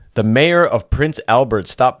The mayor of Prince Albert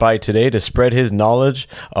stopped by today to spread his knowledge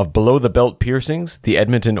of below-the-belt piercings, the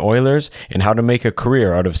Edmonton Oilers, and how to make a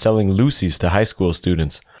career out of selling Lucy's to high school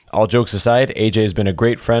students. All jokes aside, AJ has been a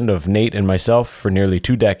great friend of Nate and myself for nearly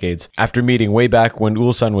 2 decades. After meeting way back when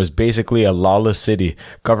Ulsan was basically a lawless city,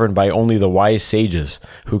 governed by only the wise sages,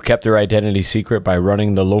 who kept their identity secret by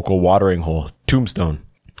running the local watering hole, Tombstone.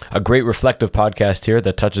 A great reflective podcast here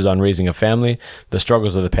that touches on raising a family, the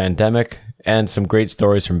struggles of the pandemic, and some great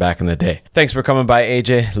stories from back in the day. Thanks for coming by,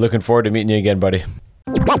 AJ. Looking forward to meeting you again, buddy.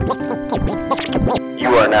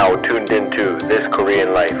 You are now tuned into This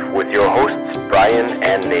Korean Life with your hosts, Brian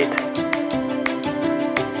and Nate.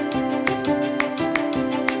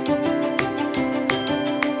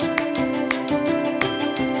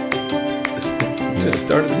 Just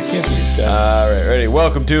started the beginning. All right, ready.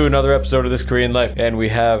 Welcome to another episode of This Korean Life. And we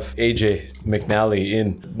have AJ McNally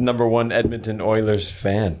in, #1 Edmonton Oilers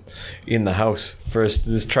fan in the house for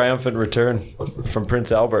this triumphant return from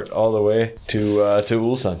Prince Albert all the way to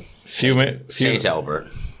Ulsan. Saint Albert.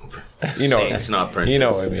 You know, Saint's not Prince. You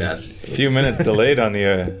know what I mean. Yes. A few minutes delayed on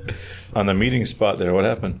the meeting spot there. What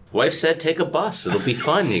happened? Wife said, "Take a bus. It'll be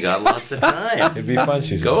fun. You got lots of time. It'd be fun."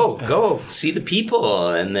 She said, Go, see the people."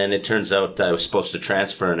 And then it turns out I was supposed to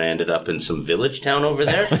transfer, and I ended up in some village town over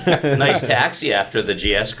there. Nice taxi. After the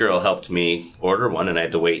GS girl helped me order one, and I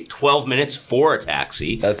had to wait 12 minutes for a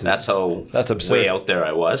taxi. That's absurd. Way out there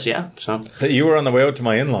I was. Yeah. So That you were on the way out to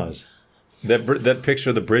my in-laws. That picture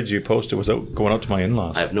of the bridge you posted was going out to my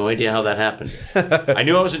in-laws. I have no idea how that happened. I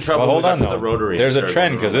knew I was in trouble. Well, hold on, to though. The Rotary. There's a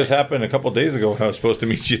trend because this happened a couple of days ago when I was supposed to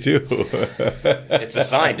meet you too. It's a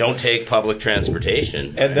sign. Don't take public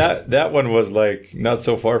transportation. And that one was like not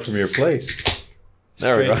so far from your place.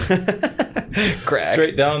 There we go.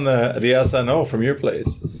 Straight down the SNO from your place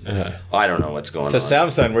I don't know what's going to on.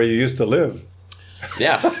 Samson where you used to live.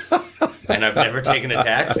 Yeah. And I've never taken a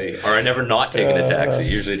taxi, or I never not taken a taxi.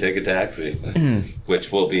 Usually take a taxi,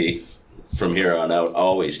 which will be from here on out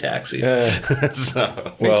always taxis.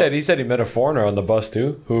 So, He said he met a foreigner on the bus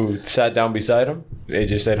too, who sat down beside him.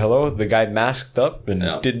 AJ said hello. The guy masked up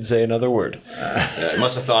and didn't say another word. I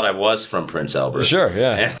must have thought I was from Prince Albert. Sure,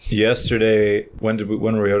 yeah. Yesterday, when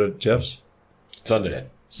were we out at Jeff's? Sunday.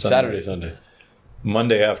 Saturday, Sunday.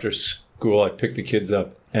 Monday after school, I picked the kids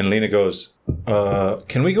up, and Lena goes,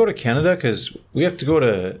 "Can we go to Canada? Because we have to go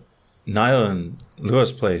to Niall and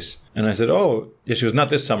Lewis' place." And I said, "Oh, yeah." She was not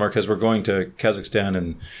this summer because we're going to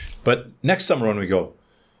Kazakhstan, but next summer when we go.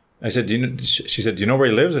 I said, she said, "Do you know where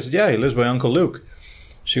he lives?" I said, "Yeah, he lives by Uncle Luke."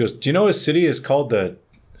 She goes, "Do you know his city is called the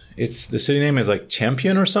city name is like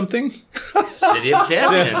Champion or something?" City of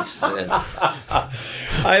Champions.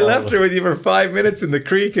 I left her with you for 5 minutes in the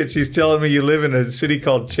creek, and she's telling me you live in a city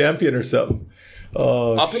called Champion or something.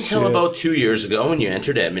 Oh, Up until about 2 years ago, when you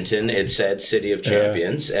entered Edmonton, it said City of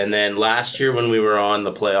Champions. And then last year, when we were on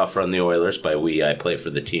the playoff run, the Oilers, by we, I play for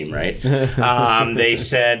the team, right? They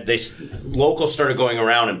said locals started going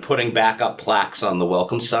around and putting back up plaques on the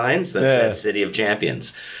welcome signs that said City of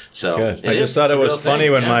Champions. So I just thought it was funny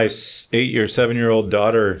when my 7-year-old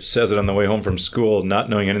daughter says it on the way home from school, not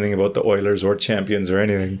knowing anything about the Oilers or Champions or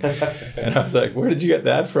anything. And I was like, "Where did you get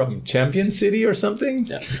that from? Champion City or something?"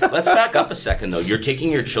 Yeah. Let's back up a second, though. You're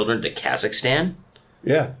taking your children to Kazakhstan?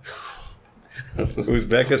 Yeah.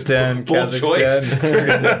 Uzbekistan, Bold Kazakhstan.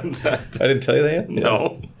 choice. I didn't tell you that yet?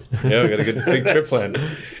 No. Yeah, we got a good big trip planned.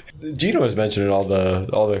 Gino was mentioning all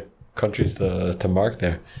the countries to mark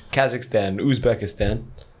there. Kazakhstan, Uzbekistan.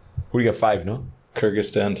 What do you got? 5, no?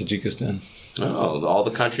 Kyrgyzstan, Tajikistan. Oh, all the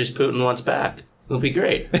countries Putin wants back. It'll be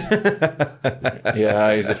great.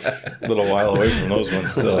 Yeah, he's a little while away from those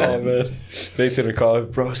ones still. Oh, man. Nate's gonna call,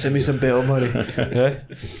 "Bro, send me some bail money." Yeah?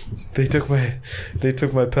 They took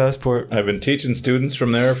my passport. I've been teaching students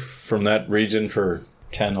from that region for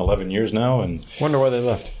 10, 11 years now, and Wonder why they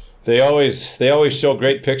left. they always show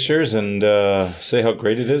great pictures and say how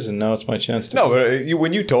great it is, and now it's my chance to. No, but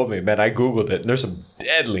when you told me, man, I googled it. And there's some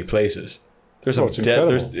deadly places. There's some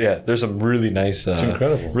there's some really nice,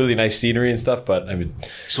 incredible. really nice scenery and stuff. But I mean,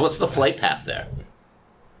 So what's the flight path there?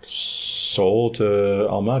 Seoul to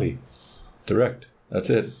Almaty, direct.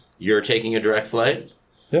 That's it. You're taking a direct flight?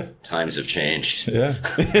 Yeah. Times have changed. Yeah.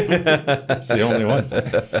 It's the only one.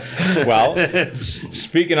 Well,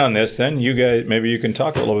 speaking on this, then, you guys, maybe you can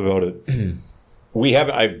talk a little bit about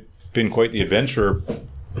it. I've been quite the adventurer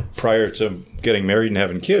prior to getting married and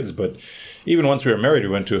having kids, but even once we were married, we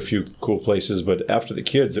went to a few cool places, but after the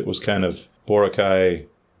kids, it was kind of Boracay,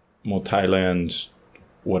 Thailand,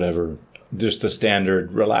 whatever. Just the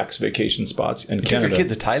standard relaxed vacation spots in Canada. Took your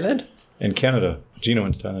kids to Thailand? In Canada. Gino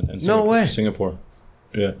went to Thailand. And No way. Singapore.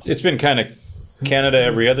 Yeah. It's been kind of Canada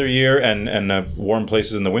every other year, and warm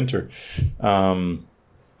places in the winter.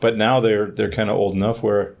 But now they're kind of old enough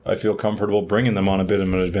where I feel comfortable bringing them on a bit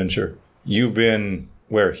of an adventure. You've been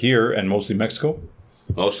where, here and mostly Mexico?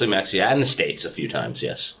 Mostly Mexico, yeah, and the States a few times,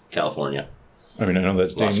 yes. California. I mean, I know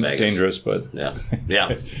that's dangerous, but... Yeah,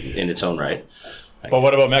 in its own right. But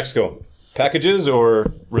what about Mexico? Packages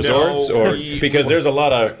or resorts? Because there's a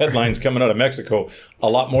lot of headlines coming out of Mexico, a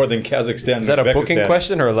lot more than Kazakhstan. Is that a booking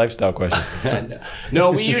question or a lifestyle question?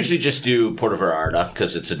 No, we usually just do Puerto Vallarta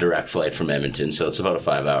because it's a direct flight from Edmonton, so it's about a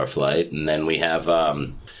 5-hour flight. And then we have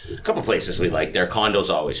a couple places we like there. Condos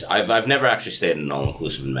always. I've never actually stayed in an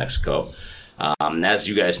all-inclusive in Mexico. As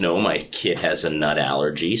you guys know, my kid has a nut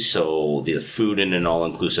allergy, so the food in an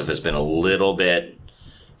all-inclusive has been a little bit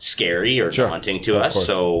scary or daunting to us. Course.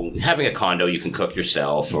 So having a condo, you can cook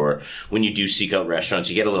yourself, or when you do seek out restaurants,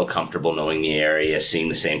 you get a little comfortable knowing the area, seeing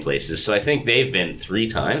the same places. So I think they've been 3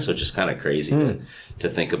 times, which is kind of crazy to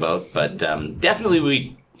think about. But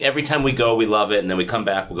definitely every time we go, we love it. And then we come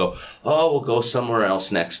back, we'll go somewhere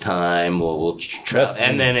else next time. We'll travel.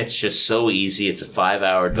 And then it's just so easy. It's a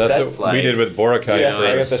 5-hour flight. That's what we did with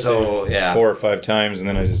Boracay for 4 or 5 times. And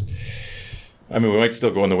then I mean, we might still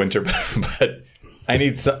go in the winter, but I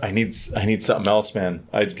need something else, man.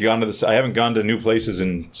 I haven't gone to new places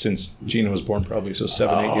since Gina was born, probably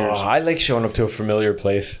 7-8 years. I like showing up to a familiar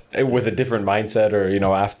place with a different mindset,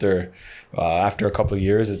 or after a couple of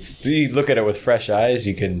years, you look at it with fresh eyes.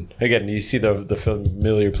 You see the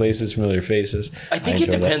familiar places, familiar faces. I think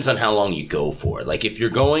it depends on how long you go for. Like if you're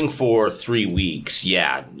going for 3 weeks,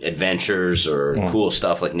 adventures or cool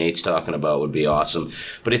stuff like Nate's talking about would be awesome.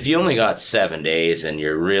 But if you only got 7 days and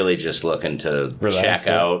you're really just looking to check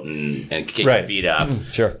out and kick your feet up,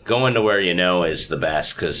 going to where you know is the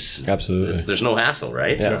best, because absolutely there's no hassle,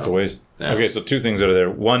 right? Yeah. Okay, so 2 things that are there.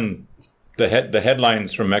 One, the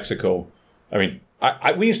headlines from Mexico. I mean,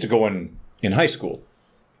 we used to go in high school,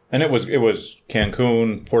 and it was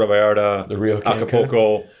Cancun, Puerto Vallarta, the real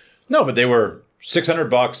Acapulco. No, but they were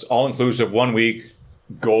 $600 all inclusive, 1 week.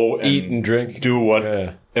 Go and eat and drink, do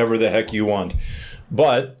whatever the heck you want.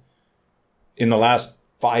 But in the last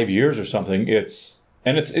 5 years or something, it's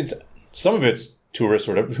some of it's tourists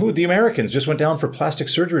or whatever. The Americans just went down for plastic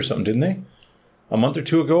surgery or something, didn't they? A month or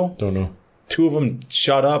 2 ago. Don't know. 2 of them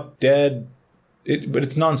shot up, dead. But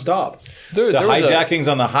it's nonstop. The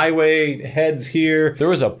hijackings on the highway heads here. There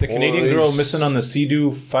was the Canadian girl missing on the Sea-Doo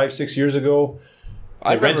 5-6 years ago.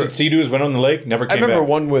 I rented Sea-Doos, went on the lake, never came back. I remember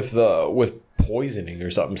one with poisoning or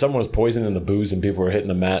something. Someone was poisoning the booze and people were hitting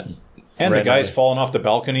the mat. And the guys falling off the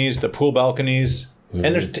balconies, the pool balconies. Mm-hmm.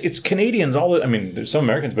 And it's Canadians there's some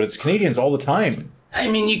Americans, but it's Canadians all the time. I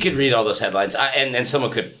mean, you could read all those headlines, and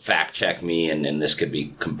someone could fact check me, and this could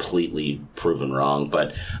be completely proven wrong,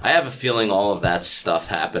 but I have a feeling all of that stuff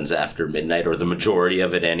happens after midnight, or the majority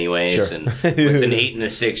of it anyways. Sure. And with an 8 and a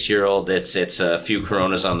 6-year-old, it's a few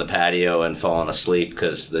Coronas on the patio and falling asleep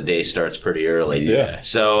because the day starts pretty early. Yeah.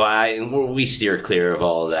 So we steer clear of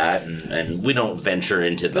all of that, and we don't venture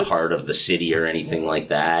into the heart of the city or anything like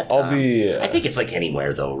that. I think it's like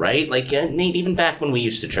anywhere, though, right? Like, Nate, even back when we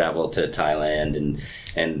used to travel to Thailand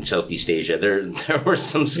and Southeast Asia, there were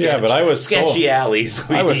some sketchy alleys.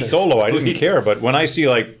 I was solo. I didn't care. But when I see,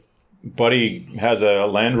 like, Buddy has a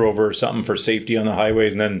Land Rover or something for safety on the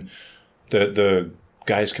highways, and then the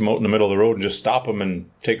guys come out in the middle of the road and just stop them and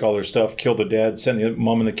take all their stuff, kill the dad, send the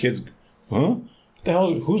mom and the kids. Huh?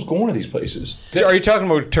 Who's going to these places? Are you talking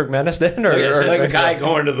about Turkmenistan? Or like a guy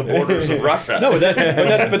going to the borders of Russia? No,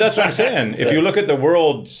 but that's what I'm saying. If you look at the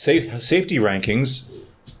world safety rankings,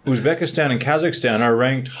 Uzbekistan and Kazakhstan are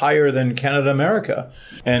ranked higher than Canada, America,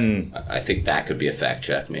 and I think that could be a fact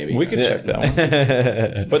check. Maybe we could check that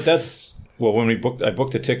one. But when I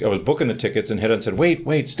booked the ticket. I was booking the tickets, and Hedda said,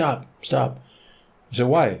 "Wait, stop." I said,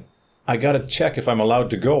 "Why? I got to check if I'm allowed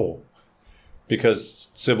to go, because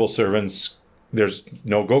civil servants, there's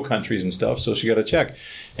no-go countries and stuff. So she got to check,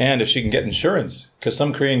 and if she can get insurance, because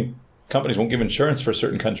some Korean companies won't give insurance for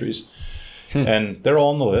certain countries, and they're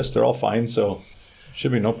all on the list. They're all fine. So."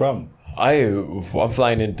 Should be no problem. I'm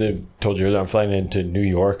flying into New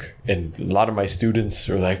York, and a lot of my students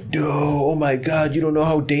are like, "Oh my God, you don't know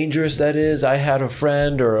how dangerous that is. I had a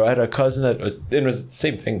friend or I had a cousin it was the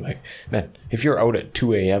same thing. Like, man, if you're out at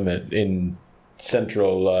 2 a.m. in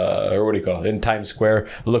Central, or what do you call it, in Times Square,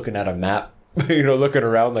 looking at a map, looking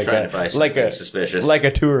around like suspicious, like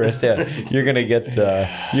a tourist, you're gonna get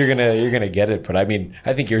it. But I mean,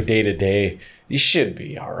 I think your day to day, you should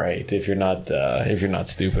be all right if you're not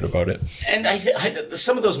stupid about it. And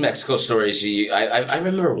some of those Mexico stories, I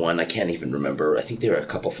remember one. I can't even remember. I think they were a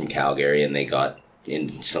couple from Calgary, and they got in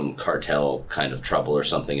some cartel kind of trouble or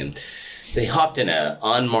something, and they hopped in an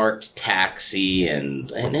unmarked taxi, and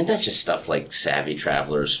that's just stuff like savvy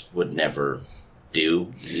travelers would never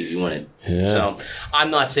do. You want to, so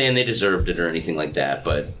I'm not saying they deserved it or anything like that,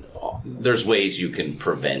 but there's ways you can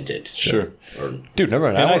prevent it. Sure. Dude, never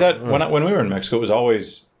mind. And I thought when we were in Mexico, it was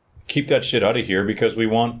always keep that shit out of here because we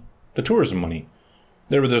want the tourism money.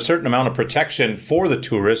 There was a certain amount of protection for the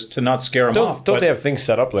tourists to not scare them off. Don't they have things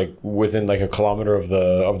set up like within like a kilometer of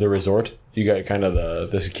the resort? You got kind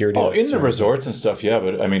of the security. Oh, in the resorts and stuff, yeah.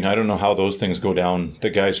 But I mean, I don't know how those things go down. The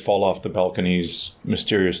guys fall off the balconies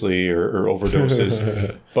mysteriously or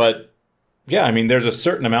overdoses. But yeah, I mean, there's a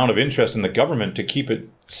certain amount of interest in the government to keep it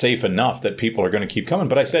safe enough that people are going to keep coming.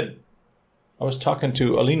 But I was talking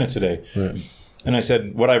to Alina today, and I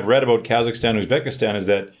said, what I've read about Kazakhstan, Uzbekistan is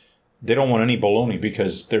that they don't want any baloney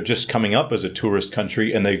because they're just coming up as a tourist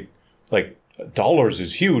country, and they like dollars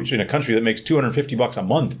is huge in a country that makes $250 a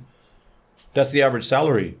month. That's the average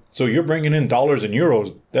salary. So you're bringing in dollars and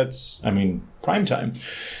euros. That's, I mean, prime time.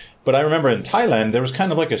 But I remember in Thailand, there was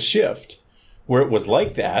kind of like a shift where it was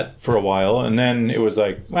like that for a while. And then it was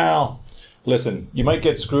like, well, listen, you might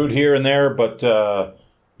get screwed here and there, but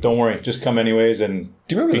don't worry. Just come anyways and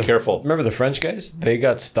be careful. Remember the French guys? They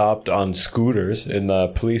got stopped on scooters and the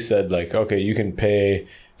police said like, okay, you can pay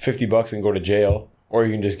 $50 and go to jail, or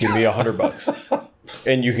you can just give me $100.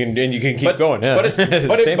 And you can keep going. Yeah.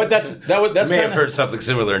 But that's may have heard something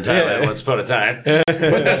similar in Thailand once upon a time.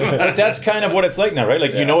 but that's kind of what it's like now, right?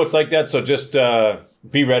 Like you know it's like that, so just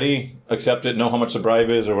be ready, accept it, know how much the bribe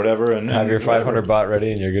is or whatever, and have your 500 baht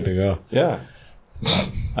ready, and you're good to go. Yeah,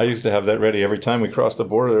 I used to have that ready every time we crossed the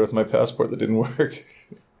border there with my passport that didn't work.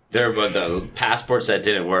 There were the passports that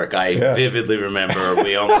didn't work. I vividly remember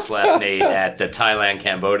we almost left Nate at the Thailand,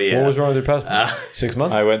 Cambodia. What was wrong with your passport? 6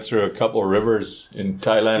 months? I went through a couple of rivers in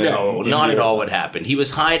Thailand. No, not at all what happened. He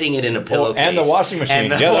was hiding it in a pillowcase. And the washing machine.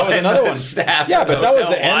 That was another one. Yeah, but that was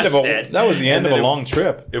the end of a long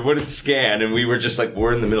trip. It wouldn't scan, and we were just like,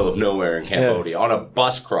 we're in the middle of nowhere in Cambodia on a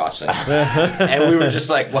bus crossing. And we were just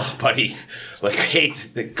like, well, buddy, like,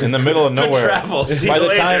 in the middle of nowhere. Travel.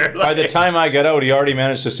 By the time I got out, he already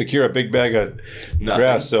managed to secure a big bag of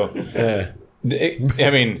grass. So,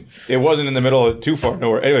 it wasn't in the middle of too far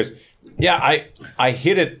nowhere. Anyways, yeah, I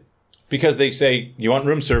hit it because they say you want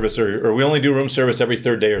room service or we only do room service every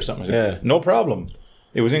third day or something. Said, no problem.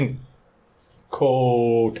 It was in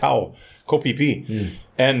Koh Phi Phi.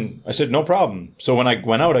 And I said, no problem. So when I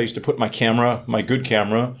went out, I used to put my camera, my good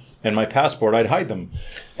camera, and my passport, I'd hide them.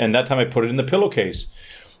 And that time I put it in the pillowcase.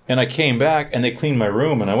 And I came back and they cleaned my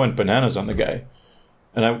room and I went bananas on the guy.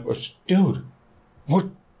 And I was, dude,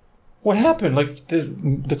 what happened? Like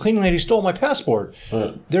the cleaning lady stole my passport.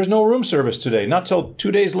 There's no room service today. Not till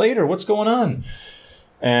 2 days later. What's going on?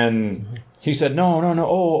 And he said, no.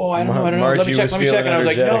 Oh, I don't know. Let me check. And I was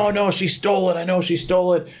like, no, she stole it. I know she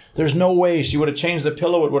stole it. There's no way. She would have changed the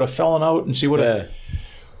pillow. It would have fallen out and she would have...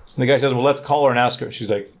 And the guy says, well, let's call her and ask her.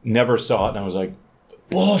 She's like, never saw it. And I was like,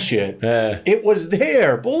 bullshit. It was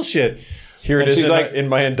there. Bullshit. Here it is in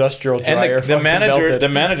my industrial dryer. And the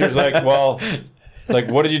manager's like, well, like,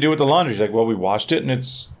 what did you do with the laundry? She's like, well, we washed it and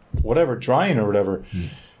it's whatever, drying or whatever.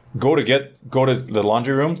 Go to the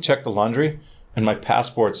laundry room, check the laundry, and my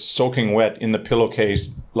passport's soaking wet in the pillowcase,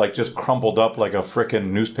 like just crumpled up like a frickin'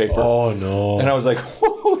 newspaper. Oh, no. And I was like,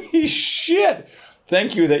 holy shit.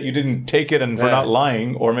 Thank you that you didn't take it and for not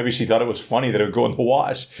lying. Or maybe she thought it was funny that it would go in the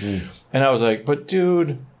wash. And I was like, but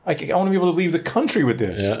dude, I want to be able to leave the country with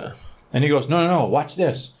this. Yeah. And he goes, no, watch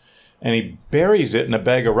this. And he buries it in a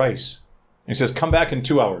bag of rice. And he says, come back in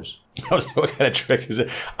 2 hours. I was like, what kind of trick is it?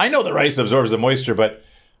 I know the rice absorbs the moisture, but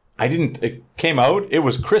it came out, it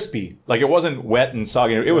was crispy. Like it wasn't wet and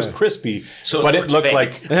soggy. It was crispy. So but it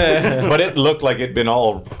looked like it'd been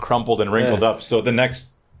all crumpled and wrinkled up. So the next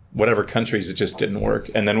whatever countries, it just didn't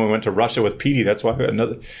work. And then we went to Russia with Petey. That's why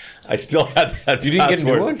I still had that. You didn't get a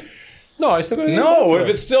new one? No, I still got a new one. No, if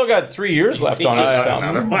it's still got 3 years left on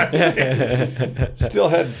it. Still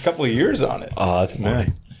had a couple of years on it. Oh, that's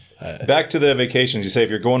funny. Back to the vacations. You say if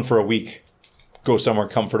you're going for a week, go somewhere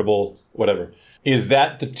comfortable, whatever. Is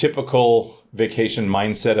that the typical vacation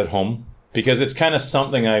mindset at home? Because it's kind of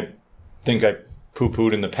something I think I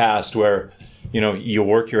poo-pooed in the past where, you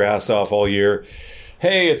work your ass off all year.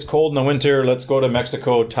 Hey, it's cold in the winter. Let's go to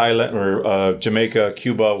Mexico, Thailand, or Jamaica,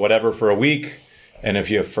 Cuba, whatever, for a week. And if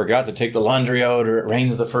you forgot to take the laundry out or it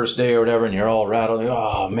rains the first day or whatever and you're all rattled,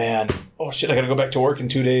 oh, man. Oh, shit, I got to go back to work in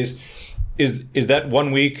 2 days. Is that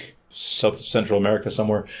 1 week, South Central America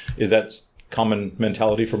somewhere, is that common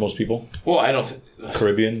mentality for most people? Well, I don't...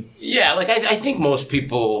 Caribbean? Yeah, like I think most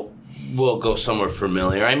people will go somewhere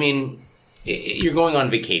familiar. I mean... you're going on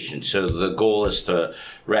vacation, so the goal is to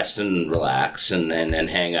rest and relax and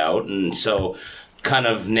hang out. And so kind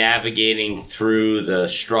of navigating through the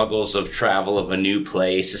struggles of travel of a new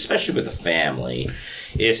place, especially with a family,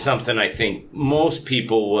 is something I think most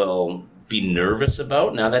people will be nervous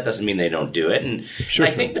about. Now, that doesn't mean they don't do it. And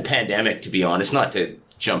I think the pandemic, to be honest, not to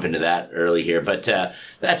jump into that early here, but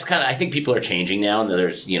that's kind of, I think people are changing now, and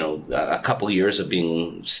there's, a couple of years of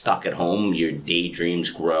being stuck at home, your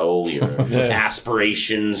daydreams grow, your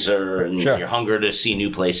aspirations and your hunger to see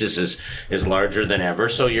new places is larger than ever,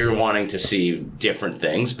 so you're wanting to see different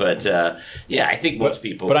things. But I think most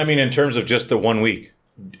people... But I mean, in terms of just the 1 week,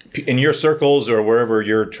 in your circles or wherever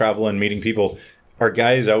you're traveling, meeting people, are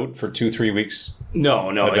guys out for 2-3 weeks? No,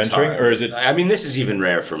 adventuring, it's hard. Or is it? I mean, this is even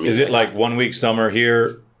rare for me. Is it like 1 week summer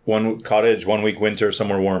here, 1 cottage, 1 week winter,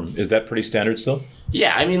 somewhere warm? Is that pretty standard still?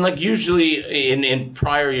 Yeah, I mean, like usually in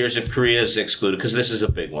prior years, if Korea is excluded, because this is a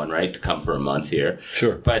big one, right? To come for a month here.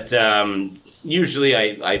 Sure. But usually,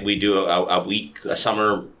 we do a week, a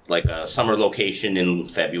summer location in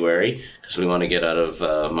February, because we want to get out of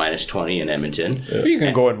 -20 in Edmonton. Yeah. You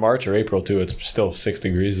can go in March or April too. It's still 6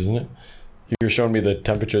 degrees, isn't it? You were showing me the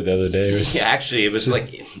temperature the other day. Actually, it was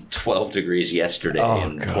like 12 degrees yesterday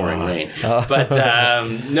and pouring rain. But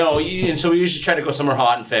and so we usually try to go somewhere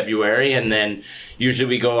hot in February, and then usually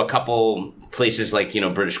we go a couple places like,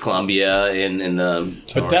 British Columbia in the...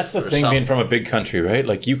 But that's the thing, being from a big country, right?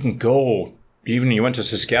 Like, you can go... Even you went to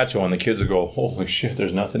Saskatchewan, the kids would go, holy shit,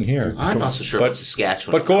 there's nothing here. I'm not so sure about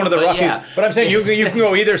Saskatchewan. But going to the Rockies... Yeah. But I'm saying you can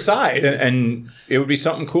go either side, and it would be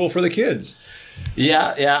something cool for the kids.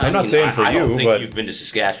 Yeah. I'm not saying for I don't you, think but you've been to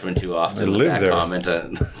Saskatchewan too often. I live there. Comment.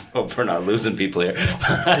 Hope we're not losing people here.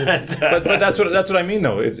 but that's what I mean,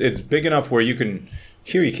 though. It's big enough where you can...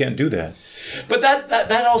 Here, you can't do that. But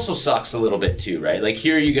that also sucks a little bit too, right? Like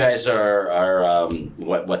here, you guys are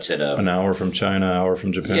what's it? An hour from China, an hour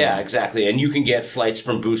from Japan. Yeah, exactly. And you can get flights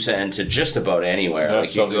from Busan to just about anywhere. Yeah,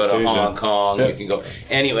 like you can go to Hong Kong, you can go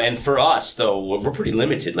anyway. And for us, though, we're pretty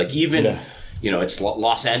limited. Like even. Yeah. It's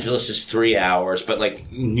Los Angeles is 3 hours, but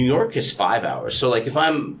like New York is 5 hours. So like if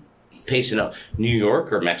I'm pacing up New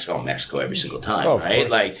York or Mexico every single time, right?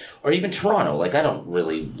 Like, or even Toronto. Like I don't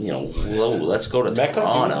really, let's go to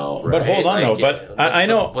Toronto. Right? But hold on though. But I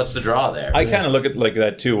know what's the draw there. I kind of look at like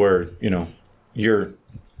that too, where you're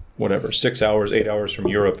whatever 6 hours, 8 hours from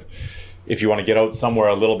Europe, if you want to get out somewhere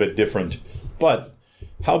a little bit different. But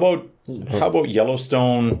how about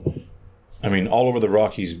Yellowstone? I mean, all over the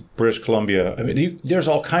Rockies, British Columbia. I mean, there's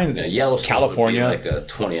all kinds of Yellowstone California, would be like a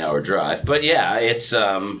 20-hour drive. But yeah, it's.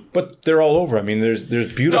 But they're all over. I mean, there's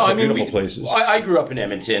beautiful places. I grew up in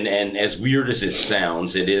Edmonton, and as weird as it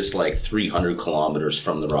sounds, it is like 300 kilometers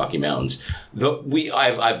from the Rocky Mountains.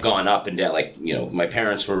 I've gone up and down. Like my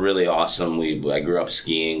parents were really awesome. I grew up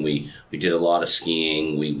skiing. We did a lot of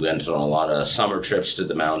skiing. We went on a lot of summer trips to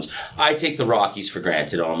the mountains. I take the Rockies for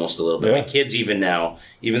granted almost a little bit. Yeah. My kids even now,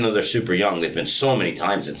 even though they're super young, they've been so many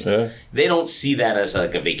times. They don't see that as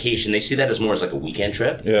like a vacation. They see that as more as like a weekend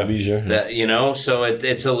trip. Yeah, leisure. So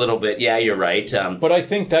it's a little bit. Yeah, you're right. But I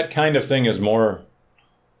think that kind of thing is more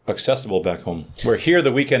accessible back home. Where here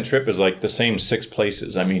the weekend trip is like the same 6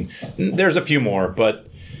 places. I mean, there's a few more, but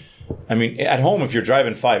I mean, at home if you're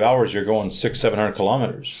driving 5 hours, you're going 600-700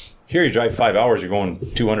 kilometers. Here you drive 5 hours, you're going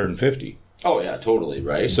 250. Oh yeah, totally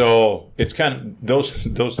right. So it's kind of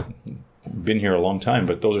those. Been here a long time,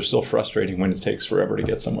 but those are still frustrating when it takes forever to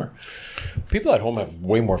get somewhere. People at home have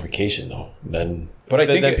way more vacation though than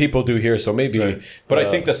than people do here. So maybe, right. But I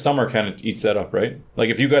think the summer kind of eats that up, right? Like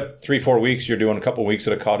if you got 3-4 weeks, you're doing a couple of weeks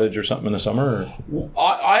at a cottage or something in the summer.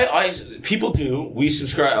 Or? People do. We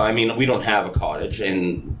subscribe. I mean, we don't have a cottage,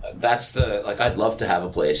 and that's I'd love to have a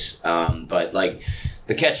place, but like.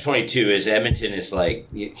 The catch-22 is Edmonton is like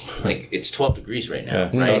it's 12 degrees right now,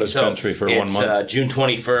 right? Cottage country for 1 month. It's June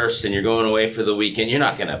 21st, and you're going away for the weekend. You're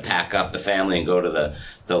not going to pack up the family and go to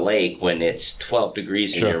the lake when it's 12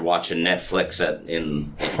 degrees and you're watching Netflix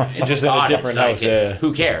in just in a different house.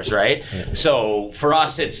 Who cares, right? Yeah. So for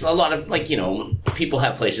us, it's a lot of people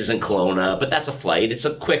have places in Kelowna, but that's a flight. It's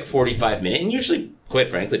a quick 45-minute, and usually. Quite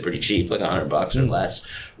frankly, pretty cheap, like $100 or less,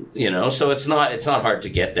 So it's not hard to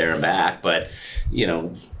get there and back. But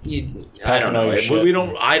I don't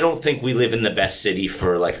know. I don't think we live in the best city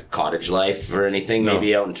for like a cottage life or anything. No.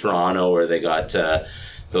 Maybe out in Toronto where they got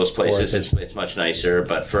those places, it's much nicer.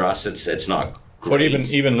 But for us, it's not great. But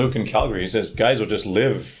even Luke in Calgary, he says guys will just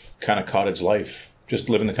live kind of cottage life. Just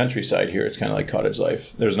live in the countryside here. It's kind of like cottage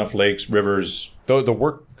life. There's enough lakes, rivers. The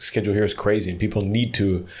work schedule here is crazy, and people need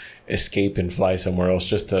to escape and fly somewhere else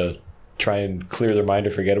just to try and clear their mind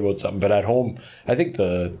or forget about something. But at home, I think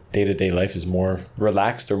the day-to-day life is more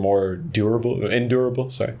relaxed or more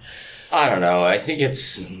endurable. Sorry. I don't know. I think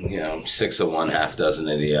it's, 6 of one, half dozen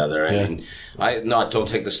of the other. I mean, don't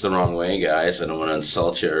take this the wrong way, guys. I don't want to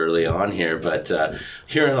insult you early on here, but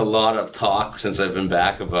hearing a lot of talk since I've been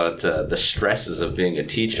back about the stresses of being a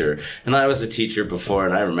teacher. And I was a teacher before,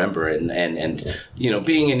 and I remember it. And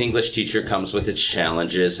being an English teacher comes with its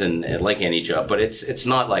challenges, and like any job, but it's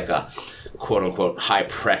not like a quote unquote high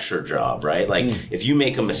pressure job, right? Like if you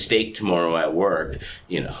make a mistake tomorrow at work,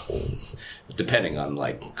 depending on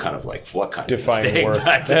what kind of define mistake, work.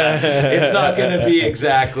 but it's not going to be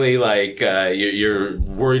exactly like you're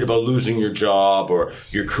worried about losing your job or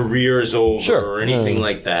your career is over or anything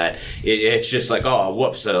like that. It's just like, oh,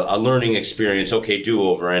 whoops, a learning experience. Okay, do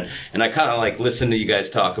over. And I kind of listen to you guys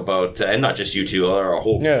talk about, and not just you two, our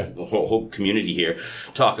whole community here,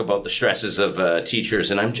 talk about the stresses of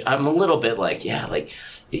teachers. And I'm a little bit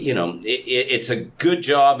it's a good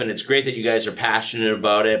job and it's great that you guys are passionate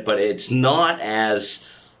about it, but it's not as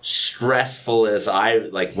stressful as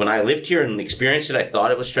when I lived here and experienced it. I thought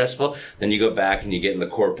it was stressful. Then you go back and you get in the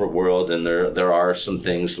corporate world, and there are some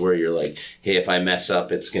things where you're like, hey, if I mess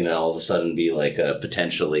up, it's going to all of a sudden be like a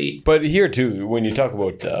potentially. But here too, when you talk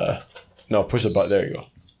about, no, push the button. There you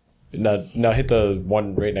go. Now hit the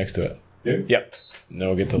one right next to it. Yeah. Yep.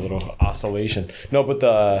 No, get the little oscillation. No, but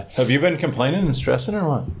have you been complaining and stressing or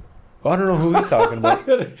what? I don't know who he's talking about.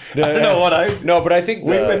 I don't know what No, but I think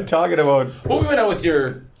we've been talking about. Well, we went out with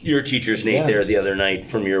your teachers, Nate, there the other night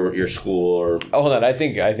from your school, or hold on. I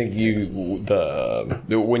think you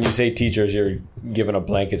when you say teachers, you're giving a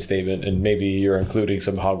blanket statement, and maybe you're including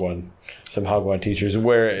some Hagwon teachers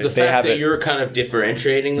where the they fact have that you're kind of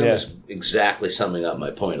differentiating them is exactly summing up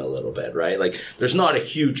my point a little bit, right? Like, there's not a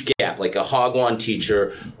huge gap. Like a Hagwon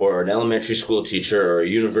teacher or an elementary school teacher or a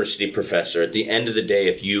university professor, at the end of the day,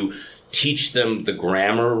 if you teach them the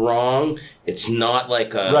grammar wrong, it's not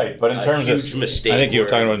like a but in terms huge of mistake. I think you were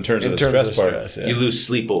talking about in terms of the stress part. You lose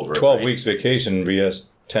sleep over 12 it, weeks vacation vs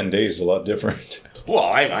 10 days is a lot different. Well,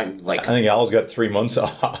 I'm like, I think Al's got 3 months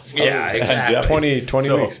off. Yeah, exactly. 20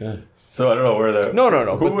 weeks. Yeah. So I don't know where the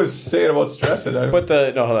No. Who was saying about stressing? But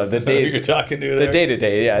hold on. The day you're talking to the day to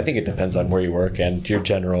day. Yeah, I think it depends on where you work and your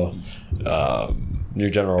general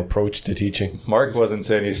approach to teaching. Mark wasn't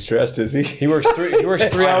saying he's stressed, is he? He works 3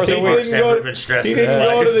 hours a week. Mark's never been stressed He in his didn't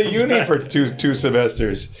go life. to the uni for two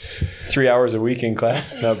semesters. 3 hours a week in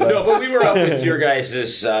class. No, but we were out with your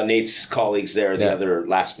guys' Nate's colleagues there the other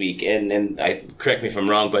last week, and I correct me if I'm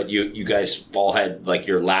wrong, but you guys all had like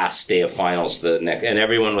your last day of finals the next, and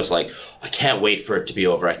everyone was like, I can't wait for it to be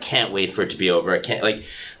over. I can't wait for it to be over. I can't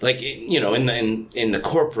in the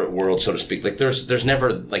corporate world, so to speak. Like there's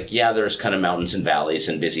never there's kind of mountains and valleys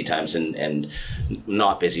and busy times and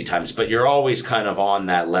not busy times, but you're always kind of on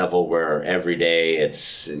that level where every day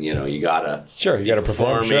it's you gotta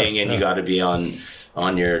perform, and you got to be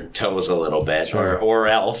on your toes a little bit, or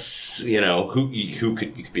else who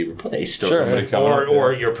could be replaced,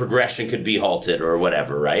 or your progression could be halted or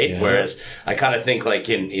whatever, right? Whereas I kind of think like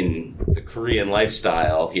in the Korean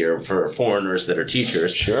lifestyle here for foreigners that are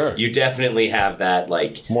teachers, you definitely have that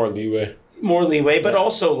more leeway, but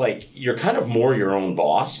also like you're kind of more your own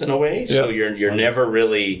boss in a way, so you're never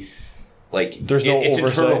really there's no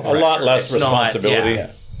oversight, a lot less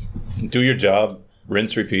responsibility. Do your job.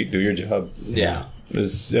 Rinse, repeat, do your job. Yeah.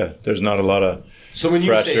 There's not a lot of So when you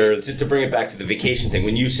pressure. say, to bring it back to the vacation thing,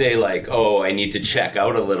 when you say like, oh, I need to check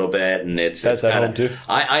out a little bit, and that's at home too.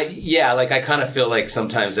 I kind of feel like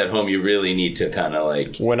sometimes at home you really need to kind of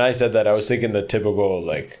like. When I said that, I was thinking the typical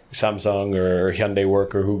like Samsung or Hyundai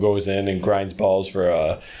worker who goes in and grinds balls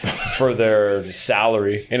for their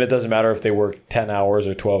salary, and it doesn't matter if they work 10 hours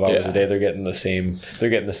or 12 hours a day, they're getting the same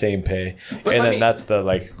pay. But and then that's the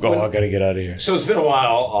I gotta get out of here. So it's been a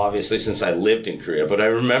while, obviously, since I lived in Korea, but I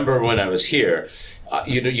remember when I was here.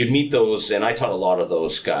 You'd meet those, and I taught a lot of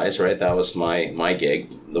those guys, right? That was my gig.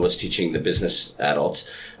 That was teaching the business adults.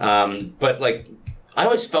 But like, I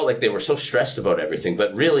always felt like they were so stressed about everything.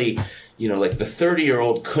 But really, like the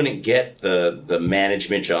 30-year-old couldn't get the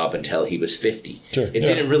management job until he was 50. It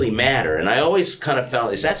didn't really matter. And I always kind of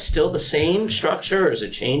felt, is that still the same structure, or is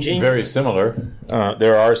it changing? Very similar.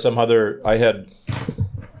 There are some other. I had,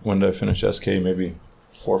 when did I finish SK? Maybe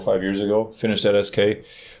 4 or 5 years ago. Finished at SK.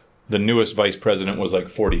 The newest vice president was like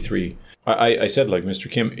 43. I said, like, Mr.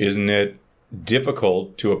 Kim, isn't it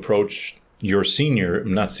difficult to approach your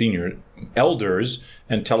elders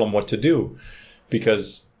and tell them what to do?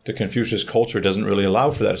 Because the Confucius culture doesn't really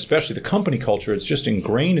allow for that, especially the company culture. It's just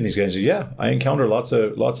ingrained in these guys. Yeah, I encounter lots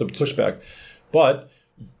of pushback. But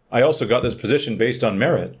I also got this position based on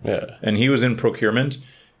merit. Yeah. And he was in procurement,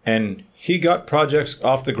 and he got projects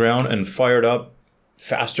off the ground and fired up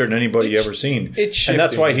faster than anybody ever seen. And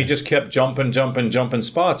that's why he just kept jumping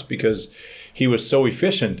spots, because he was so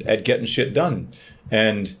efficient at getting shit done.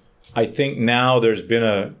 And I think now there's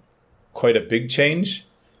been quite a big change.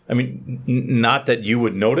 I mean, not that you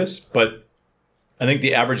would notice, but I think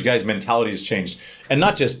the average guy's mentality has changed. And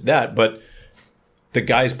not just that, but the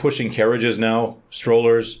guys pushing carriages now,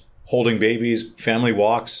 strollers, holding babies, family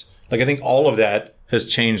walks. Like, I think all of that has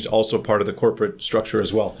changed, also part of the corporate structure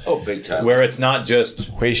as well. Oh, big time. Where it's not just,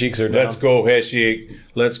 Hui Sheiks are down. let's go Hui Sheik,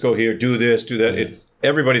 let's go here, do this, do that.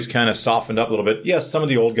 Everybody's kind of softened up a little bit. Yes, some of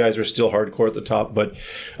the old guys are still hardcore at the top, but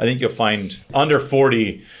I think you'll find under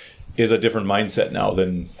 40 is a different mindset now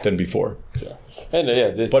than before. So.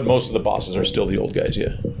 And but most of the bosses are still the old guys,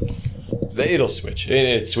 yeah. It'll switch. And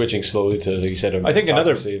it's switching slowly to, like you said, I think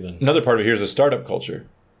another part of it here is the startup culture.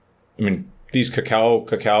 I mean, these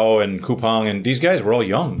Kakao and Coupang, and these guys were all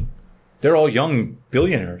young. They're all young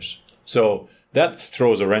billionaires. So that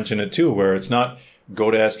throws a wrench in it too, where it's not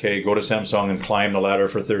go to SK, go to Samsung and climb the ladder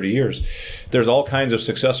for 30 years. There's all kinds of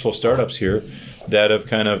successful startups here that have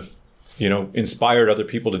kind of, inspired other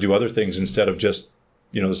people to do other things instead of just,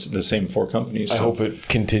 the same four companies. I hope it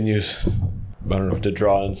continues. I don't know, to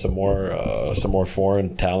draw in some more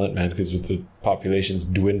foreign talent, man, because with the population's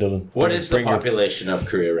dwindling. What is the population of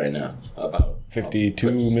Korea right now? About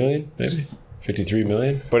 52 million, maybe 53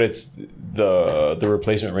 million. But it's the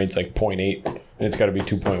replacement rate's like 0.8, and it's got to be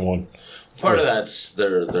 2.1. Part of that's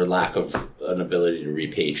their lack of an ability to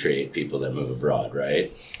repatriate people that move abroad,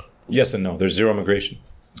 right? Yes and no. There's zero immigration.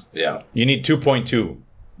 Yeah. You need 2.2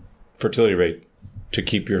 fertility rate to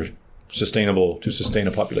keep your sustain a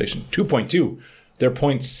population. 2.2. They're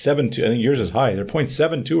 0.72. I think yours is high. They're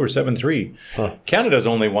 0.72 or 73. Huh. Canada's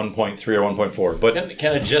only 1.3 or 1.4. But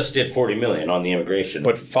Canada just did 40 million on the immigration.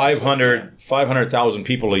 But 500,000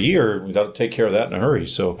 people a year, we've got to take care of that in a hurry.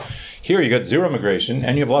 So here you got zero immigration,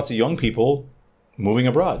 and you have lots of young people moving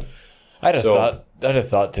abroad. I'd have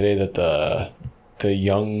thought today that the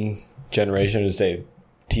young generation, to say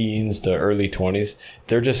teens to early 20s,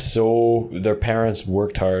 they're just their parents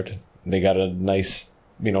worked hard. They got a nice,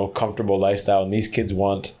 comfortable lifestyle, and these kids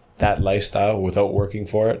want that lifestyle without working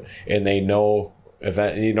for it, and they know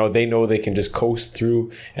they can just coast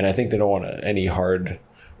through, and I think they don't want any hard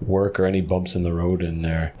work or any bumps in the road in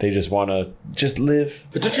there. They just want to just live.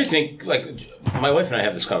 But don't you think, like, my wife and I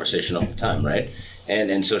have this conversation all the time, right?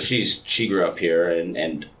 And so she grew up here,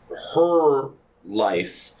 and her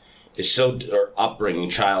life is her upbringing,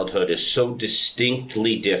 childhood is so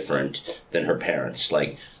distinctly different than her parents.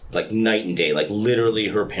 Like night and day. Like, literally,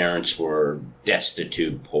 her parents were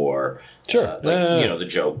destitute, poor. Sure. The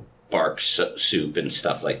Joe Barks soup and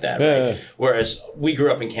stuff like that, right? Yeah. Whereas we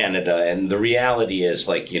grew up in Canada, and the reality is,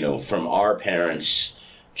 from our parents,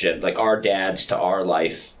 like our dads to our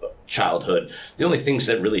life, childhood, the only things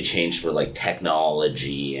that really changed were like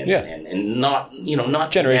technology and not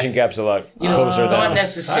generation gaps a lot closer than not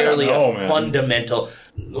necessarily fundamental.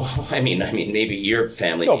 I mean, maybe your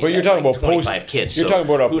family. No, but you're talking about 25 kids. You're so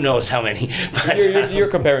talking about who knows how many? But, you're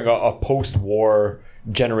comparing a post-war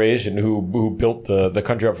generation who built the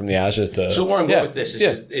country up from the ashes to. So where I'm going with this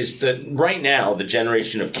is that right now the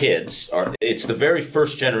generation of kids it's the very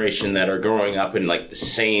first generation that are growing up in like the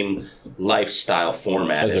same lifestyle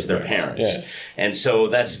format as their parents. Yes. And so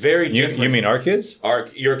that's very different. You mean our kids?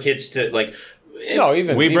 Your kids to like. No,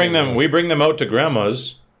 even we bring them out to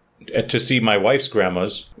grandmas to see my wife's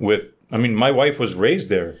grandmas with. I mean, my wife was raised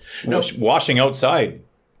there, washing outside.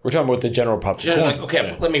 We're talking about the general population.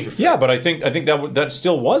 Okay, let me. Yeah, but I think that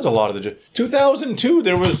still was a lot of the 2002.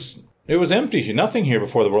 It was empty, nothing here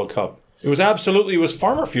before the World Cup. It was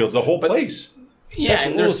farmer fields, the whole place. Yeah,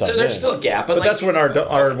 and there's still a gap, but that's when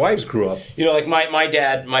our wives grew up. Like my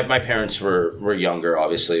dad, my parents were younger.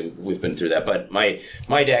 Obviously, we've been through that. But my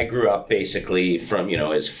dad grew up basically from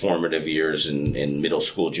his formative years in middle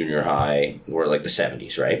school, junior high, were like the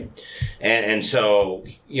 70s, right? And so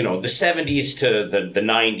the 70s to the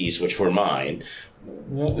 90s, which were mine.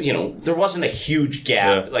 There wasn't a huge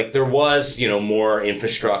gap. Yeah. Like there was, more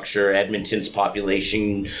infrastructure. Edmonton's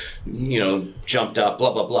population, jumped up.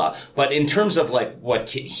 Blah blah blah. But in terms of like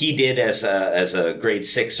what he did as a grade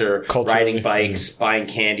sixer, riding bikes, buying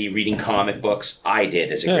candy, reading comic books, I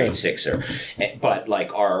did as a grade sixer. But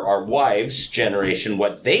like our wives' generation,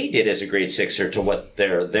 what they did as a grade sixer to what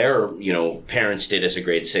their parents did as a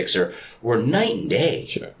grade sixer were night and day.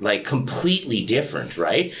 Sure. Like completely different,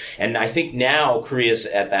 right? And I think now Korea's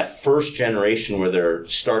at that first generation where they're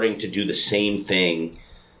starting to do the same thing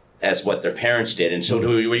as what their parents did. And so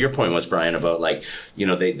to what your point was, Brian, about like, you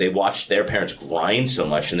know, they watched their parents grind so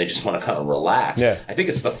much and they just want to kind of relax. Yeah. I think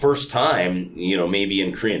it's the first time, you know, maybe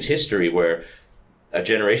in Korean's history where a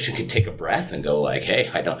generation can take a breath and go like, hey,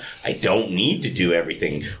 I don't need to do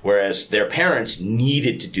everything. Whereas their parents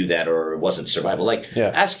needed to do that or it wasn't survival. Like,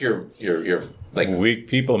 ask your like, weak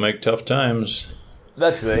people make tough times.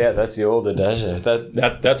 That's the old adage.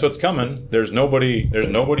 That's what's coming. There's nobody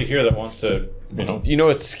here that wants to, You know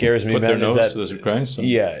what scares me, put man, their is nose that, to the grindstone.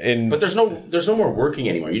 yeah, but there's no more working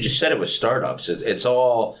anymore. You just said it was startups. It's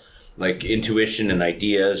all like intuition and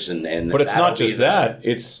ideas and But it's not just that.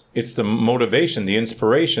 It's the motivation, the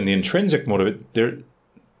inspiration, the intrinsic motive.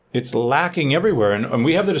 It's lacking everywhere. And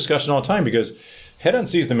we have the discussion all the time because Head-On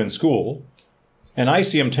sees them in school and I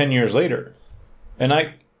see them 10 years later. And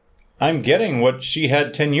I'm getting what she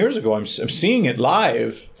had 10 years ago. I'm seeing it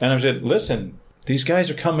live. And I'm saying, listen, these guys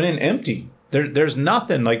are coming in empty. There's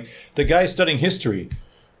nothing. Like the guy studying history.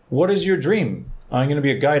 What is your dream? I'm going to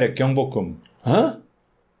be a guide at Gyeongbokgung. Huh?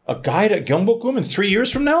 A guide at Gyeongbokgung in 3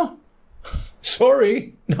 years from now?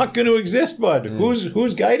 Sorry, not going to exist, bud.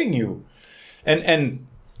 Who's guiding you? And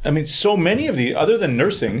I mean, so many of the, other than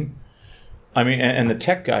nursing, I mean, and the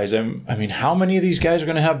tech guys, I mean, how many of these guys are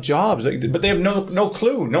going to have jobs? But they have no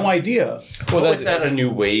clue, no idea. Well, with that, a new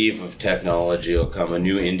wave of technology will come, a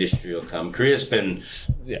new industry will come. Korea's been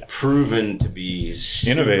proven to be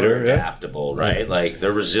Innovator, adaptable, right? Like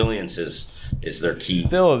their resilience is their key.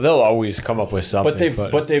 They'll always come up with something.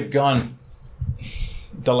 But they've gone.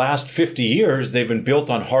 The last 50 years, they've been built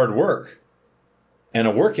on hard work and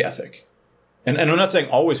a work ethic. And I'm not saying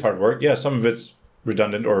always hard work. Yeah, some of it's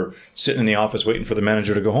redundant or sitting in the office waiting for the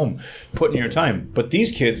manager to go home, putting your time. But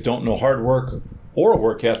these kids don't know hard work or a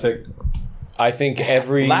work ethic. I think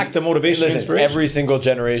lack the motivation and inspiration. Every single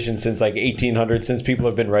generation since like 1800, since people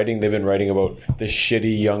have been writing, they've been writing about the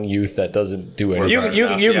shitty young youth that doesn't do anything.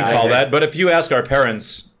 You can call that, but if you ask our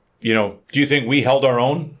parents, do you think we held our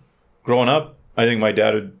own growing up? I think my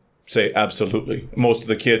dad would say absolutely. Most of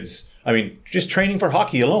the kids, I mean, just training for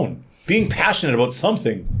hockey alone, being passionate about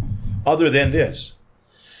something other than this.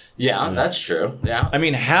 Yeah, that's true. Yeah. I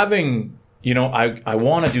mean, having, I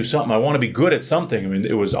want to do something. I want to be good at something. I mean,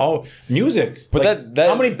 it was all music. But like,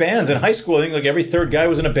 how many bands in high school? I think like every third guy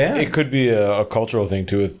was in a band. It could be a cultural thing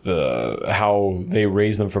too, with how they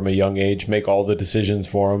raise them from a young age, make all the decisions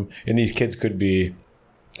for them. And these kids could be,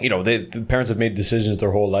 the parents have made decisions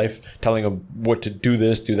their whole life, telling them what to do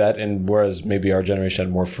this, do that. And whereas maybe our generation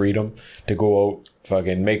had more freedom to go out,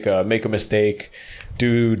 fucking make a mistake,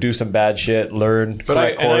 do some bad shit, learn. But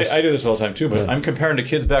I do this all the time too. But I'm comparing to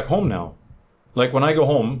kids back home now. Like when I go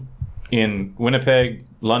home in Winnipeg,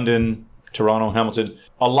 London, Toronto, Hamilton,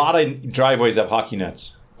 a lot of driveways have hockey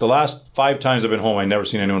nets. The last 5 times I've been home, I've never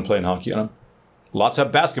seen anyone playing hockey on them. Lots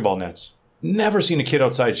have basketball nets. Never seen a kid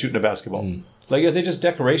outside shooting a basketball. Like, are they just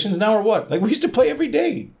decorations now or what? Like, we used to play every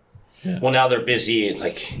day. Yeah. Well, now they're busy,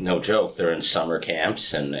 like, no joke. They're in summer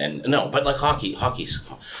camps and no, but like hockey's,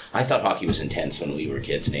 I thought hockey was intense when we were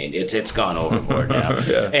kids, Nate. It's gone overboard now.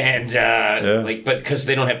 And, like, but because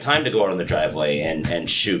they don't have time to go out on the driveway and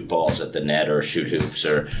shoot balls at the net or shoot hoops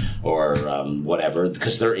or whatever,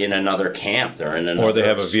 because they're in another camp. They're in another or they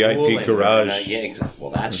have a VIP garage. Well,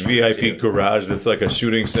 that's VIP garage that's like a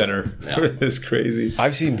shooting center. Yeah. It's crazy.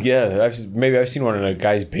 I've seen one in a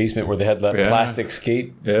guy's basement where they had that plastic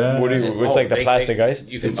skate. Yeah. It's like the plastic ice.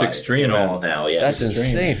 It's extreme now. Yes, that's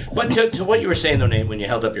insane. But to what you were saying though, Nate, when you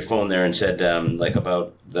held up your phone there and said like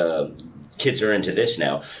about the kids are into this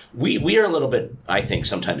now, we are a little bit, I think,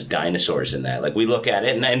 sometimes dinosaurs in that. Like we look at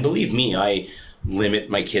it, and believe me, I limit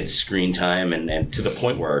my kids' screen time, and to the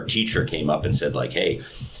point where our teacher came up and said like, hey,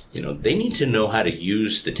 they need to know how to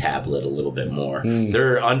use the tablet a little bit more.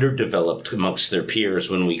 They're underdeveloped amongst their peers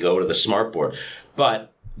when we go to the smartboard, but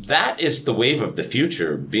that is the wave of the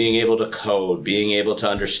future. Being able to code, being able to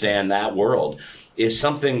understand that world is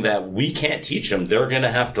something that we can't teach them. They're going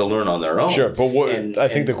to have to learn on their own. Sure, but I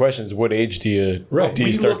think the question is, what age do you start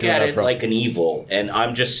doing that from? We look at it like an evil, and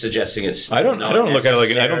I'm just suggesting it's. I don't look at it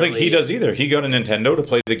like. I don't think he does either. He got a Nintendo to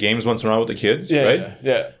play the games once in a while with the kids, right?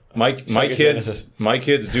 Yeah. My kids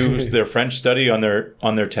do their French study on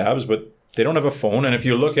their tabs, but they don't have a phone. And if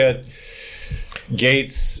you look at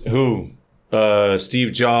Gates,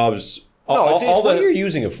 Steve Jobs. It's what you're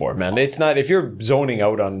using it for, man. It's not if you're zoning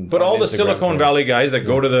out on. But all the Silicon Valley guys that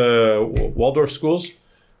go to the Waldorf schools,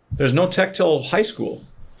 there's no tech till high school,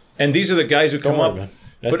 and these are the guys who come up.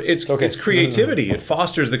 But it's creativity. It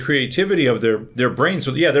fosters the creativity of their brain.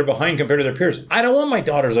 So they're behind compared to their peers. I don't want my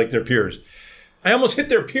daughters like their peers. I almost hit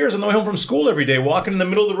their peers on the way home from school every day, walking in the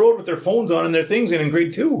middle of the road with their phones on and their things in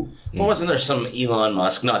grade 2. Well, wasn't there some Elon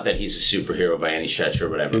Musk, not that he's a superhero by any stretch or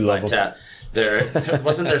whatever, but there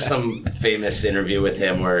wasn't there some famous interview with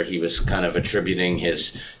him where he was kind of attributing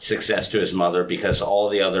his success to his mother because all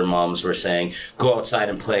the other moms were saying, go outside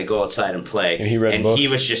and play, go outside and play. And he read books. He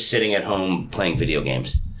was just sitting at home playing video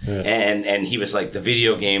games. Yeah. And he was like, the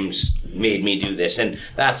video games made me do this, and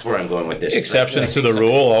that's where I'm going with this. Exceptions to the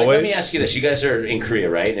rule, always. Let me ask you this: you guys are in Korea,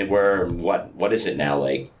 right? And we're what is it now?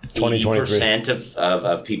 Like 80%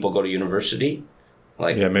 of people go to university.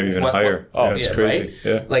 Like maybe even higher. It's crazy. Right?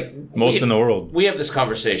 Yeah, like most in the world. We have this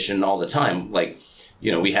conversation all the time. Like,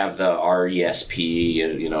 we have the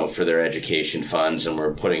RESP, for their education funds, and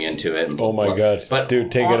we're putting into it. And oh my God! But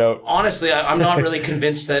dude, take it out. Honestly, I'm not really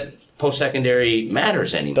convinced that post-secondary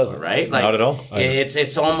matters anymore, right? Like, not at all.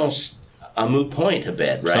 It's almost a moot point a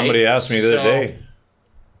bit, right? Somebody asked me the other day,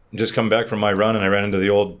 just come back from my run, and I ran into the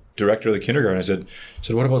old director of the kindergarten. I said,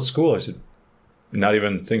 what about school? I said, not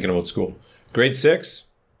even thinking about school. Grade 6,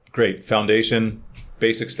 great. Foundation,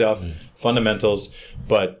 basic stuff, fundamentals.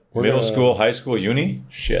 But middle school, high school, uni,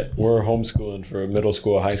 shit. We're homeschooling for middle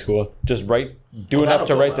school, high school. Just do enough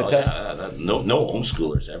to write the test. No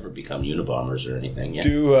homeschoolers ever become Unabombers or anything. Yeah.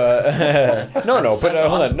 No. But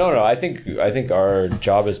hold on. No. I think our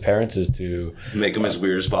job as parents is to make them as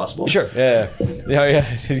weird as possible. Sure. Yeah.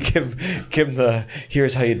 Give the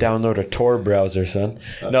here's how you download a Tor browser, son.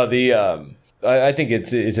 I think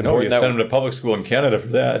it's important. No, you send them to public school in Canada for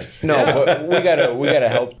that. No, but we gotta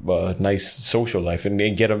help a nice social life and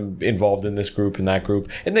get them involved in this group and that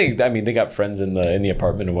group. And they got friends in the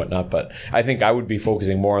apartment and whatnot. But I think I would be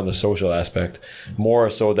focusing more on the social aspect,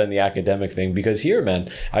 more so than the academic thing. Because here,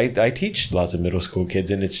 man, I teach lots of middle school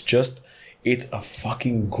kids, and it's a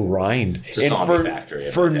fucking grind. It's a zombie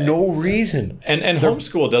factory for no reason. And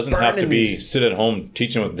homeschool doesn't have to be sit at home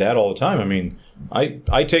teaching with dad all the time. I mean,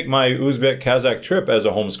 I take my Uzbek Kazakh trip as a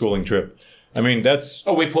homeschooling trip. I mean, that's...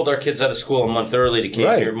 we pulled our kids out of school a month early to keep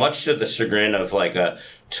here, much to the chagrin of I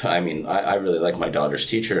really like my daughter's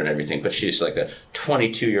teacher and everything, but she's like a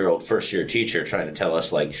 22-year-old first-year teacher trying to tell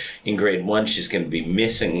us, like, in grade 1, she's going to be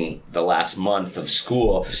missing the last month of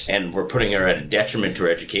school, and we're putting her at a detriment to her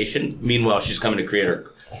education. Meanwhile, she's coming to create her...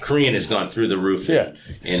 Korean has gone through the roof. But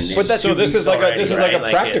this is like a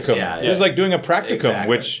practicum. This is like doing a practicum,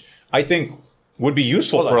 which I think would be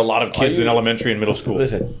useful for a lot of kids in elementary and middle school.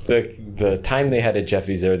 Listen, the time they had at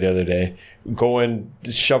Jeffy's there the other day,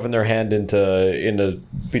 shoving their hand into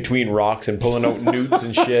between rocks and pulling out newts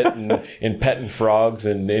and shit and petting frogs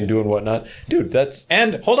and doing whatnot, dude.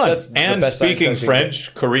 And speaking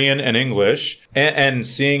French, Korean, and English, and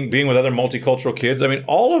being with other multicultural kids. I mean,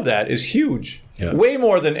 all of that is huge. Yeah. Way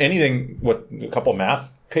more than anything. What, a couple math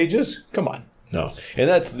pages? Come on. No, and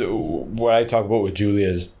that's what I talk about with Julia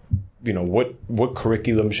is, what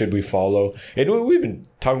curriculum should we follow? And we've been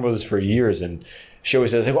talking about this for years, and she always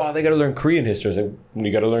says, well, they got to learn Korean history. I was like,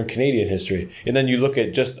 you got to learn Canadian history. And then you look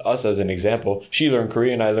at just us as an example. She learned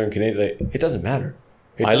Korean, I learned Canadian. It doesn't matter.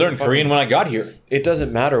 I learned Korean when I got here. It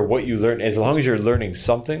doesn't matter what you learn, as long as you're learning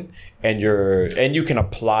something and you can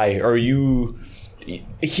apply, or you...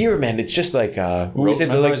 Here, man, it's just like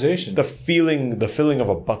the filling of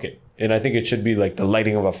a bucket, and I think it should be like the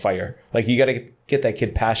lighting of a fire. Like, you got to get that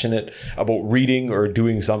kid passionate about reading or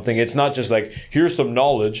doing something. It's not just like, here's some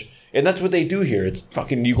knowledge, and that's what they do here. It's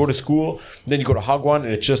fucking, you go to school, then you go to Hagwon,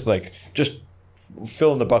 and it's just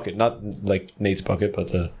fill in the bucket, not like Nate's bucket,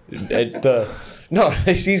 but no,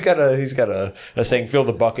 he's got a saying, fill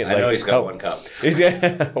the bucket. I know he's got 1 cup. You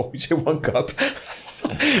say 1 cup.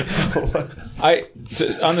 I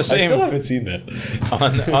still haven't seen that.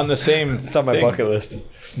 On the same, it's on my bucket list.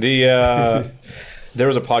 There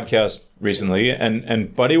was a podcast recently,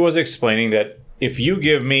 and Buddy was explaining that if you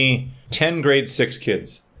give me 10 grade 6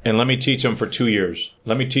 kids and let me teach them for 2 years,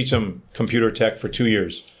 let me teach them computer tech for 2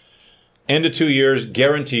 years, end of 2 years,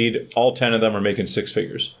 guaranteed, all 10 of them are making 6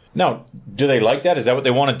 figures. Now, do they like that? Is that what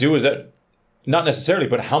they want to do? Is that not necessarily?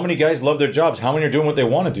 But how many guys love their jobs? How many are doing what they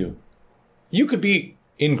want to do? You could be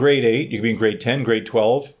in grade 8, you could be in grade 10, grade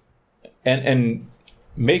 12, and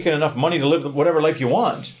making enough money to live whatever life you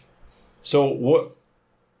want. So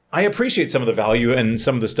I appreciate some of the value and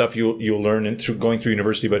some of the stuff you'll learn through going through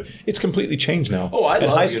university, but it's completely changed now. Oh, I love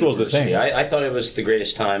high school is the same. I thought it was the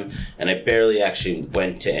greatest time, and I barely actually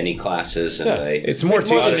went to any classes. And it's more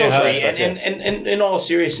teaching you how to and in all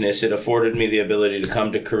seriousness, it afforded me the ability to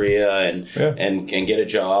come to Korea and get a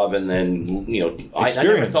job, and then I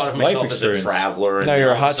never thought of myself as a traveler. Now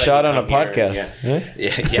you're a hot shot on a podcast.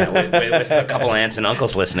 With a couple aunts and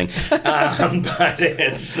uncles listening. But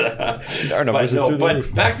it's our numbers are through the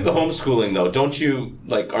roof. Back to to the homeschooling though.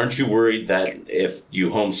 Aren't you worried that if you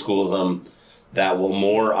homeschool them, that will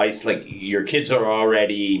your kids are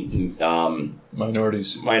already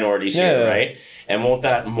minorities here, right? And won't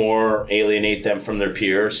that more alienate them from their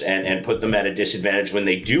peers and put them at a disadvantage when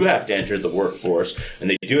they do have to enter the workforce, and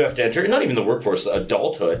they do have to enter, not even the workforce,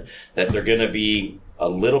 adulthood, that they're going to be a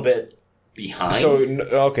little bit behind?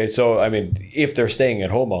 So, I mean, if they're staying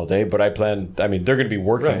at home all day, but they're going to be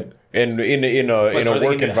working. Right. In a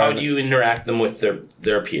work environment. How do you interact them with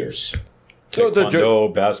their peers?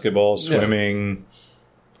 Taekwondo, basketball, swimming,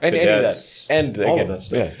 and any of that, and all again, of that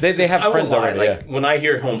stuff. Yeah, they have friends already. When I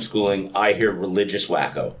hear homeschooling, I hear religious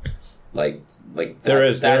wacko. That's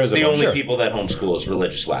the only people that homeschool is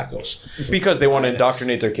religious wackos because they want to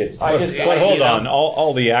indoctrinate their kids. But hold on,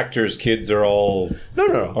 all the actors' kids are all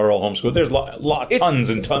are all homeschooled. There's tons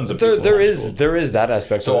and tons of people. There is that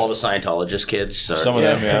aspect. So all the Scientologist kids, some of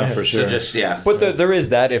them, for sure. So But there is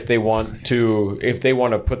that if they want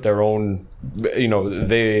to put their own,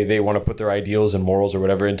 they want to put their ideals and morals or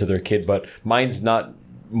whatever into their kid. But mine's not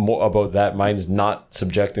about that. Mine's not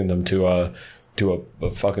subjecting them to a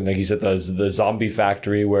fucking, like you said, the zombie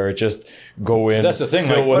factory where it just go in. That's the thing.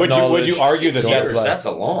 Would you argue that's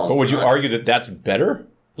a long? But would you argue that that's better?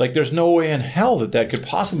 Like, there's no way in hell that could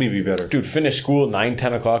possibly be better. Dude, finish school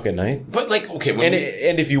 9-10 o'clock at night. But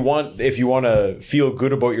and if you want to feel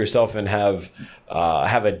good about yourself and have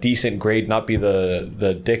a decent grade, not be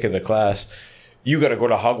the dick of the class, you got to go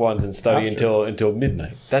to Hagwons and study until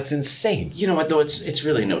midnight. That's insane. You know what, though? It's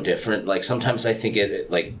really no different. Like, sometimes I think it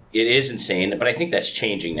is insane, but I think that's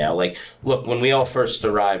changing now. Like, look, when we all first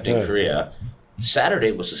arrived in Korea,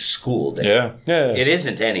 Saturday was a school day. Yeah. It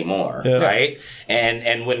isn't anymore, right?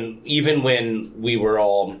 And when we were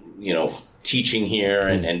all, teaching here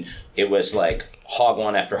and it was like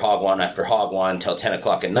Hagwon after Hagwon after Hagwon till 10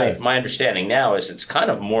 o'clock at night. Right. My understanding now is it's kind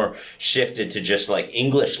of more shifted to just like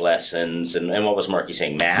English lessons and what was Marky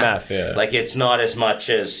saying? Math. Yeah. Like, it's not as much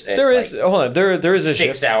as there is a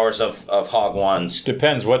 6 hours of Hagwons.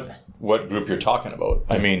 Depends what group you're talking about.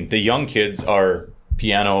 I mean, the young kids are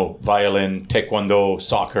piano, violin, taekwondo,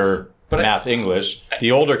 soccer, math, English.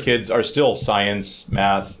 The older kids are still science,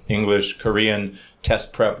 math, English, Korean,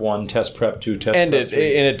 test prep 1, test prep 2, test prep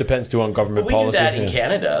 3. And it depends too on government policy. We do that in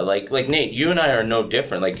Canada. Like Nate, you and I are no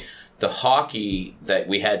different. Like, the hockey that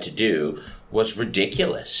we had to do was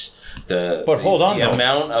ridiculous. But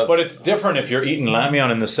it's different if you're eating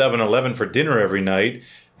lamyeon in the 7-Eleven for dinner every night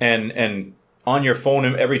and on your phone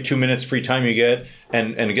every 2 minutes free time you get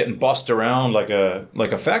and getting bossed around like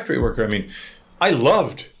a factory worker. I mean, I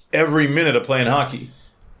loved every minute of playing hockey.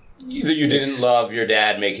 You didn't love your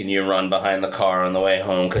dad making you run behind the car on the way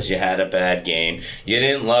home because you had a bad game. You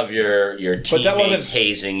didn't love your teammates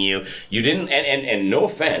hazing you. You didn't, and no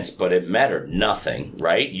offense, but it mattered nothing,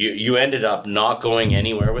 right? You ended up not going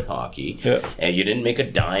anywhere with hockey, and you didn't make a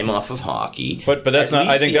dime off of hockey. But that's not.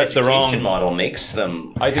 I think that's the wrong model. Makes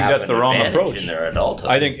them. I think that's the wrong approach in their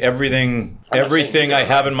adulthood. I think everything I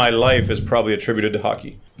have in my life is probably attributed to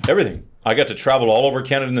hockey. Everything. I got to travel all over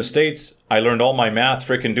Canada and the States. I learned all my math,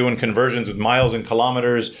 freaking doing conversions with miles and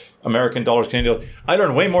kilometers, American dollars, Canadian dollars. I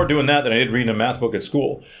learned way more doing that than I did reading a math book at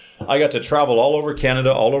school. I got to travel all over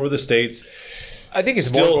Canada, all over the States. I think it's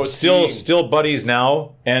still buddies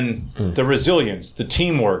now, and the resilience, the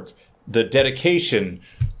teamwork, the dedication,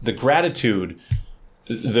 the gratitude,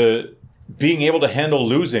 the being able to handle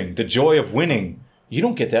losing, the joy of winning. You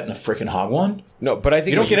don't get that in a freaking Hagwon. No, but I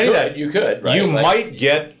think you don't get any of that. You could, right? You might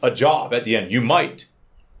get a job at the end. You might.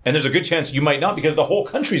 And there's a good chance you might not because the whole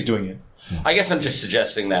country's doing it. I guess I'm just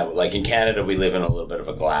suggesting that, like, in Canada, we live in a little bit of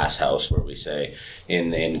a glass house where we say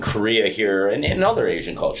in Korea here and in other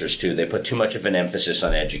Asian cultures too, they put too much of an emphasis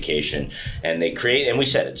on education and they create, and we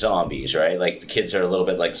said it, zombies, right? Like, the kids are a little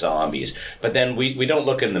bit like zombies. But then we don't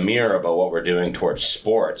look in the mirror about what we're doing towards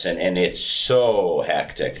sports. And it's so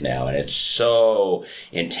hectic now and it's so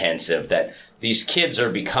intensive that these kids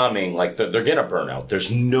are becoming like they're going to burn out.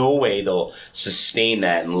 There's no way they'll sustain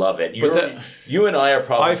that and love it. You and I are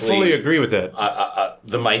probably. I fully agree with that.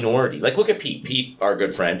 The minority. Like, look at Pete. Pete, our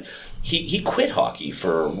good friend. He quit hockey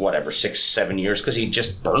for 6-7 years because he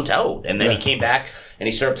just burnt out, and then he came back and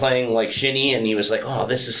he started playing like shinny, and he was like, "Oh,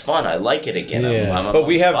 this is fun. I like it again." Yeah. But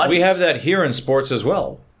we have that here in sports as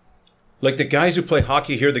well. Like, the guys who play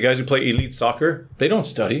hockey here, the guys who play elite soccer, they don't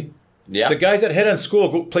study. Yeah. The guys that head on school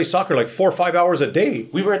go play soccer like 4 or 5 hours a day.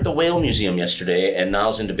 We were at the Whale Museum yesterday, and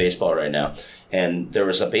Niall's into baseball right now. And there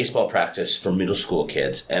was a baseball practice for middle school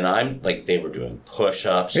kids. And I'm like, they were doing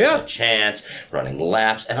push-ups, chants, running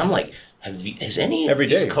laps. And I'm like, Has any of Every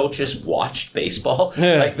these day. coaches watched baseball?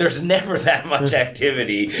 Like, there's never that much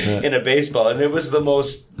activity in a baseball, and it was the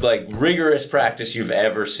most like rigorous practice you've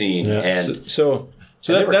ever seen. And So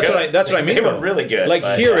they were that's good. what I mean. They were though. really good, Like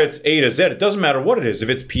but, here, yeah. it's A to Z. It doesn't matter what it is. If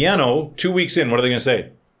it's piano, 2 weeks in, what are they going to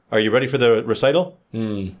say? Are you ready for the recital?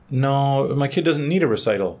 No, my kid doesn't need a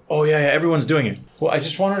recital. Oh yeah, everyone's doing it. Well, I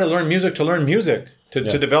just want her to learn music to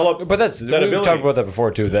develop. But that's that we've ability. talked about that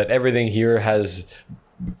before too. That everything here has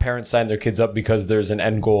parents sign their kids up because there's an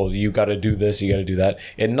end goal. You got to do this, you got to do that,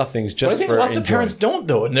 and nothing's just But I think for lots of enjoying. parents don't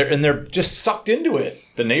though, and they're just sucked into it.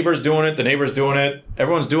 The neighbor's doing it. The neighbor's doing it.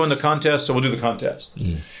 Everyone's doing the contest, so we'll do the contest.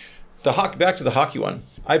 The hockey. Back to the hockey one.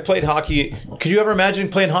 I played hockey. Could you ever imagine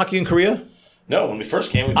playing hockey in Korea? no, when we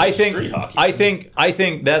first came, we played street hockey. I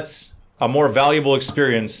think that's a more valuable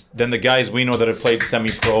experience than the guys we know that have played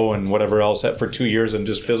semi-pro and whatever else for 2 years and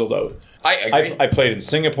just fizzled out. I agree. I played in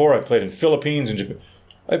Singapore. I played in Philippines and Japan.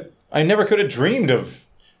 I never could have dreamed of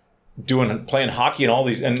playing hockey and all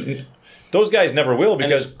these, and those guys never will and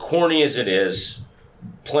because as corny as it is,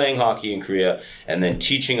 playing hockey in Korea and then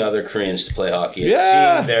teaching other Koreans to play hockey and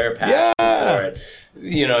seeing their passion for it,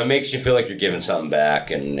 it makes you feel like you're giving something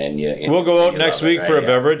back. And we'll go out you next love it, week for right? a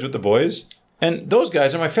beverage with the boys. And those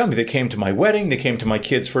guys are my family. They came to my wedding. They came to my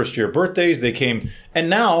kids' first year birthdays. They came, and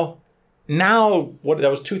now, that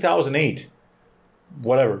was 2008.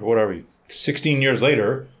 Whatever, 16 years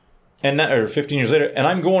later, or 15 years later, and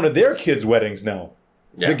I'm going to their kids' weddings now.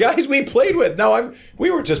 Yeah. The guys we played with. Now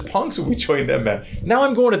we were just punks when we joined them, man. Now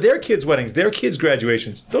I'm going to their kids' weddings, their kids'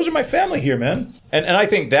 graduations. Those are my family here, man. And I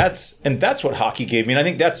think that's what hockey gave me, and I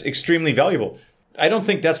think that's extremely valuable. I don't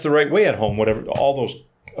think that's the right way at home. Whatever, all those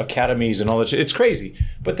academies and all that shit. It's crazy,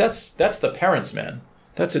 but that's the parents, man.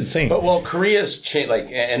 That's insane. But Korea's changed,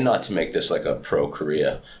 and not to make this like a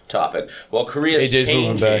pro-Korea topic. Korea's AJ's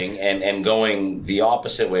moving back. changing and going the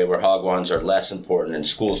opposite way, where Hagwons are less important and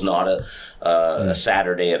school's not a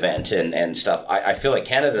Saturday event and stuff. I feel like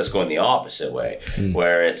Canada's going the opposite way,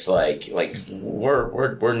 where it's like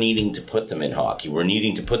we're needing to put them in hockey. We're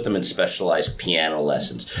needing to put them in specialized piano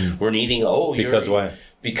lessons. We're needing because why?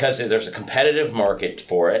 Because there's a competitive market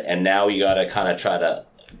for it, and now you got to kind of try to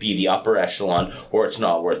be the upper echelon, or it's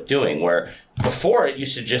not worth doing. Where before it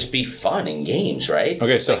used to just be fun and games, right?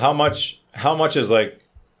 Okay, so how much is like,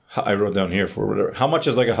 I wrote down here for whatever, how much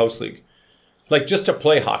is like a house league? Like just to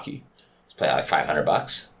play hockey. Play like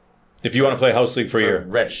 $500 If you want to play house league for a year.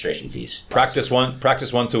 registration fees. Practice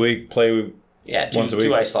once a week, play once a week.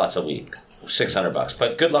 2 ice slots a week, $600.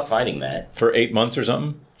 But good luck finding that. For 8 months or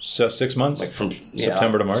something? So 6 months? Like from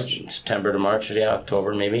September to March? September to March,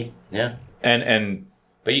 October maybe, yeah. And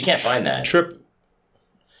But you can't find that. trip.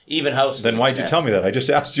 Even house. Then why'd you tell me that? I just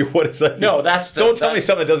asked you what it's like. No, Don't tell me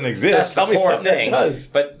something that doesn't exist. That's Tell the me core something thing. that does.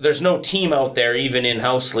 But there's no team out there, even in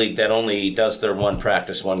house league, that only does their one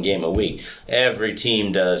practice, one game a week. Every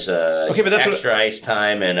team does but that's extra ice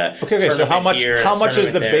time and a Okay, so how much here, is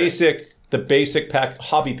tournament the there. basic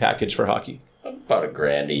hobby package for hockey? About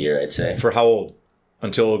 $1,000 a year, I'd say. For how old?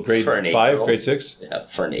 Until grade For an 5, 8-year-old. grade 6? Yeah,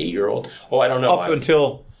 for an 8-year-old. Oh, I don't know. Up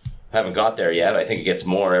until I haven't got there yet. I think it gets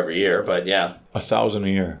more every year, but yeah. $1,000 a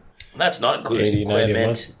year. That's not including 80, 90 a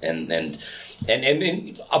equipment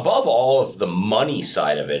and above all of the money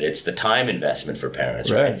side of it, it's the time investment for parents,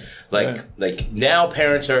 right? Like now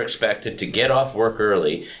parents are expected to get off work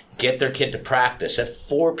early, get their kid to practice at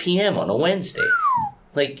 4 p.m. on a Wednesday.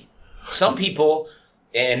 Like some people,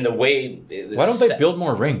 and the way Why don't they build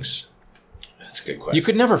more rinks? That's a good question. You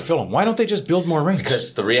could never fill them. Why don't they just build more rinks?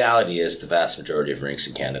 Because the reality is the vast majority of rinks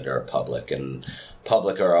in Canada are public, and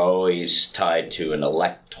public are always tied to an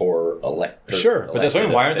elector. Sure, but that's why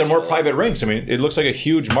aren't there more official. private rinks? I mean, it looks like a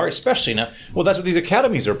huge market, especially now. Well, that's what these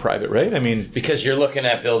academies are private, right? I mean, Because you're looking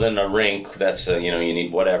at building a rink that's, you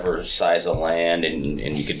need whatever size of land,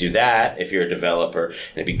 and you could do that if you're a developer. And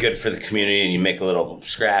it'd be good for the community, and you make a little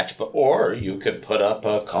scratch. Or you could put up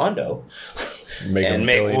a condo and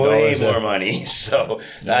make way more money. So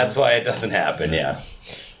that's why it doesn't happen, yeah.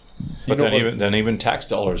 but then even tax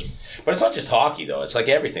dollars. But it's not just hockey, though. It's like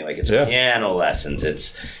everything. Like, it's piano lessons.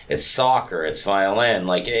 It's soccer. It's violin.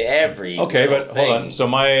 Like, every Okay, little but thing. hold on. So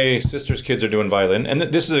my sister's kids are doing violin, and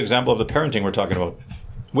this is an example of the parenting we're talking about,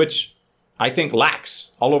 which I think lacks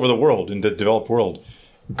all over the world, in the developed world.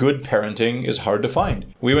 Good parenting is hard to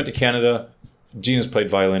find. We went to Canada. Gina's played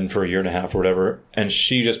violin for a year and a half or whatever, and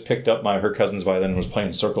she just picked up her cousin's violin and was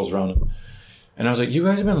playing circles around him. And I was like, you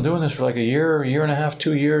guys have been doing this for like a year and a half,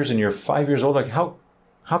 2 years, and you're 5 years old. Like, how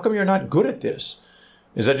come you're not good at this?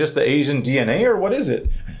 Is that just the Asian DNA, or what is it?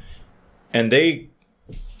 And they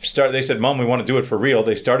said, Mom, we want to do it for real.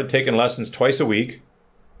 They started taking lessons twice a week,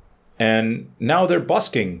 and now they're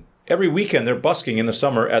busking every weekend they're busking in the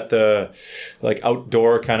summer at the like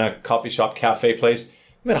outdoor kind of coffee shop cafe place.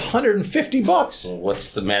 I mean, $150. Well,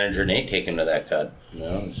 what's the manager Nate taking to that cut?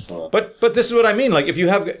 No, it's not. But this is what I mean. Like, if you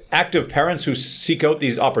have active parents who seek out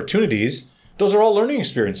these opportunities, those are all learning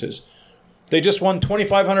experiences. They just won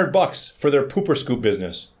 $2,500 for their pooper scoop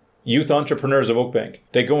business. Youth entrepreneurs of Oakbank.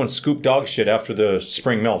 They go and scoop dog shit after the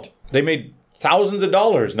spring melt. They made thousands of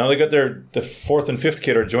dollars. Now they got the fourth and fifth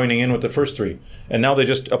kid are joining in with the first three. And now they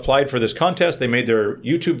just applied for this contest. They made their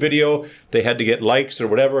YouTube video. They had to get likes or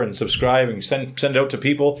whatever and subscribe and send it out to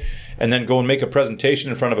people and then go and make a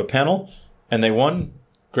presentation in front of a panel. And they won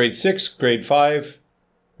grade 6, grade 5,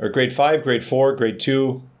 or grade 5, grade 4, grade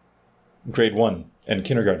 2, grade 1, and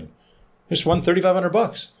kindergarten. Just won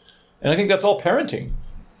 $3,500. And I think that's all parenting.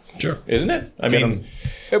 Sure. Isn't it? I mean,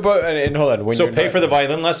 but and hold on. When so pay for the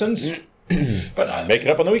violin lessons, but make it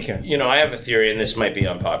up on the weekend. You know, I have a theory, and this might be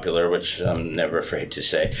unpopular, which I'm never afraid to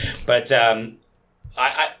say. But a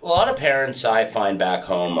lot of parents I find back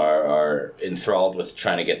home are enthralled with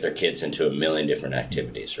trying to get their kids into a million different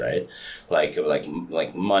activities, right? Like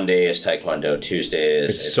Monday is Taekwondo, Tuesday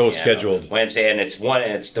is it's so piano, scheduled. Wednesday, and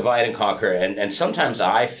it's divide and conquer. And sometimes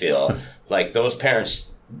I feel like those parents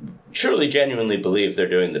truly, genuinely believe they're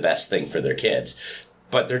doing the best thing for their kids.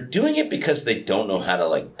 But they're doing it because they don't know how to,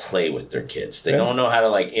 like, play with their kids. They don't know how to,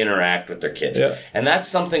 like, interact with their kids. Yeah. And that's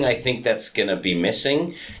something I think that's going to be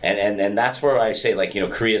missing. And that's where I say, like, you know,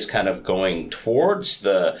 Korea's kind of going towards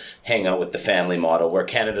the hang out with the family model, where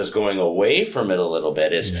Canada's going away from it a little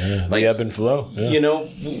bit. Is like, the ebb and flow. Yeah. You know,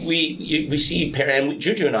 we see parents, and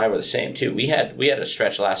Juju and I were the same, too. We had a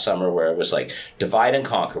stretch last summer where it was, like, divide and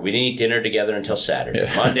conquer. We didn't eat dinner together until Saturday.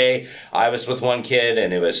 Yeah. Monday, I was with one kid,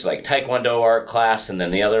 and it was, like, Taekwondo art class, and then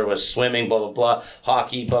the other was swimming, blah, blah, blah,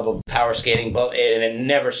 hockey, blah, blah, power skating, blah, and it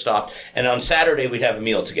never stopped. And on Saturday, we'd have a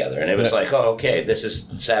meal together. And it was like, oh, okay, this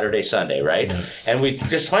is Saturday, Sunday, right? Yeah. And we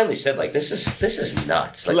just finally said, like, this is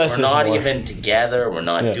nuts. Like, we're not even together. We're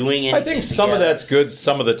not doing anything I think some together. of that's good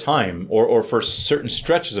some of the time, or for certain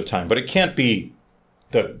stretches of time. But it can't be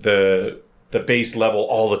the base level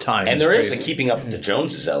all the time. And there is a keeping up with the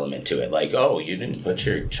Joneses element to it. Like, oh, you didn't put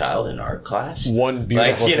your child in art class? One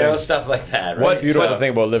beautiful thing. know, stuff like that. Right? What beautiful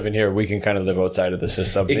thing about living here, we can kind of live outside of the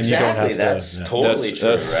system. Exactly. And you don't have that's to, totally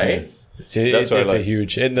true, right? It's a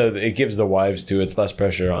huge... And it gives the wives, too, it's less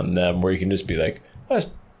pressure on them, where you can just be like,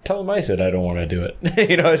 tell them I said I don't want to do it.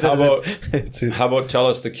 You know, how about tell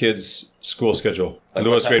us the kids' school schedule? Like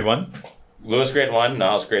Lewis grade 1? Lewis grade 1,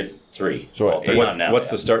 Niles grade 3. So what's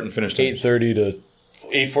the start and finish time? 8:30 to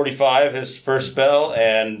 8:45 his first bell,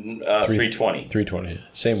 and 3:20. 3:20.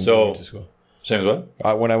 Same when I went to school. Same as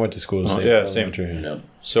what? When I went to school. Same. No.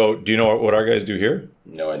 So do you know what our guys do here?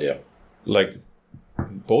 No idea. Like,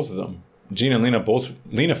 both of them. Gina and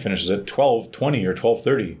Lena finishes at 12:20 or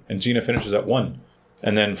 12:30, and Gina finishes at 1.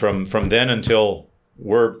 And then from then until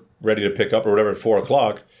we're ready to pick up or whatever at 4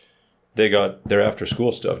 o'clock, they got their after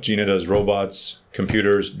school stuff. Gina does robots,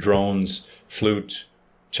 computers, drones, flute,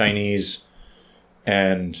 Chinese,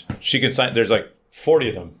 and she can sign. There's like 40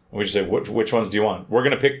 of them. We just say, which ones do you want? We're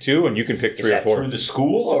going to pick 2, and you can pick 3 or 4. Is that through the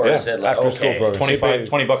school, or is it like after school program?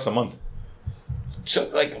 $20 a month. So,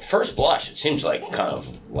 like, first blush, it seems like kind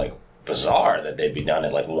of like bizarre that they'd be done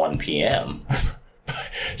at like 1 p.m.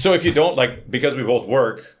 So if you don't, like, because we both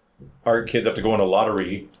work, our kids have to go in a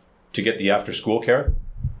lottery to get the after school care.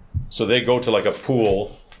 So they go to like a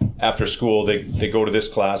pool after school. They go to this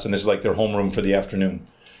class, and this is like their homeroom for the afternoon.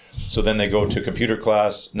 So then they go to computer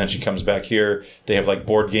class, and then she comes back here. They have like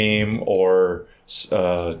board game or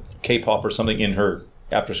K-pop or something in her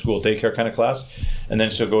after school daycare kind of class. And then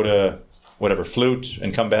she'll go to whatever, flute,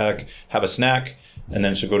 and come back, have a snack, and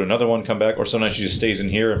then she'll go to another one, come back. Or sometimes she just stays in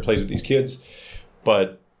here and plays with these kids.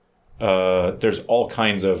 But there's all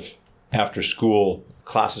kinds of after school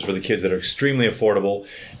classes for the kids that are extremely affordable.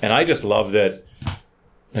 And I just love that,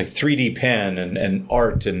 like 3D pen and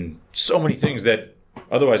art and so many things that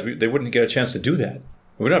otherwise they wouldn't get a chance to do that.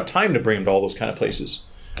 We don't have time to bring them to all those kind of places.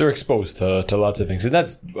 They're exposed to lots of things. And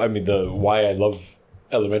that's, I mean, why I love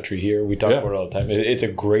elementary here. We talk about it all the time. It's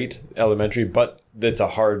a great elementary, but it's a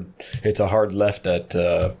hard left at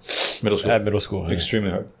middle school. At middle school.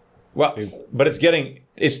 Extremely hard. Well, but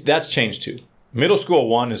that's changed too. Middle school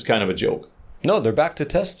 1 is kind of a joke. No, they're back to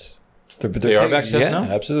tests. They are back to tests now?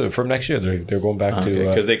 Absolutely. From next year, they're going back to...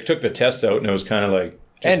 Because they took the tests out, and it was kind of like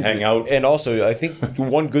hang out. And also, I think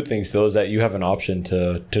one good thing still is that you have an option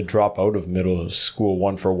to drop out of middle school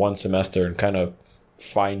 1 for 1 semester and kind of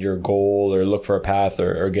find your goal or look for a path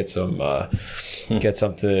or get some get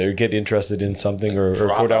something or get interested in something or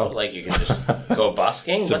go down out, like you can just go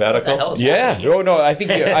busking. Sabbatical. What the hell is yeah happening? no I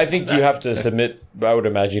think you have to submit. I would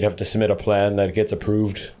imagine you'd have to submit a plan that gets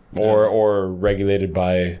approved or regulated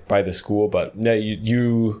by the school, but yeah,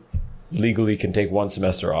 you legally can take one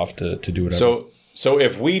semester off to do whatever. So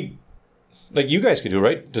if we, like, you guys could do,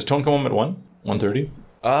 right? Does Tone come home at 1:30?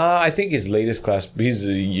 I think his latest class, he's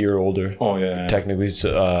a year older. Oh, yeah. Technically.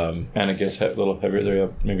 So, And it gets a little heavier there,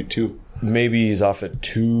 maybe 2. maybe he's off at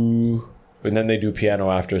 2, and then they do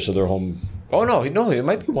piano after, so they're home. Oh, no, it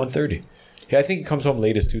might be 1:30. Yeah, I think he comes home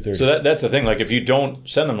late as 2:30. So that's the thing. Like, if you don't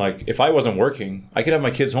send them, like, if I wasn't working, I could have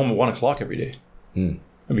my kids home at 1 o'clock every day. It'd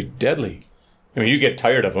be deadly. I mean, you get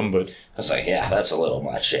tired of them, but... I was like, yeah, that's a little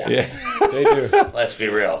much, yeah. They do. Let's be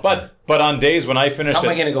real. But on days when I finish how am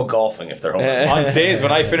I going to go golfing if they're home? on days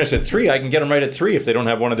when I finish at 3, I can get them right at 3 if they don't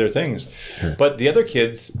have one of their things. But the other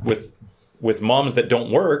kids with moms that don't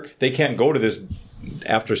work, they can't go to this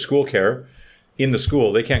after school care in the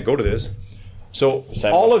school. They can't go to this. So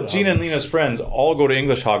all of Gina and Lena's friends all go to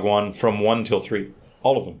English Hagwon from 1 till 3.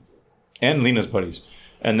 All of them. And Lena's buddies.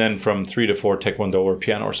 And then from 3 to 4, Taekwondo or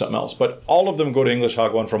piano or something else. But all of them go to English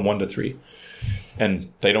Hagwon from 1 to 3.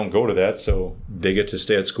 And they don't go to that, so they get to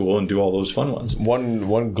stay at school and do all those fun ones.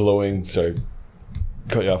 One glowing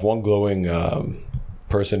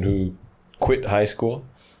person who quit high school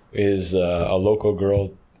is a local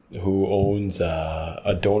girl who owns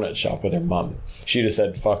a donut shop with her mom. She just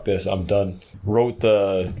said, "Fuck this, I'm done." Wrote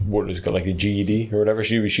the like the GED or whatever.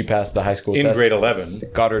 She passed the high school in test. grade 11,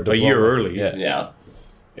 got her a diploma. year early. Yeah.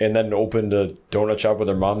 And then opened a donut shop with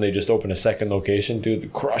her mom. They just opened a second location,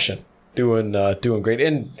 dude, crushing, doing great.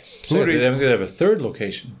 And So they have a third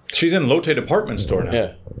location. She's in Lotte department store now.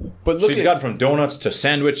 yeah, but look, She's got from donuts to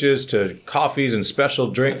sandwiches to coffees and special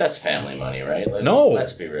But drinks. that's family money, right? No.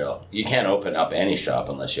 Let's be real. You can't open up any shop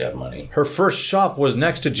unless you have money. Her first shop was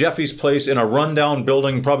next to Jeffy's place in a rundown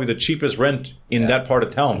building, probably the cheapest rent in that part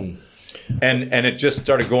of town. And it just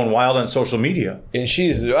started going wild on social media. and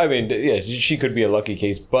she could be a lucky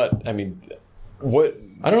case, but I mean, what?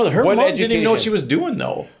 I don't know. Her What mom didn't even know what education? she was doing,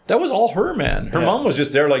 though. That was all her, man. Her mom was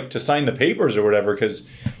just there, like, to sign the papers or whatever, because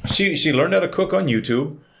she learned how to cook on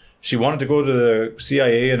YouTube. She wanted to go to the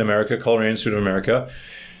CIA in America, Culinary Institute of America,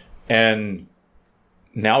 and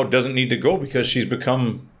now doesn't need to go because she's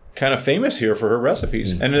become kind of famous here for her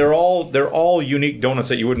recipes. And they're all unique donuts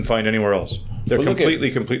that you wouldn't find anywhere else. They're But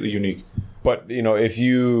look completely unique. But if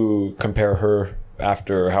you compare her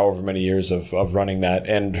after however many years of running that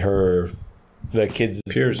and the kids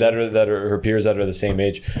Peers. that are her peers that are the same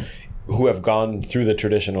age, who have gone through the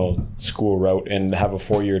traditional school route and have a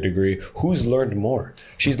 4-year degree, who's learned more?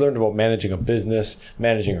 She's learned about managing a business,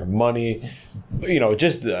 managing her money, you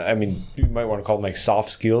might want to call them like soft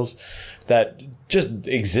skills, that just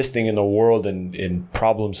existing in the world and in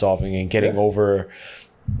problem solving and getting over,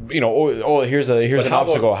 here's an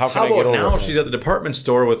obstacle. How can I get over now? it? She's at the department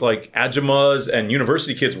store with like Ajumas and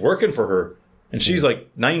university kids working for her, and she's like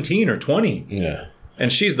 19 or 20. Yeah.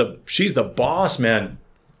 And she's the boss, man.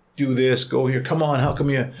 Do this, go here. Come on, how come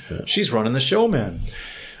you? Yeah. She's running the show, man.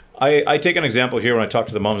 I take an example here when I talk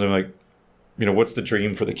to the moms. I'm like, what's the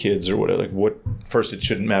dream for the kids or whatever? Like, what? First, it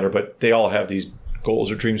shouldn't matter, but they all have these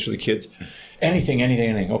goals or dreams for the kids. Anything.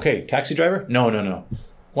 Okay, taxi driver? No.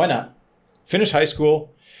 Why not? Finish high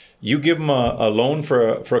school. You give them a loan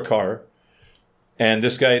for a car, and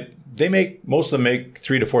this guy, most of them make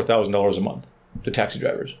 $3,000 to $4,000 a month. The taxi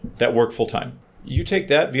drivers that work full time. You take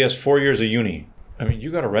that vs 4 years of uni. I mean, you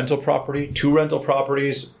got a rental property, 2 rental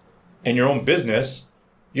properties, and your own business.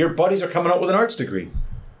 Your buddies are coming out with an arts degree.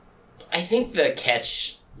 I think the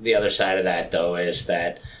catch, the other side of that, though, is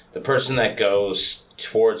that the person that goes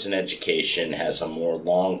towards an education has a more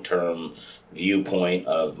long-term viewpoint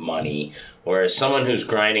of money, whereas someone who's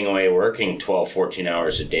grinding away working 12, 14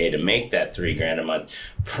 hours a day to make that $3,000 a month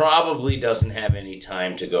probably doesn't have any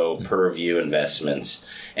time to go per view investments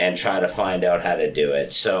and try to find out how to do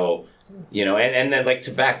it. So, and then like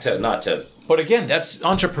But again, that's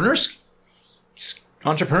entrepreneurship.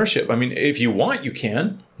 I mean, if you want, you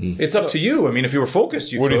can. It's up to you. I mean, if you were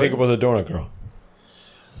focused, What do you think about the donut girl?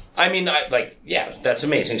 I mean, that's an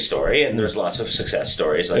amazing story, and there's lots of success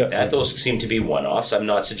stories like that. Those seem to be one-offs. I'm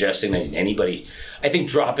not suggesting that anybody... I think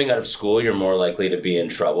dropping out of school, you're more likely to be in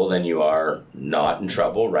trouble than you are not in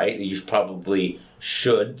trouble, right? You probably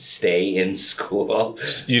should stay in school.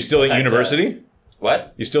 You still think university?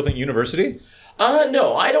 What? You still think university?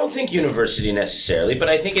 No, I don't think university necessarily, but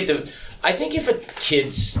I think if a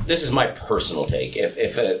kid's... This is my personal take.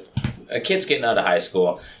 If a kid's getting out of high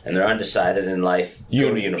school and they're undecided in life,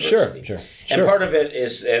 go to university. Sure. And part of it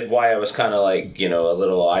is why I was kind of like, a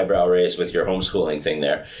little eyebrow raised with your homeschooling thing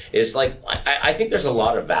there, is like, I think there's a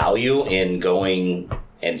lot of value in going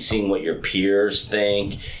and seeing what your peers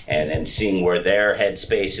think and seeing where their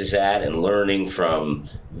headspace is at and learning from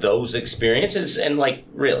those experiences. And like,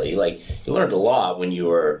 really, like, you learned a lot when you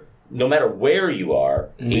were, no matter where you are,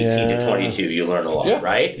 18 to 22, you learn a lot,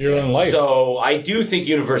 right? You learn life. So I do think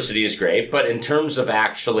university is great, but in terms of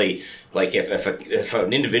actually, like, if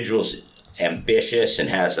an individual's ambitious and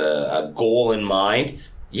has a goal in mind,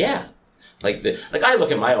 yeah. Like I look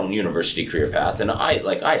at my own university career path, and I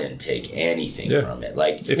didn't take anything from it.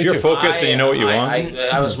 Like, if you're focused and you know what you want,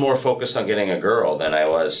 I was more focused on getting a girl than I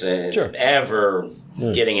was ever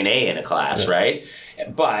getting an A in a class, right?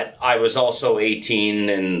 But I was also 18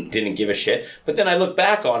 and didn't give a shit. But then I look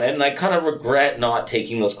back on it and I kind of regret not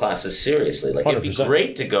taking those classes seriously. Like, 100%. It'd be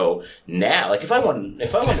great to go now. Like, if I won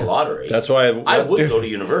the lottery, that's why I would go to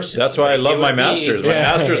university. That's why I love my master's. My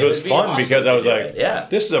master's was fun awesome because I was like,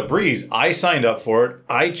 this is a breeze. I signed up for it.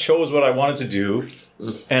 I chose what I wanted to do,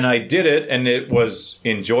 and I did it, and it was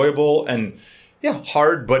enjoyable and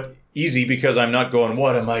hard, but easy because I'm not going,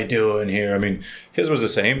 what am I doing here? I mean, his was the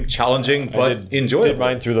same, challenging, but enjoyable. I did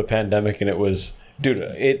mine through the pandemic, and it was,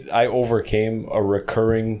 I overcame a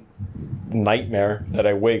recurring nightmare that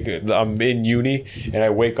I'm in uni, and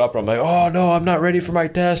I wake up, and I'm like, oh no, I'm not ready for my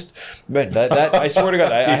test. Man, that I swear to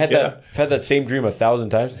God, I had had that same dream 1,000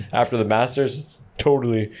 times. After the Masters, it's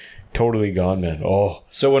totally gone, man. Oh,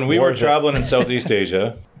 so when we were traveling in Southeast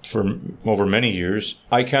Asia for over many years,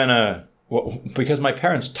 I kind of, because my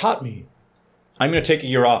parents taught me, I'm going to take a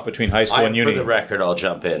year off between high school and uni. For the record, I'll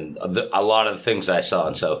jump in. A lot of the things I saw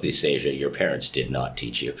in Southeast Asia, your parents did not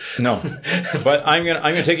teach you. No, but I'm going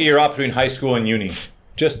to take a year off between high school and uni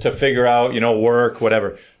just to figure out, work,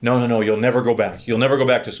 whatever. No, you'll never go back. You'll never go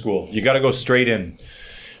back to school. You got to go straight in.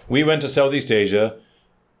 We went to Southeast Asia,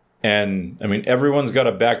 and I mean, everyone's got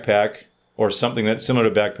a backpack or something that's similar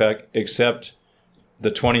to backpack, except the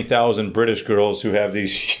 20,000 British girls who have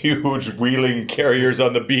these huge wheeling carriers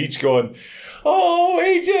on the beach going, oh,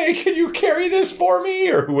 AJ, can you carry this for me?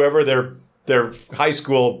 Or whoever their high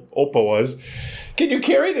school Opa was. Can you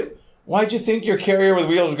carry the... Why'd you think your carrier with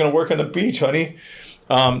wheels was going to work on the beach, honey?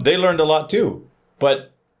 They learned a lot too.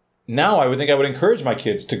 But now I would think I would encourage my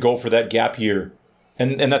kids to go for that gap year.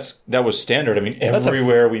 And that was standard. I mean,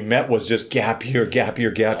 everywhere we met was just gap year. But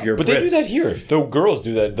Brits. They do that here. The girls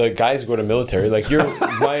do that. The guys go to military. Like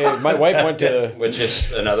my wife went to... Which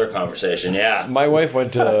is another conversation, yeah. My wife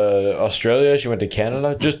went to Australia. She went to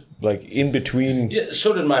Canada. Just like in between. Yeah,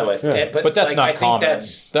 so did my wife. Yeah. But that's not common.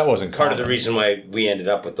 That wasn't part common. of the reason why we ended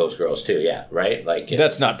up with those girls too, yeah, right? Like,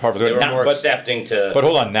 that's not part of the... They were more accepting to... But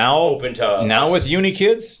hold on, now... Open to... Now with uni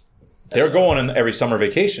kids, they're going on every summer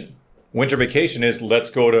vacation. Winter vacation is, let's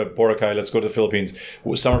go to Boracay, let's go to the Philippines.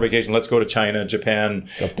 Summer vacation, let's go to China, Japan,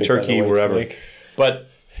 Turkey, wherever. Snake. But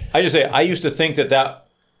I just say, I used to think that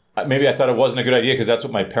maybe I thought it wasn't a good idea because that's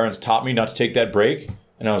what my parents taught me, not to take that break.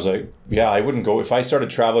 And I was like, I wouldn't go. If I started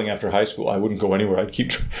traveling after high school, I wouldn't go anywhere.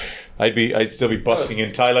 I'd still be busking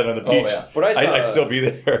in Thailand on the beach. Oh, yeah. But I'd still be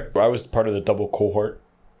there. I was part of the double cohort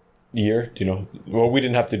year, Well, we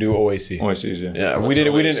didn't have to do OAC. OACs, yeah. We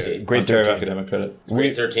didn't. Grade 13 academic credit.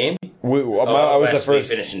 Grade 13. I was the first. We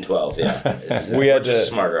finished in 12. Yeah, we had just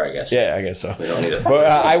smarter, I guess. Yeah, I guess so. We don't need a. But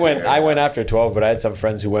I went after 12. But I had some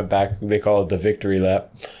friends who went back. They call it the victory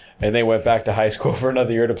lap, and they went back to high school for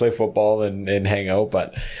another year to play football and hang out.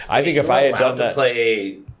 But I think if I had done that, to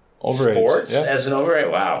play sports as an overage.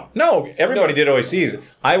 Wow. No, everybody did OACs.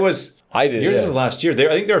 I did. Yours was the last year.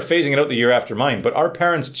 I think they were phasing it out the year after mine. But our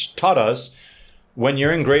parents taught us, when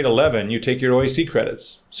you're in grade 11, you take your OAC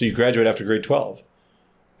credits, so you graduate after grade 12.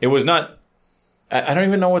 It was not... I don't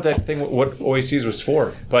even know what OACs was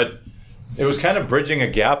for, but it was kind of bridging a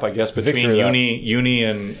gap, I guess, between uni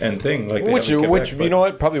and thing. Like which you know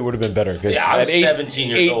what, probably would have been better. Yeah, I was 17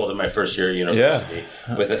 years old in my first year at university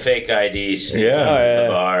with a fake ID, sneaking the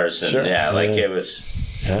bars, and it was...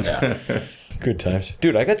 Yeah. Good times.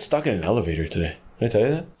 Dude, I got stuck in an elevator today. Did I tell you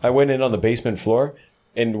that? I went in on the basement floor,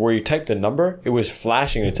 and where you typed the number, it was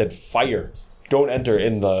flashing, and it said fire. Don't enter.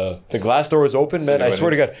 In the glass door was open, man. I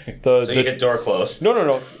swear to God. So you hit door closed?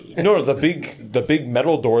 No. The big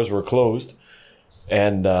metal doors were closed,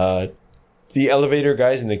 and the elevator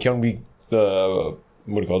guys and the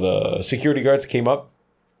the security guards came up.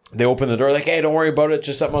 They opened the door like, hey, don't worry about it.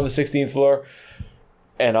 Just something on the 16th floor.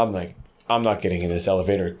 And I'm like, I'm not getting in this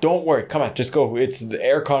elevator. Don't worry. Come on, just go. The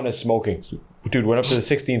aircon is smoking. Dude, went up to the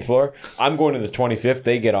 16th floor. I'm going to the 25th.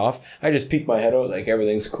 They get off. I just peek my head out, like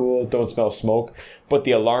everything's cool. Don't smell smoke. But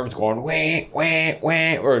the alarm's going wah, wah,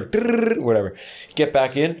 wah, or whatever. Get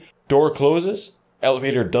back in. Door closes.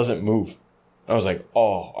 Elevator doesn't move. I was like,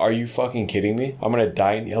 oh, are you fucking kidding me? I'm going to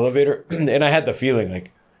die in the elevator. And I had the feeling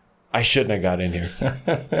like, I shouldn't have got in here.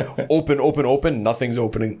 Open. Nothing's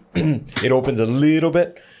opening. It opens a little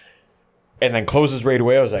bit. And then closes right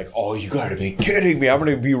away. I was like, oh, you gotta be kidding me. I'm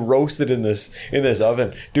gonna be roasted in this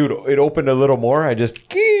oven. Dude, it opened a little more. I just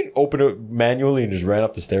opened it manually and just ran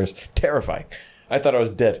up the stairs. Terrifying. I thought I was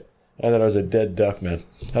dead. I thought I was a dead duck, man.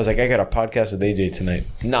 I was like, I got a podcast with AJ tonight.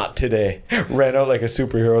 Not today. Ran out like a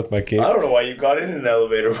superhero with my cape. I don't know why you got in an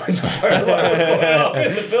elevator when the fire alarm was going off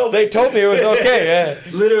in the building. They told me it was okay,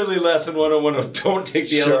 yeah. Literally lesson 101 of don't take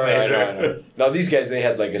the elevator. I know. Now, these guys, they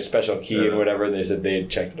had like a special key and whatever, and they said they had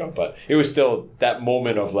checked it out. But it was still that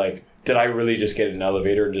moment of like, did I really just get in an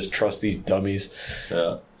elevator and just trust these dummies?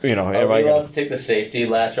 Yeah. You know, are we allowed to take the safety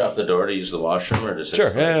latch off the door to use the washroom, or does it?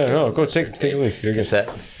 Sure, no, go take a look. You're good. Set.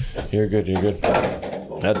 You're good.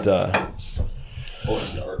 That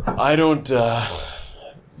I don't. Man,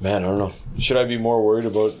 I don't know. Should I be more worried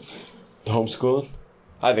about homeschooling?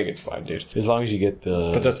 I think it's fine, dude. As long as you get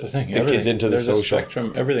But that's the thing. the kids into the there's social. a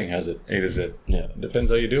spectrum. Everything has it. A to Z. Yeah. It depends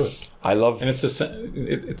how you do it. I love, And it's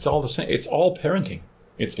it's all the same. It's all parenting.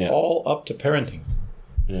 It's all up to parenting.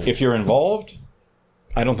 Yeah. If you're involved,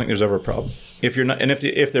 I don't think there's ever a problem. If you're not, and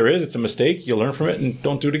if there is, it's a mistake. You learn from it and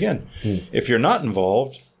don't do it again. If you're not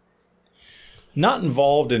involved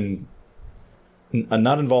in a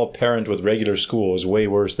not involved parent with regular school is way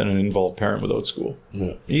worse than an involved parent without school.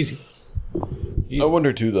 Yeah. Easy. I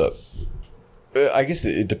wonder too, though. I guess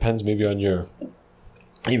it depends maybe on your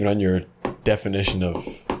definition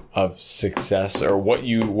of success, or what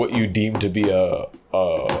you deem to be a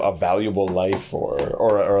valuable life or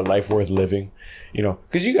a life worth living. You know,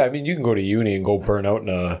 because you can go to uni and go burn out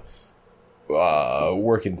in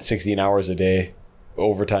working 16 hours a day,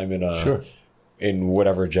 overtime in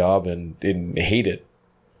whatever job and hate it.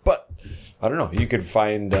 But I don't know. You could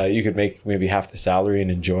find you could make maybe half the salary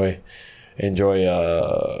and enjoy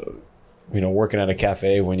working at a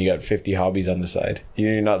cafe when you got 50 hobbies on the side.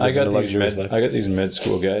 You're not living a luxurious life. I got these med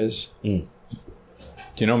school guys. Do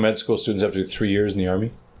you know med school students have to do 3 years in the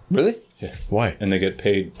army? Really? Yeah. Why? And they get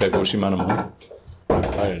paid Begoshi amount of money.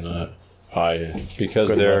 I didn't know that. Because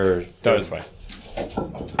they're fine.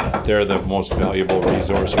 They're the most valuable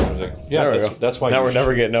resource. That's why. Now we're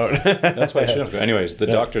never getting out. That's why I shouldn't have. Anyways, the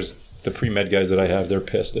doctors, the pre-med guys that I have, they're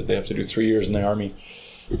pissed that they have to do 3 years in the army,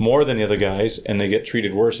 more than the other guys, and they get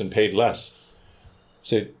treated worse and paid less.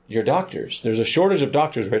 Say, you're doctors. There's a shortage of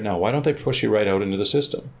doctors right now. Why don't they push you right out into the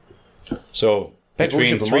system? So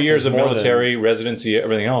between 3 years of military, residency,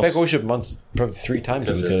 everything else. Beck Oship months probably 3 times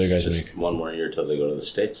what the other guys make. One more year till they go to the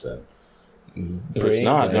States then. But it's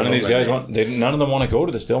not. None of these guys want. None of them want to go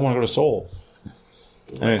to this. They don't want to go to Seoul.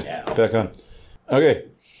 Anyways, back on. Okay,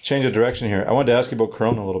 change of direction here. I wanted to ask you about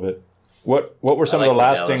Corona a little bit. What were some of the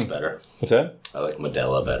lasting? Better. What's that? I like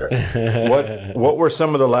Modelo better. What were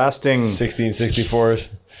some of the lasting 1664s?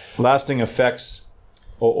 Lasting effects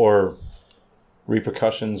or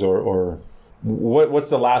repercussions or what's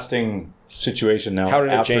the lasting situation now? How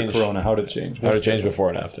did it after change? Corona? How did it change? How did it change before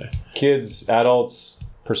and after? Kids, adults,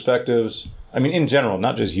 perspectives. I mean, in general,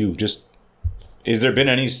 not just you. Just is there been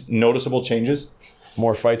any noticeable changes?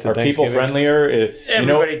 More fights. Are people friendlier?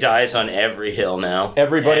 Everybody dies on every hill now.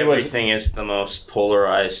 Everything is the most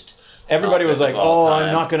polarized. Everybody was like, "Oh,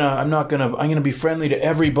 I'm gonna be friendly to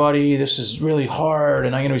everybody. This is really hard,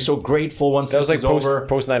 and I'm gonna be so grateful once this is over."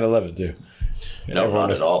 Post 9/11 too. No,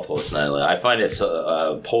 not at all. Post 9/11, I find it's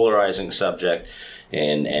a polarizing subject,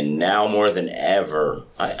 and now more than ever,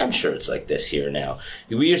 I'm sure it's like this here now.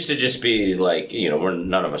 We used to just be like,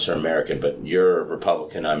 none of us are American, but you're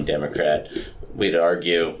Republican, I'm Democrat. We'd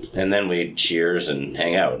argue, and then we'd cheers and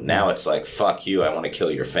hang out. Now it's like, fuck you, I want to kill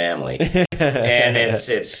your family. And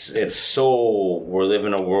it's so, we're living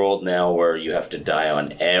in a world now where you have to die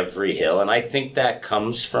on every hill. And I think that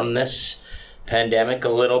comes from this pandemic a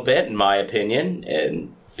little bit, in my opinion,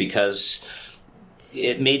 and because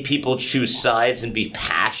it made people choose sides and be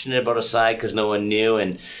passionate about a side because no one knew,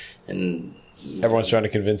 and everyone's trying to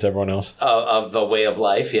convince everyone else of the way of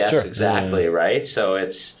life. Yes, sure. Exactly. Right. So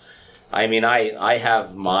it's, I mean, I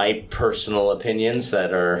have my personal opinions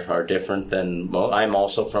that are different than I'm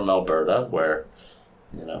also from Alberta, where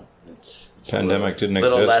it's pandemic didn't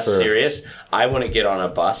exist. A little less serious. I wouldn't get on a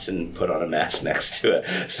bus and put on a mask next to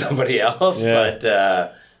somebody else, but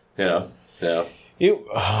we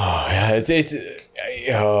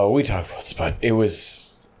talked about this, but it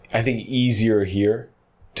was, I think, easier here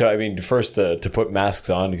first to put masks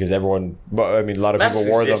on because everyone, a lot of Masks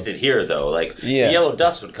people wore them. existed here, though. Like, the yellow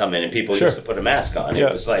dust would come in and people used to put a mask on.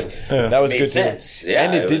 It was like, that was made good sense. Yeah,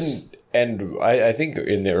 and it didn't. And I think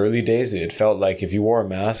in the early days, it felt like if you wore a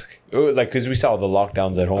mask, because we saw the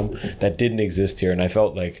lockdowns at home, that didn't exist here. And I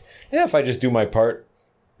felt like, if I just do my part,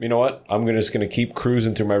 you know what? I'm just going to keep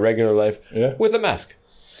cruising through my regular life with a mask.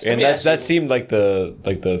 And that seemed like the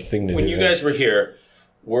thing to do. When you guys were here,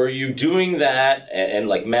 were you doing that and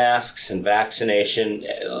like masks and vaccination?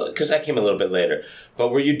 Because that came a little bit later. But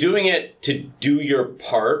were you doing it to do your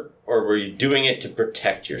part, or were you doing it to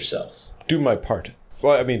protect yourself? Do my part.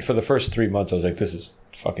 Well, for the first 3 months, I was like, this is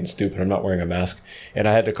fucking stupid. I'm not wearing a mask. And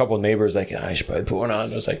I had a couple of neighbors like, I should probably put one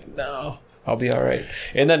on. I was like, no, I'll be all right.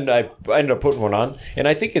 And then I ended up putting one on. And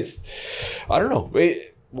I think I don't know.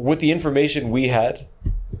 With the information we had,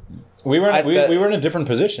 we were in a different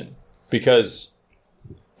position because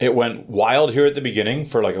it went wild here at the beginning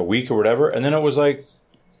for like a week or whatever. And then it was like,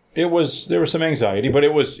 there was some anxiety, but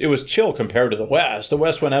it was chill compared to the West. The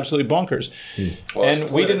West went absolutely bonkers, well, and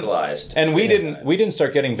we didn't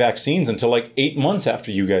start getting vaccines until like 8 months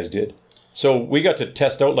after you guys did. So we got to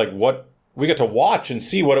test out we got to watch and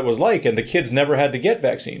see what it was like, and the kids never had to get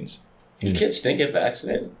vaccines. Your kids didn't get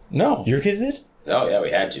vaccinated? No, your kids did? Oh yeah,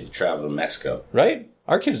 we had to travel to Mexico. Right?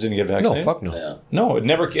 Our kids didn't get vaccinated. No, fuck no. Yeah. No, it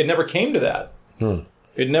never came to that.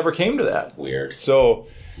 It never came to that. Weird. So.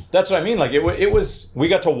 That's what I mean. Like it was. We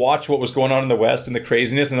got to watch what was going on in the West and the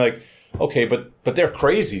craziness, and like, okay, but they're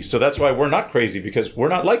crazy. So that's why we're not crazy, because we're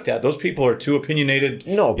not like that. Those people are too opinionated.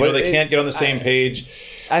 No, but they can't get on the same page.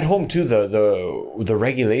 At home too, the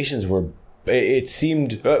regulations were. It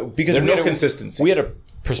seemed because there's no consistency. We had a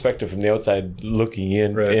perspective from the outside looking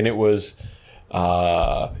in, and it was.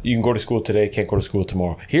 You can go to school today, can't go to school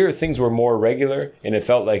tomorrow. Here, things were more regular, and it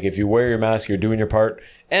felt like if you wear your mask, you're doing your part,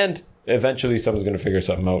 and eventually someone's going to figure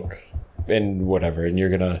something out and whatever, and you're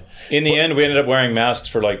going to... In the end, we ended up wearing masks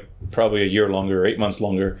for like probably a year longer, 8 months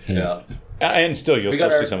longer. Yeah. And still, you'll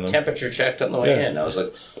still see some of them. Temperature checked on the way in. I was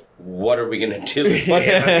like, what are we going to do?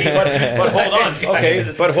 But hold on.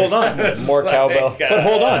 Okay, but hold on. More cowbell. But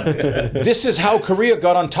hold on. This is how Korea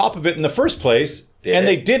got on top of it in the first place,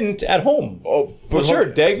 they didn't at home. Oh, but sure,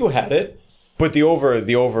 Daegu had it. But the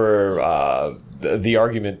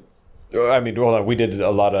argument... hold on. We did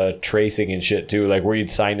a lot of tracing and shit too, like where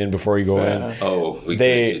you'd sign in before you go in. Oh, we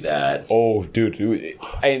couldn't do that. Oh, dude.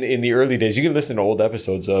 In the early days, you can listen to old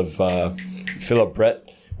episodes of Philip Brett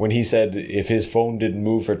when he said if his phone didn't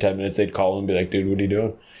move for 10 minutes, they'd call him and be like, dude, what are you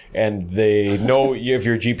doing? And they know if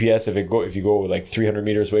your GPS, if you go like 300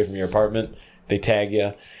 meters away from your apartment, they tag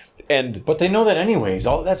you. But they know that anyways.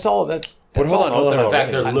 That's all that. But hold on. The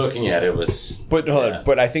fact they're looking at it was... But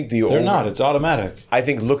I think they're not. It's automatic. I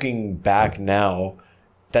think looking back now,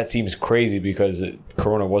 that seems crazy because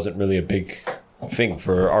Corona wasn't really a big thing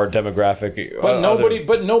for our demographic. But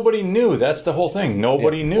nobody knew. That's the whole thing.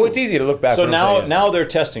 Nobody knew. Well, it's easy to look back. So now they're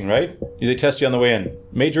testing, right? They test you on the way in.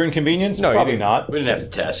 Major inconvenience? No, probably not. We didn't have to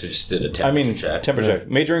test. We just did a temperature check. Temperature check.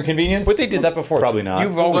 Major inconvenience? But they did that before. Probably not.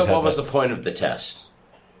 You've always had What was the point of the test?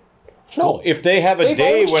 No, if they have a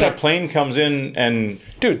day when a plane comes in and...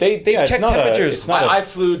 Dude, they've checked temperatures. I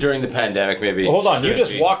flew during the pandemic, maybe. Well, hold on, you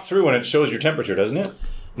just walk through and it shows your temperature, doesn't it?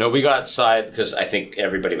 No, we got side, because I think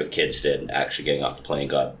everybody with kids did, actually getting off the plane,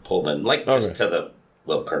 got pulled in, just to the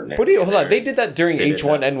little curtain. But hold on, they did that during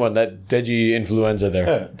H1N1, that digi influenza there.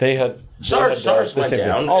 Yeah. They had... SARS went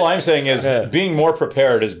down. All I'm saying is being more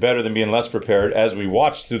prepared is better than being less prepared, as we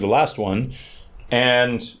watched through the last one.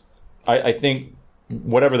 And I think...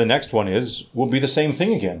 whatever the next one is, will be the same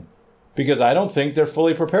thing again. Because I don't think they're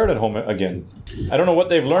fully prepared at home again. I don't know what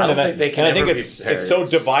they've learned. I think it's so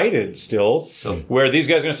divided still, where these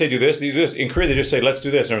guys are going to say, do this, these do this. In Korea, they just say, let's do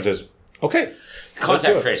this. And everyone says, okay.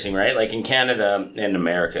 Contact tracing, right? Like in Canada, in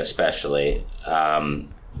America especially,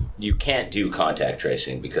 you can't do contact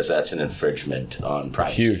tracing because that's an infringement on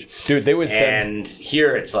privacy. Huge. Dude, they would send... And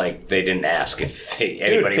here it's like they didn't ask if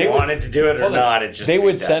anybody wanted to do it or not. It's just they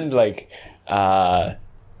would send like...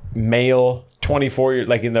 male 24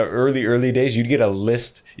 like in the early days you'd get a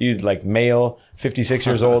list, you'd like male 56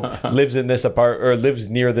 years old lives in this lives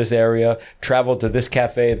near this area, traveled to this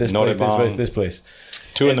cafe, this place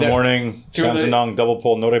 2 in the morning, Samsung double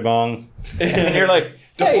pull Norebang, and you're like,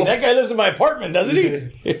 hey, that guy lives in my apartment, doesn't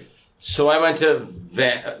he? So I went to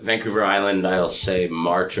Vancouver Island, I'll say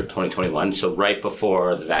March of 2021, so right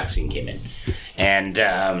before the vaccine came in, and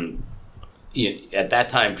at that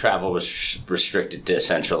time, travel was restricted to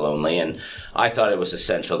essential only, and I thought it was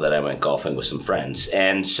essential that I went golfing with some friends.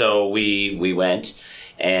 And so we went,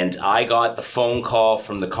 and I got the phone call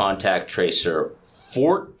from the contact tracer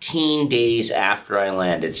 14 days after I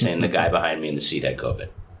landed saying the guy behind me in the seat had COVID.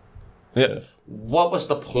 Yeah. What was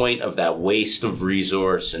the point of that waste of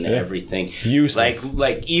resource and everything? Useless.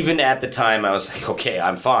 Like even at the time, I was like, okay,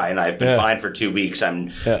 I'm fine. I've been fine for 2 weeks.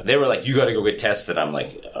 They were like, you got to go get tested. I'm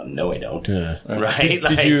like, no, I don't. Yeah. Right?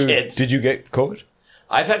 Did you get COVID?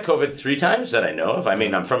 I've had COVID 3 times that I know of. I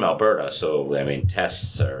mean, I'm from Alberta, so I mean,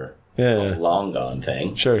 tests are a long gone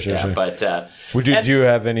thing. Sure. But did you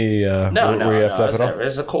have any? No.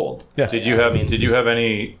 It's a cold. Yeah. Did you have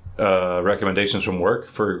any recommendations from work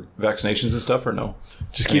for vaccinations and stuff, or no?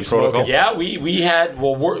 Just keep protocol. Yeah, we had.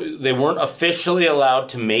 They weren't officially allowed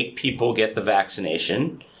to make people get the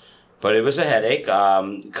vaccination, but it was a headache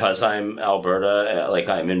because I'm Alberta, like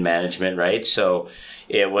I'm in management, right? So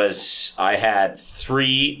it was. I had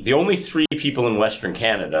the only 3 people in Western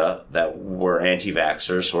Canada that were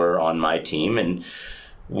anti-vaxxers were on my team, and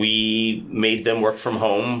we made them work from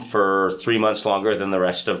home for 3 months longer than the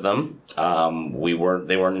rest of them.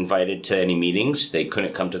 They weren't invited to any meetings. They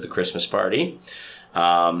couldn't come to the Christmas party.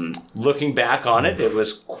 Looking back on it, it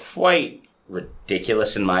was quite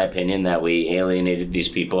ridiculous, in my opinion, that we alienated these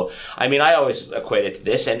people. I mean, I always equate it to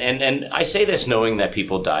this, and I say this knowing that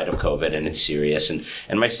people died of COVID and it's serious,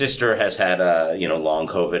 and my sister has had long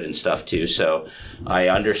COVID and stuff too, so I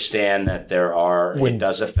understand that it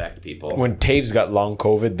does affect people. When Taves got long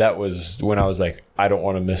COVID, that was when I was like, I don't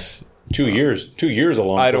want to miss 2 years. 2 years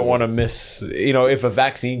along. I don't want to miss. If a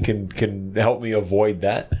vaccine can help me avoid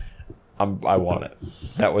that, I want it.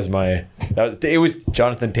 It was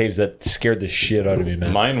Jonathan Taves that scared the shit out of me,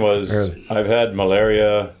 man. Mine was, I've had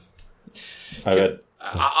malaria. I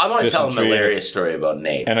want to tell a malaria story about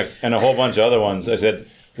Nate. And a whole bunch of other ones. I said,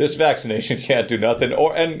 this vaccination can't do nothing.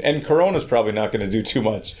 And Corona's probably not going to do too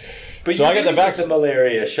much. But so I got the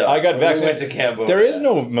malaria shot. I got vaccinated. We went to Cambodia. There is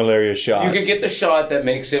no malaria shot. You can get the shot that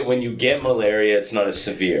makes it when you get malaria, it's not as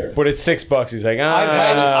severe. But it's $6. He's like,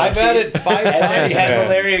 I've had it 5 times. And then we had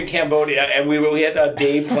malaria in Cambodia, and we had a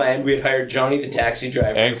day planned. We had hired Johnny, the taxi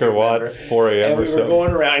driver, Angkor Wat, 4 a.m. and we were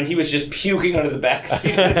going around, and he was just puking under the back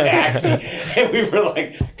seat of the taxi. And we were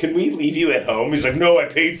like, "Can we leave you at home?" He's like, "No, I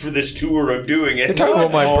paid for this tour. I'm doing it." You're talking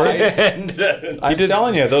about my brain. I'm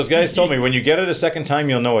telling you, those guys told me when you get it a second time,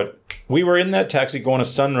 you'll know it. We were in that taxi going to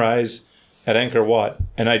Sunrise at Angkor Wat,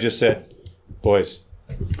 and I just said, "Boys,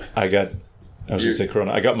 I was going to say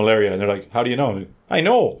Corona. I got malaria." And they're like, "How do you know?" I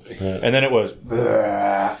know. And then it was,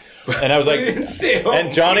 and I was like,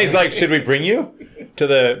 and Johnny's like, "Should we bring you to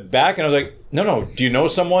the back?" And I was like, No. Do you know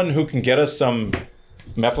someone who can get us some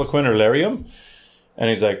mefloquine or Lariam? And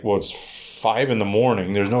he's like, "Well, it's 5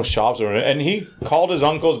 a.m. There's no shops." And he called his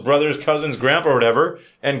uncles, brothers, cousins, grandpa, or whatever,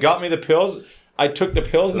 and got me the pills. I took the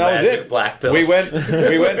pills, and that was it. Black pills. We went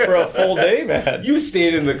for a full day, man. You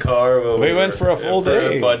stayed in the car. We went for a full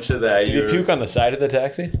day. A bunch of that. Did you puke on the side of the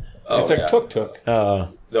taxi? It's like tuk-tuk.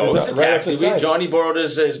 No, it was a taxi. Johnny borrowed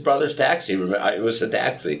his brother's taxi. It was a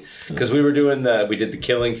taxi because we did the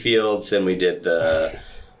killing fields, and we did the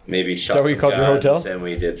maybe shots. So we called your hotel, and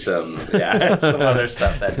we did some some other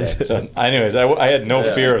stuff that day. So, anyways, I had no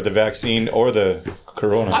fear of the vaccine or the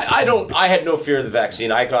Corona. I had no fear of the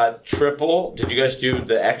vaccine. I got triple. Did you guys do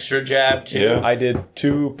the extra jab too? Yeah, I did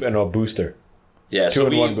 2 and a booster. Yeah, 2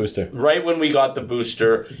 and 1 booster. Right when we got the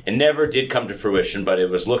booster, it never did come to fruition, but it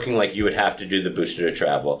was looking like you would have to do the booster to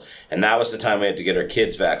travel, and that was the time we had to get our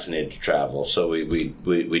kids vaccinated to travel. So we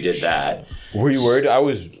did that. Were you worried? I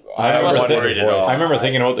wasn't worried at all. I remember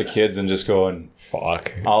thinking about the kids and just going,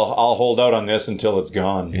 "Fuck, I'll hold out on this until it's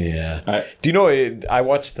gone." Yeah. Do you know? I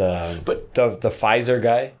watched the Pfizer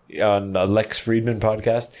guy on the Lex Friedman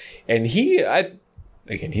podcast, and he's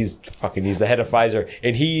the head of Pfizer,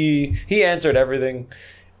 and he answered everything.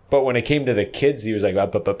 But when it came to the kids, he was like, and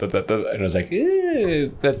I was like,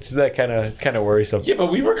 that's that kind of worrisome. Yeah, but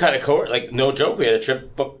we were kind of no joke. We had a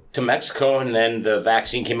trip booked to Mexico, and then the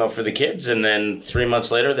vaccine came out for the kids, and then 3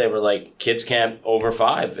 months later, they were like, kids can't over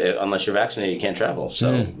 5 unless you're vaccinated, you can't travel.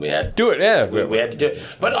 So we had to do it. Yeah, we had to do it.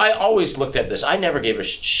 But I always looked at this. I never gave a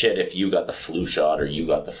shit if you got the flu shot or you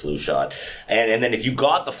got the flu shot, and then if you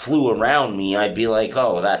got the flu around me, I'd be like,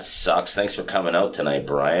 "Oh, that sucks. Thanks for coming out tonight,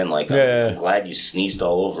 Brian. Like, I'm glad you sneezed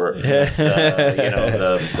all over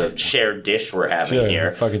the shared dish we're having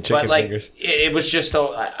here." Fucking chicken fingers. It was just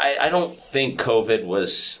I don't think COVID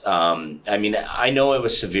was. I know it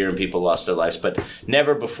was severe and people lost their lives, but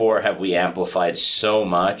never before have we amplified so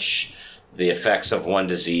much the effects of one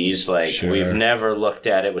disease. We've never looked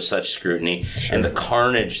at it with such scrutiny, and the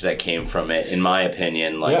carnage that came from it, in my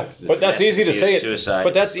opinion. But that's easy to say. Suicide.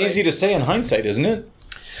 But that's easy to say in hindsight, isn't it?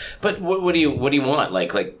 But what do you want?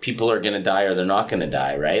 Like people are going to die or they're not going to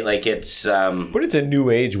die, right? Like it's. But it's a new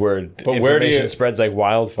age where information spreads like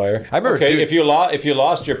wildfire. I remember. Okay, if you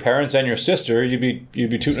lost your parents and your sister, you'd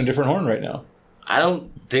be tooting a different horn right now. I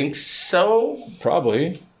don't think so.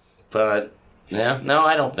 Probably. But yeah, no,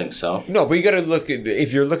 I don't think so. No, but you got to look at,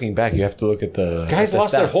 if you're looking back, you have to look at the guys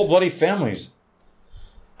lost stats. their whole bloody families.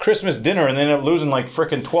 Christmas dinner, and they ended up losing like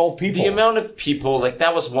frickin' 12 people. The amount of people, like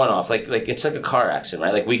that was one off. Like it's like a car accident,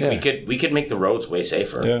 right? Like we could make the roads way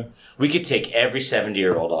safer. Yeah. We could take every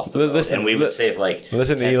 70-year-old off the road, and we would save like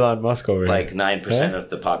listen 10, to Elon Musk over here. Like 9% of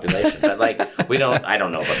the population. But like I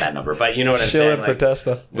don't know about that number, but you know what I'm saying. Like, for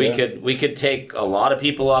Tesla. We could take a lot of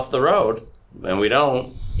people off the road, and we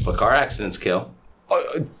don't. But car accidents kill.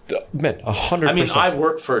 Man, 100%. I mean, I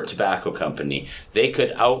work for a tobacco company. They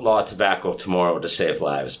could outlaw tobacco tomorrow to save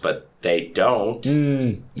lives, but they don't.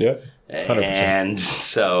 Yeah, 100%. And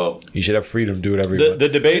so you should have freedom to do whatever you want. The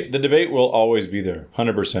debate will always be there,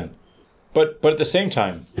 100%. But at the same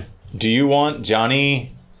time, do you want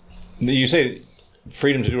Johnny? You say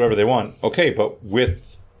freedom to do whatever they want, okay, but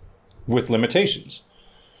with limitations.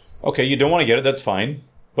 Okay, you don't want to get it, that's fine,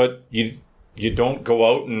 but you don't go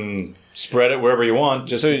out and spread it wherever you want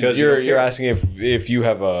just because you're asking if you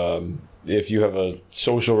have a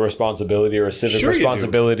social responsibility or a civic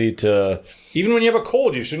responsibility to. Even when you have a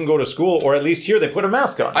cold, you shouldn't go to school, or at least here they put a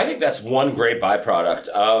mask on. I think that's one great byproduct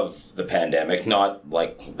of the pandemic. Not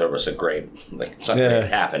like there was a great, like something great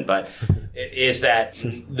happened, but it is that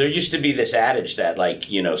there used to be this adage that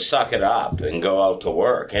like, you know, suck it up and go out to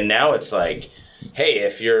work, and now it's like, hey,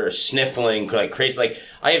 if you're sniffling like crazy, like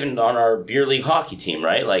I even on our beer league hockey team,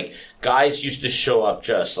 right? Like guys used to show up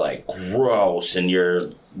just like gross, and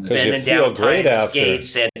you're bending down tying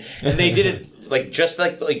skates, and they did it like just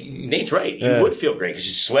like Nate's right. You would feel great because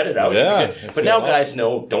you sweat it out. Yeah, but now guys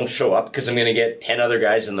know don't show up because I'm going to get 10 other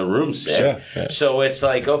guys in the room sick. Yeah. So it's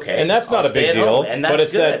like okay, and that's not a big deal. And that's but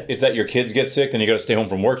it's good. it's that your kids get sick, then you got to stay home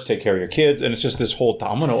from work to take care of your kids, and it's just this whole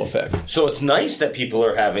domino effect. So it's nice that people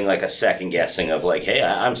are having like a second guessing of like, hey,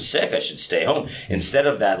 I'm sick, I should stay home, instead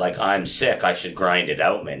of that like I'm sick, I should grind it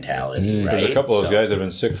out mentality. Right? There's a couple of those guys that have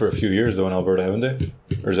been sick for a few years though in Alberta, haven't they?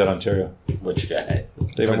 Or is that Ontario? Which guy?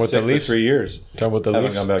 They've been sick for 3 years. Talking about the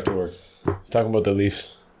Leafs. Haven't gone back to work. Talking about the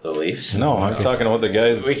Leafs. The Leafs? No, I'm talking about the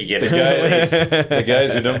guys. We could get the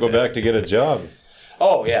guys who don't go back to get a job.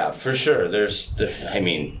 Oh yeah, for sure. I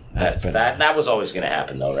mean, that was always going to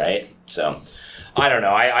happen though, right? So, I don't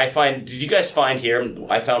know. I find. Did you guys find here?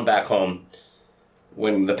 I found back home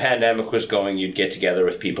when the pandemic was going, you'd get together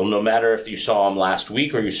with people. No matter if you saw them last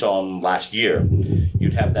week or you saw them last year,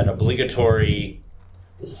 you'd have that obligatory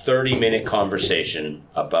 30-minute conversation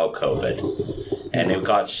about COVID, and it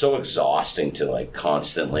got so exhausting to like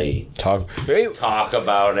constantly talk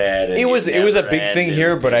about it. And it was a big thing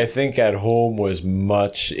here, but I think at home was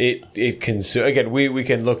much. It consumed. Again, we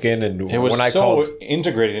can look in and it was when I so called,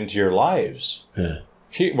 integrated into your lives. Yeah.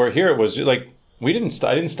 Here it was like we didn't.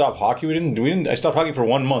 I didn't stop hockey. We didn't. I stopped hockey for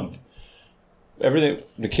 1 month. Everything.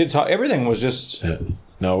 The kids. Everything was just. Yeah.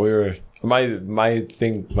 No, we were. My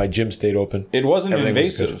gym stayed open. It wasn't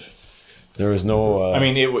invasive. There was no. I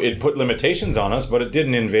mean, it put limitations on us, but it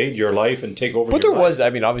didn't invade your life and take over. But your there life. was.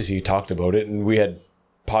 I mean, obviously, you talked about it, and we had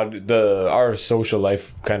our social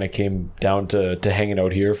life kind of came down to hanging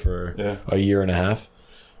out here for a year and a half,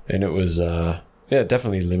 and it was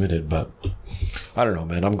definitely limited. But I don't know,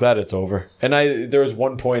 man. I'm glad it's over. And there was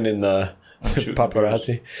one point in the.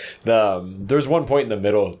 Paparazzi. There's one point in the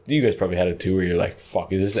middle. You guys probably had it too, where you're like,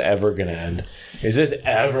 "Fuck, is this ever gonna end? Is this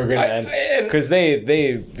ever gonna end?" Because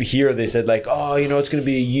they said like, "Oh, you know, it's gonna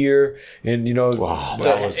be a year, and you know, it'll probably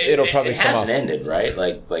come off." It hasn't ended, right?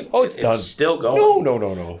 Like it's done. It's still going. No.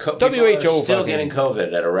 WHO are still getting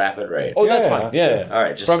COVID at a rapid rate. Oh, that's fine. Yeah. All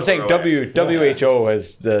right. Just so I'm saying WHO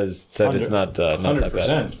has said it's not 100%. that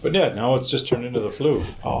bad. But yeah, now it's just turned into the flu.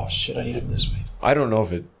 Oh shit! I need it this way. I don't know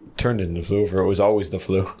if it turned into the flu or it was always the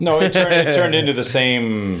flu. No, it turned into the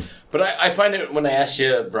same. But I find it when I asked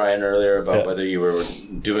you, Brian, earlier about whether you were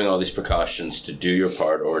doing all these precautions to do your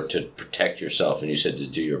part or to protect yourself, and you said to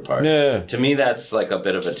do your part. Yeah. To me, that's like a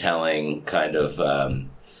bit of a telling kind of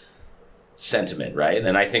sentiment, right?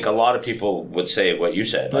 And I think a lot of people would say what you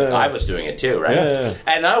said. Like I was doing it too, right? Yeah.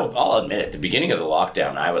 And I'll admit, at the beginning of the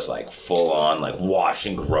lockdown, I was like full on like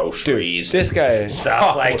washing groceries. Dude, this guy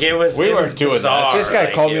stuff like it was. We weren't doing that. This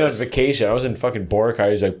guy called me on vacation. I was in fucking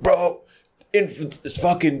Boracay. He's like, "Bro,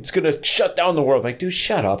 it's gonna shut down the world." I'm like, dude,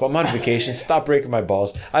 shut up. I'm on vacation. Stop breaking my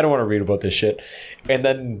balls. I don't want to read about this shit. And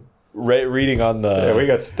then reading on the we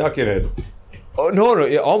got stuck in it. Oh no,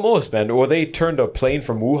 yeah, almost, man. Well, they turned a plane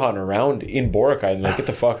from Wuhan around in Boracay and like, get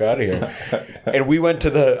the fuck out of here. And we went to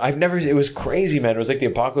it was crazy, man. It was like the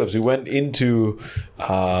apocalypse. We went into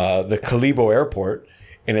the Kalibo airport,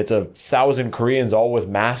 and it's 1,000 Koreans all with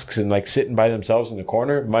masks and like sitting by themselves in the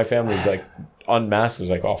corner. My family's like unmasked. It was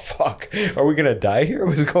like, oh fuck, are we gonna die here?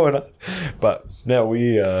 What's going on? But no,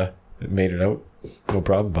 we made it out, no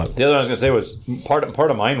problem. But the other one I was gonna say was part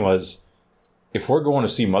of mine was, if we're going to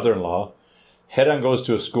see mother-in-law, Hedan goes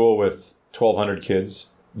to a school with 1,200 kids.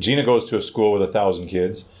 Gina goes to a school with 1,000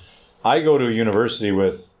 kids. I go to a university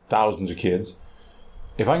with thousands of kids.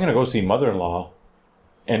 If I'm going to go see mother-in-law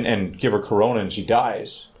and give her corona and she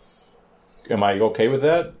dies, am I okay with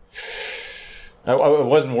that? I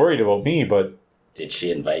wasn't worried about me, but... Did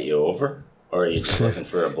she invite you over? Or are you just looking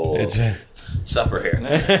for a bowl of supper here?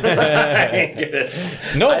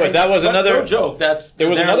 No, but that was another... No joke. It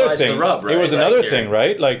was another thing. Rub, right? It was another thing,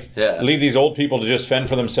 right? Like, yeah. Leave these old people to just fend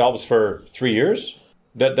for themselves for 3 years?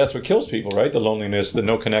 That's what kills people, right? The loneliness, the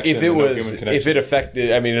no connection, if it no was, human connection. if it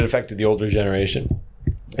affected, I mean, it affected the older generation.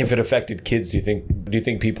 If it affected kids, do you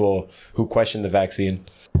think people who question the vaccine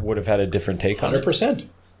would have had a different take on it? 100%.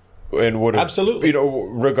 And would have, absolutely, you know,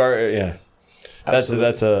 yeah. That's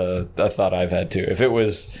a thought I've had too. If it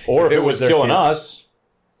was killing us,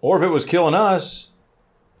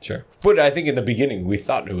 sure. But I think in the beginning we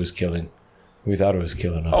thought it was killing. We thought it was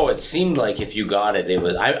killing us. Oh, it seemed like if you got it, it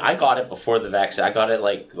was. I got it before the vaccine. I got it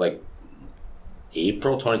like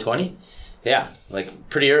April 2020. Yeah, like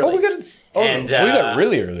pretty early. Oh, we got it. Oh, we got it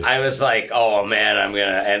really early. I was like, oh man, I'm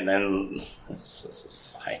gonna, and then this is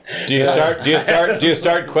fine. Do you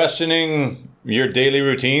start questioning your daily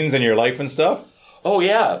routines and your life and stuff? Oh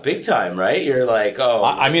yeah, big time, right? You're like, oh.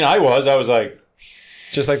 I mean, I was like.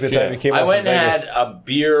 Just like the time you came I off went from and Vegas. had a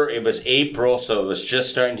beer. It was April, so it was just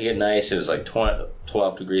starting to get nice. It was like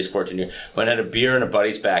 12 degrees, 14 degrees. Went and had a beer in a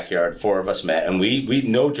buddy's backyard. 4 of us met, and we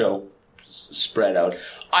no joke, spread out.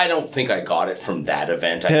 I don't think I got it from that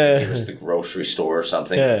event. I think it was the grocery store or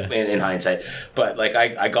something, in hindsight. But, like,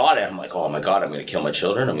 I got it. I'm like, oh, my God, I'm going to kill my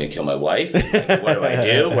children. I'm going to kill my wife. Like, what do I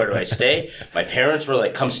do? Where do I stay? My parents were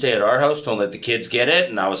like, come stay at our house. Don't let the kids get it.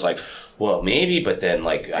 And I was like, well, maybe. But then,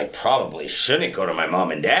 like, I probably shouldn't go to my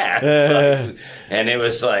mom and dad. So, and it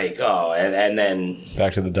was like, oh, and then...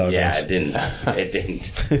 Back to the doghouse. Yeah, it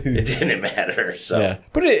didn't matter. So. Yeah.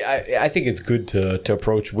 But I think it's good to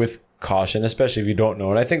approach with caution, especially if you don't know.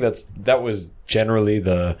 And I think that was generally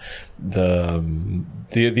the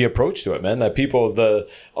approach to it, man. That people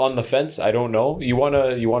on the fence, I don't know. You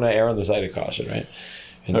wanna err on the side of caution, right?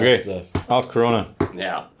 And okay. Off Corona.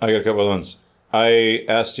 Yeah. I got a couple of ones. I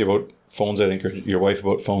asked you about phones, I think, or your wife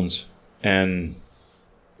about phones, and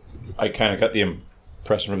I kind of got the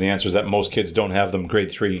impression from the answers that most kids don't have them. Grade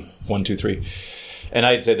 3, 1, 2, 3, and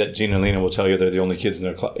I'd say that Gina and Lena will tell you they're the only kids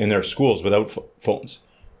in their schools without phones.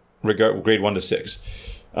 Grade 1 to 6.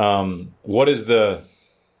 What is the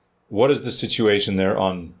situation there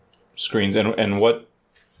on screens, and what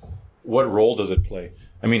role does it play?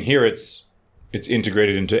 I mean, here it's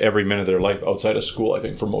integrated into every minute of their life outside of school, I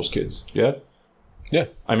think, for most kids. Yeah? Yeah.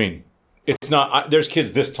 I mean, it's not... there's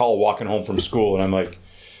kids this tall walking home from school, and I'm like,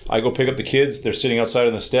 I go pick up the kids, they're sitting outside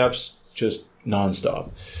on the steps, just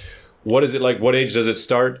nonstop. What is it like? What age does it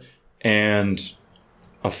start? And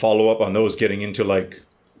a follow-up on those getting into, like,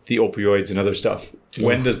 the opioids and other stuff.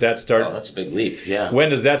 When does that start? Oh, that's a big leap, yeah. When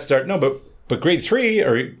does that start? No, but grade 3,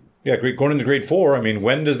 going into grade 4, I mean,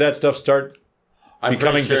 when does that stuff start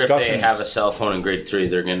becoming sure discussions? If they have a cell phone in grade 3,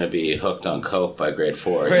 they're going to be hooked on coke by grade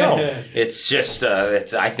 4. No. It's just,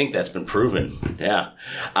 I think that's been proven. Yeah.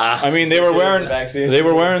 I mean, they were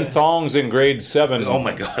wearing thongs in grade 7. Oh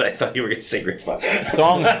my God, I thought you were going to say grade 5.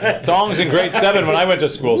 Thongs in grade 7 when I went to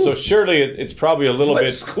school. So surely it's probably a little bit.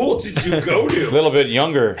 What school did you go to? A little bit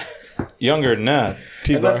younger than that.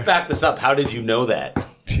 And let's back this up. How did you know that?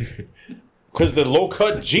 Because the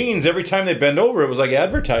low-cut jeans, every time they bend over, it was like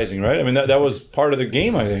advertising, right? I mean, that was part of the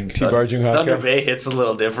game, I think. T-bar Thunder Bay hits a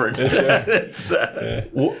little different.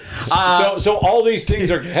 So all these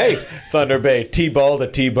things are, hey. Thunder Bay, T-ball to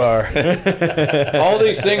T-bar. All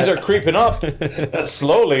these things are creeping up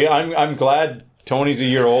slowly. I'm glad Tony's a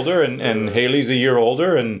year older and Haley's a year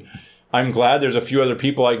older, and I'm glad there's a few other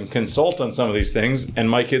people I can consult on some of these things, and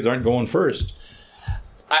my kids aren't going first.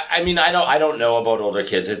 I mean, I don't know about older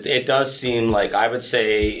kids. It does seem like, I would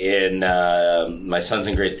say in my son's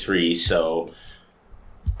in grade 3, so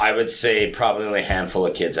I would say probably only a handful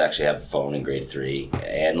of kids actually have a phone in grade 3.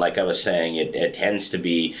 And like I was saying, it tends to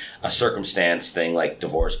be a circumstance thing, like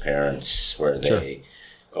divorced parents, where they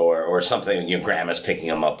or something. Grandma's picking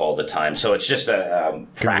them up all the time, so it's just a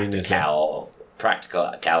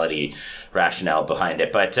practicality rationale behind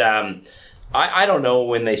it. But I don't know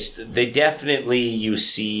when they definitely, you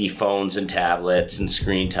see phones and tablets and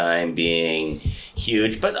screen time being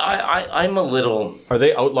huge, but I'm a little... Are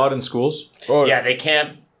they outlawed in schools? Oh, yeah, they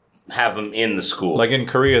can't have them in the school. Like in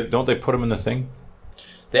Korea, don't they put them in the thing?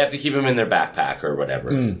 They have to keep them in their backpack or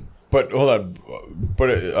whatever. But hold on,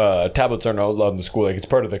 but tablets aren't outlawed in the school. Like, it's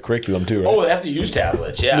part of the curriculum too, right? Oh, they have to use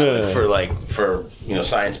tablets, for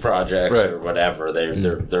science projects or whatever.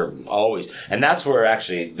 They're always, and that's where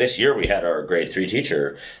actually this year we had our grade 3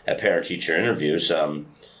 teacher at parent teacher interviews.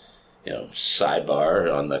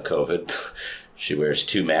 Sidebar on the COVID, she wears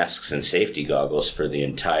 2 masks and safety goggles for the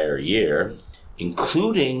entire year,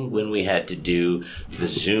 including when we had to do the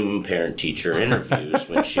Zoom parent teacher interviews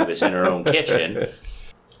when she was in her own kitchen.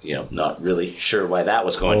 Not really sure why that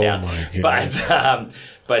was going down,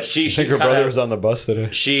 but she. I think her brother was on the bus today.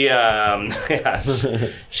 She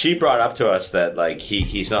she brought up to us that like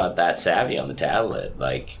he's not that savvy on the tablet.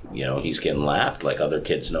 Like he's getting lapped. Like other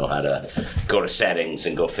kids know how to go to settings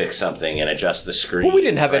and go fix something and adjust the screen. But we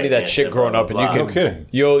didn't have any of that shit growing up, and you can. No kidding.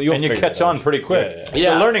 You'll and you catch on pretty quick.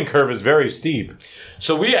 Yeah. The learning curve is very steep.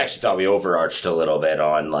 So we actually thought we overarched a little bit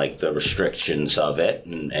on like the restrictions of it,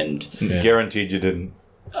 and guaranteed you didn't.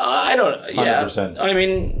 I don't. 100%. I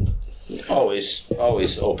mean, always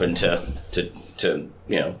open to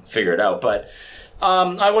figure it out. But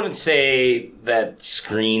I wouldn't say that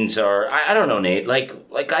screens are. I don't know, Nate. Like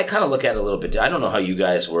I kind of look at it a little bit. I don't know how you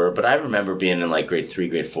guys were, but I remember being in like grade 3,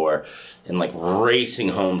 grade 4, and like racing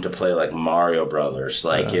home to play like Mario Brothers.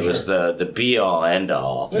 Like it was the be all end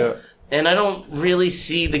all. Yeah. And I don't really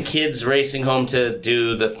see the kids racing home to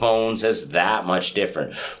do the phones as that much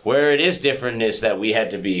different. Where it is different is that we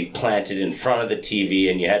had to be planted in front of the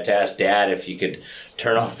TV and you had to ask Dad if you could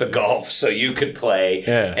turn off the golf so you could play.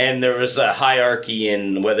 Yeah. And there was a hierarchy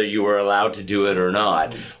in whether you were allowed to do it or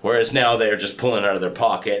not. Whereas now they're just pulling out of their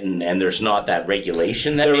pocket and there's not that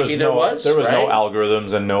regulation that there was. There was no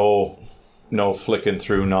algorithms and no flicking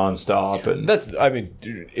through nonstop, and that's. I mean,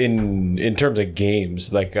 in terms of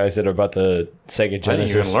games, like I said about the Sega Genesis, I think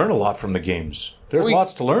you can learn a lot from the games. There's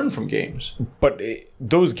lots to learn from games, but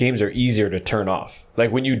those games are easier to turn off.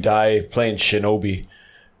 Like when you die playing Shinobi,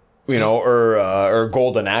 or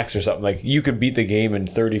Golden Axe or something. Like you could beat the game in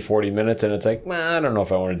 30, 40 minutes, and it's like, I don't know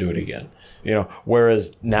if I want to do it again.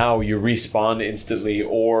 Whereas now you respawn instantly,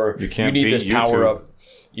 or you need this power up.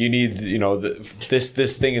 You need,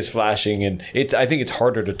 this thing is flashing, and I think it's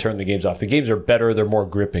harder to turn the games off. The games are better; they're more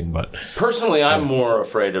gripping. But personally, I'm more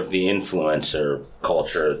afraid of the influencer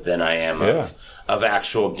culture than I am of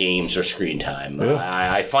actual games or screen time.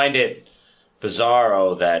 Yeah. I find it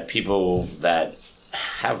bizarro that people that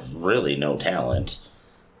have really no talent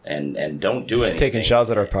and don't do anything. He's taking shots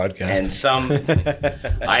at our podcast. And some... I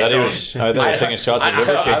thought he was taking shots at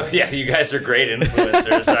Liver King. Yeah, you guys are great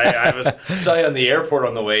influencers. I saw you on the airport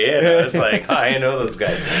on the way in. I was like, I know those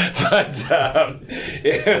guys. But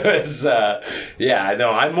it was...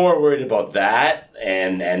 I'm more worried about that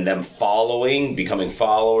and them becoming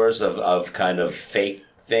followers of kind of fake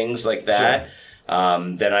things like that. Sure.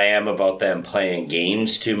 Than I am about them playing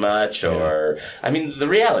games too much the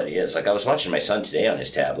reality is, like, I was watching my son today on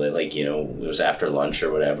his tablet, it was after lunch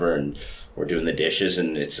or whatever, and we're doing the dishes,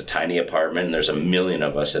 and it's a tiny apartment, and there's a million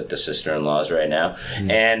of us at the sister-in-law's right now,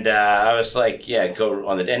 and I was like, go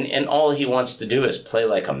on and all he wants to do is play,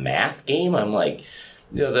 like, a math game. I'm like,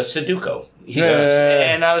 the Sudoku.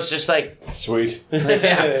 And I was just like... Sweet.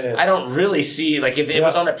 I don't really see... Like, if it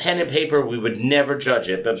was on a pen and paper, we would never judge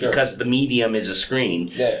it. But because the medium is a screen,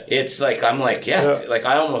 it's like... I'm like, like,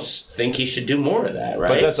 I almost think he should do more of that,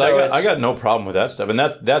 right? But I got no problem with that stuff. And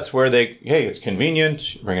that's where it's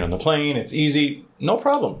convenient. Bring it on the plane. It's easy. No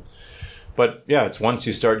problem. But, it's once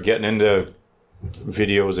you start getting into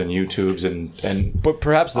videos and YouTubes and but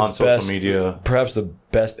perhaps on social media... Perhaps the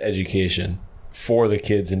best education for the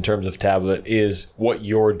kids in terms of tablet is what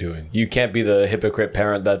you're doing. You can't be the hypocrite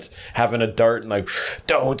parent that's having a dart and like,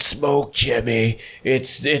 don't smoke, Jimmy.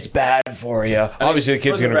 It's bad for you. Obviously, the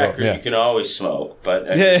kid's going to go. You can always smoke, but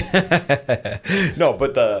no.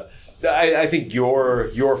 But I think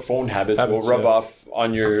your phone habits will rub off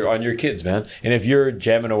on your kids, man. And if you're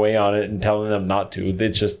jamming away on it and telling them not to,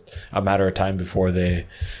 it's just a matter of time before they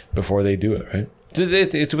do it, right?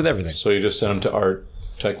 It's with everything. So you just send them to art,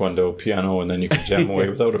 taekwondo, piano, and then you can jam away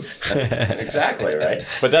without them. Exactly, right?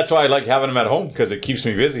 But that's why I like having them at home, because it keeps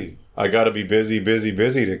me busy. I got to be busy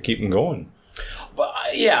to keep them going. But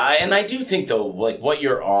and I do think, though, like what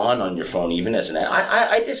you're on your phone, even as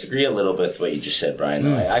I disagree a little bit with what you just said, Brian.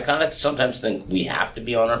 Though. I kind of sometimes think we have to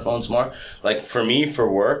be on our phones more. Like for me, for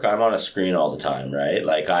work, I'm on a screen all the time, right?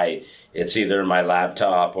 Like it's either my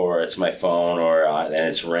laptop or it's my phone and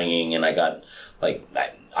it's ringing, and I got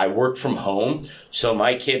I work from home, so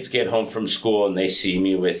my kids get home from school and they see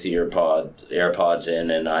me with the AirPods in,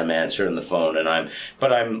 and I'm answering the phone,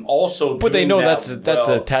 but I'm also. But they know that's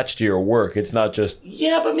attached to your work. It's not just.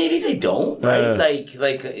 Yeah, but maybe they don't, right?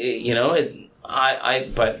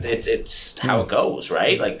 But it's how it goes,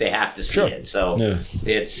 right? Like they have to see it, so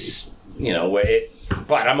it's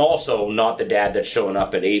But I'm also not the dad that's showing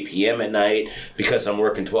up at 8 p.m. at night because I'm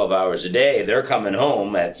working 12 hours a day. They're coming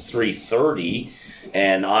home at 3:30.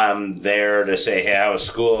 And I'm there to say, hey, how was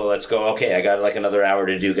school? Let's go. Okay, I got like another hour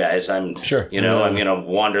to do, guys. I'm going to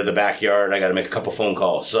wander the backyard. I got to make a couple phone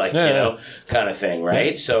calls, kind of thing,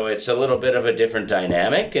 right? Yeah. So it's a little bit of a different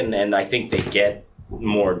dynamic, and I think they get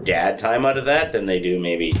more dad time out of that than they do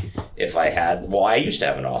maybe if I had. Well, I used to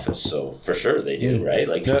have an office, so for sure they do, right?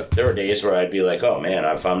 Like there were days where I'd be like, oh man,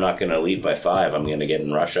 if I'm not going to leave by 5, I'm going to get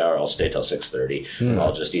in rush hour. I'll stay till 6:30.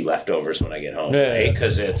 I'll just eat leftovers when I get home, right?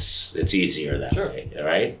 Because it's easier that way,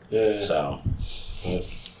 right? Yeah. So.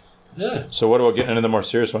 Yeah. So what about getting into the more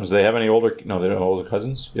serious ones? Do they have any older? No, they don't have older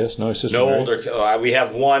cousins. Yes, no, sister. No older. We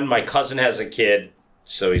have one. My cousin has a kid,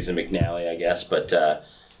 so he's a McNally, I guess, but.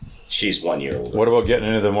 She's 1 year older. What about getting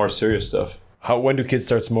into the more serious stuff? When do kids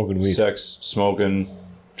start smoking weed? Sex, smoking,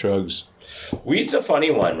 drugs. Weed's a funny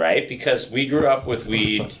one, right? Because we grew up with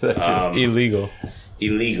weed. Illegal.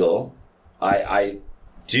 I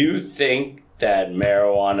do think that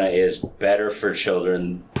marijuana is better for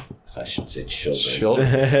children. I should say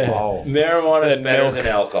children. Wow. Marijuana is better than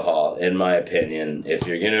alcohol, in my opinion. If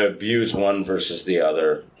you're going to abuse one versus the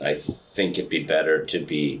other, I think it'd be better to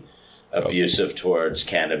be abusive towards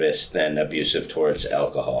cannabis than abusive towards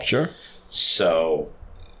alcohol. Sure. So,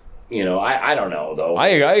 I don't know, though. I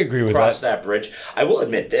agree with Cross that bridge. I will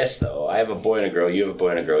admit this, though. I have a boy and a girl. You have a boy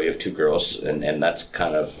and a girl. You have 2 girls. And that's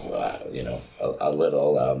kind of, a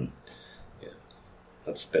little...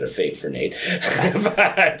 that's a bit of fate for Nate.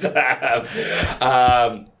 But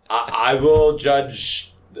I will judge...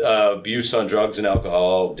 abuse on drugs and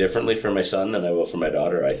alcohol differently for my son than I will for my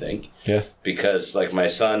daughter, I think. Yeah. Because, my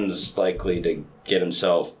son's likely to get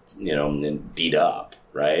himself, beat up,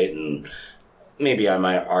 right? And maybe I'm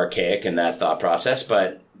archaic in that thought process,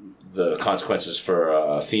 but the consequences for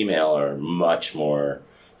a female are much more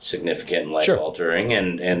significant and life-altering,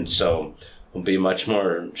 and so we'll be much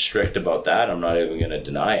more strict about that. I'm not even going to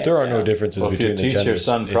deny it. There are no differences between the genders. If you teach your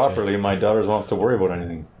son properly, my daughters won't have to worry about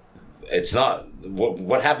anything. It's not.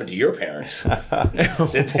 What happened to your parents?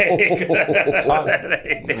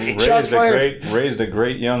 Raised a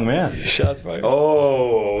great young man. Shots fired.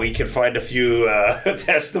 Oh, we could find a few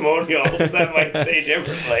testimonials that might say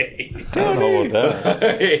differently. I don't know about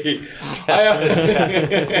that.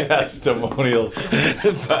 Testimonials.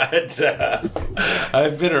 But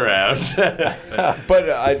I've been around. But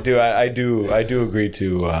I do agree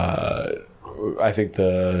to. I think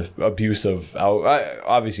the abuse of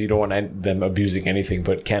obviously you don't want them abusing anything,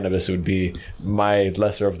 but cannabis would be my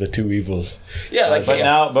lesser of the 2 evils. Yeah,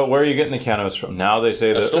 but where are you getting the cannabis from? Now they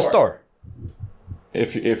say the store.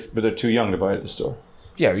 But they're too young to buy it at the store.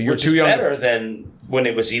 Yeah, you're Which too is young. Better than when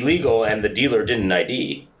it was illegal and the dealer didn't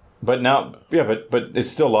ID. But now, but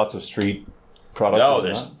it's still lots of street products. No,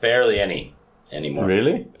 there's barely any anymore.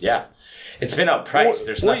 Really? Yeah. It's been outpriced.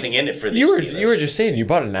 There's nothing in it for these dealers. You were just saying you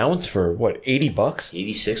bought an ounce for what, $80?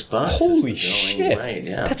 $86. Holy shit! Right,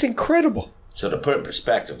 yeah. That's incredible. So to put in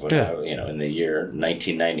perspective, in the year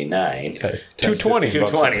 1999, 220,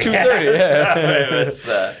 220, 230. Yeah,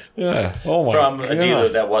 so it was, Oh my from God. a dealer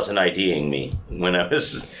that wasn't IDing me when I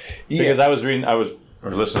was. Because I was listening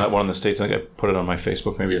to that one in the States. I think I put it on my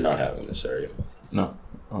Facebook. Maybe You're not having this, are you? No.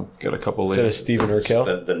 I'll get a couple Is that later. a Stephen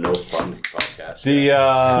Urkel? The No Fun podcast.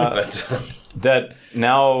 That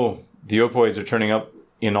now the opioids are turning up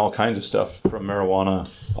in all kinds of stuff, from marijuana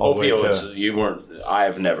all the way to... I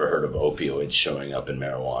have never heard of opioids showing up in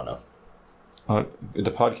marijuana.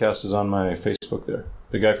 The podcast is on my Facebook there.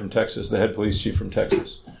 The guy from Texas, the head police chief from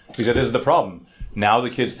Texas. He said, this is the problem. Now the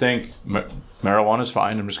kids think marijuana's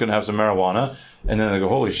fine. I'm just going to have some marijuana. And then they go,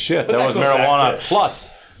 holy shit, that was marijuana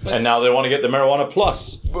plus. And now they want to get the marijuana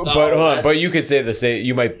plus. But you could say the same.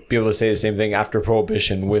 You might be able to say the same thing after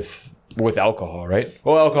prohibition with alcohol, right?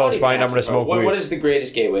 Well, alcohol is fine. I'm going to smoke weed. What is the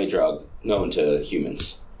greatest gateway drug known to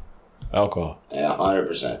humans? Alcohol. Yeah,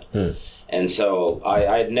 100%. And so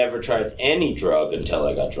I had never tried any drug until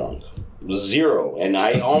I got drunk. Zero. And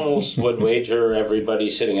I almost would wager everybody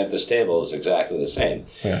sitting at this table is exactly the same.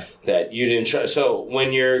 Yeah. That you didn't try. So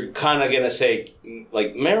when you're kind of going to say,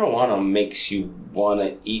 like, marijuana makes you want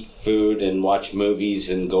to eat food and watch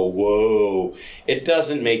movies and go, whoa, it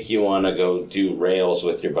doesn't make you want to go do rails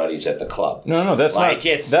with your buddies at the club. No, that's like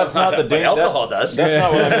not. That's not the danger. Alcohol does. That's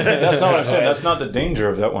not what I'm. That's not what I'm saying. That's not the danger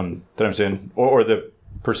of that one that I'm saying, or the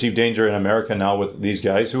perceived danger in America now with these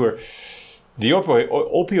guys who are. The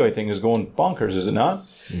opioid thing is going bonkers, is it not?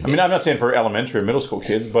 I mean, I'm not saying for elementary or middle school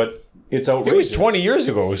kids, but it's outrageous. It was 20 years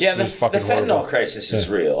ago. The fentanyl horrible. Crisis is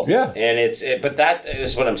real. Yeah. And but that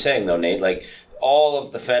is what I'm saying, though, Nate. Like, all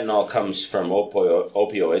of the fentanyl comes from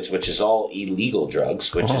opioids, which is all illegal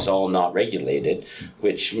drugs, which is all not regulated,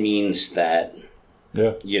 which means that,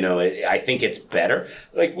 I think it's better.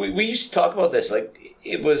 Like, we used to talk about this. Like,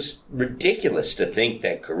 it was ridiculous to think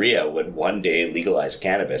that Korea would one day legalize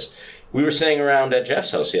cannabis. We were saying around at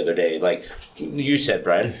Jeff's house the other day, like you said,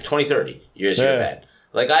 Brian, 2030 years you're bad.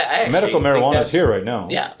 Like I actually medical marijuana is here right now.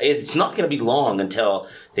 Yeah, it's not going to be long until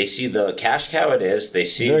they see the cash cow it is.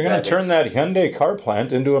 They're going to turn that Hyundai car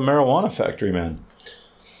plant into a marijuana factory, man.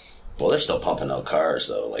 Well, they're still pumping out cars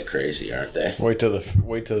though, like crazy, aren't they? Wait till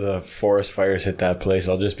the forest fires hit that place.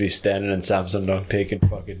 I'll just be standing in Samsung taking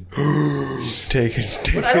fucking taking.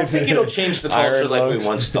 But I don't think it'll change the culture like lungs. we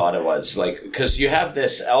once thought it was. Like, because you have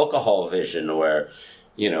this alcohol vision where,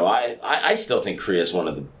 I still think Korea is one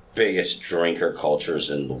of the biggest drinker cultures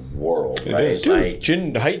in the world, right? Is. Dude,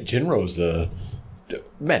 Jinro's the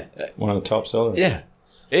man. One of the top sellers. Yeah.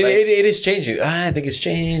 It is changing. I think it's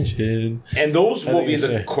changing. And those will be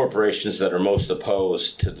the corporations that are most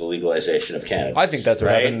opposed to the legalization of cannabis. I think that's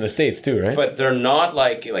what happened in the States too, right? But they're not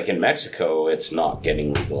like in Mexico, it's not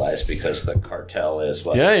getting legalized because the cartel is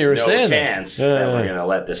like, you were no saying chance that we're going to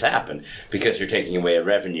let this happen because you're taking away a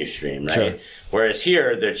revenue stream, right? Sure. Whereas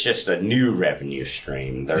here, there's just a new revenue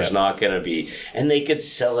stream. There's not going to be... And they could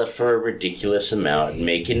sell it for a ridiculous amount and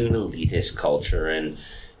make it an elitist culture and...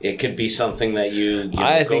 It could be something that you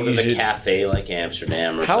go to the cafe like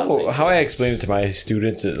Amsterdam or something. How I explain it to my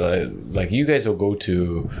students, like you guys will go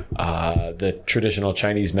to the traditional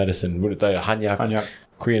Chinese medicine, the Hanyak.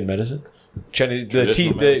 Korean medicine,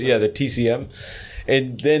 the TCM,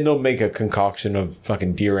 and then they'll make a concoction of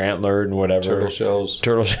fucking deer antler and whatever, turtle shells,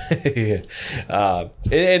 and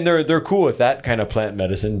they're cool with that kind of plant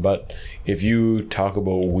medicine. But if you talk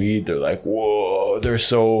about weed, they're like, whoa,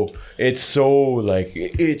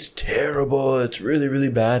 it's terrible, it's really, really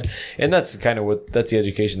bad. And that's kind of that's the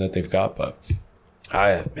education that they've got. But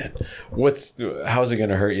how's it going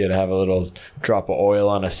to hurt you to have a little drop of oil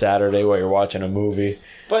on a Saturday while you're watching a movie?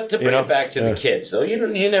 But to bring it back to the kids, though,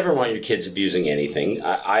 you never want your kids abusing anything.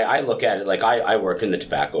 I look at it like I work in the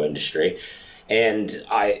tobacco industry. And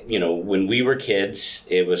when we were kids,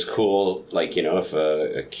 it was cool. Like, if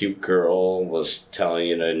a cute girl was telling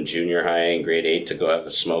you in junior high and grade 8 to go have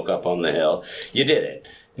a smoke up on the hill, you did it.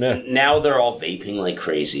 Yeah. Now they're all vaping like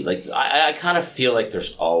crazy. Like, I kind of feel like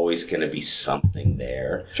there's always going to be something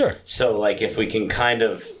there. Sure. So, like, if we can kind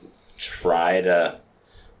of try to,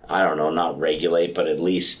 I don't know, not regulate, but at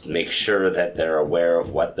least make sure that they're aware of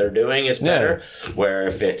what they're doing is better. Yeah. Where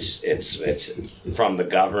if it's from the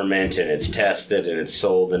government and it's tested and it's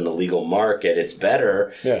sold in the legal market, it's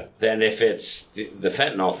better than if it's the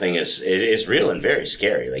fentanyl thing is real and very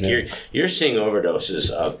scary. Like you're seeing overdoses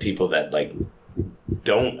of people that like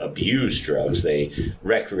don't abuse drugs; they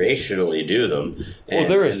recreationally do them. And,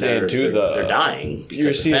 they were saying too they're dying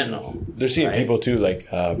because of fentanyl. They're seeing people too like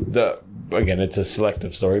again, it's a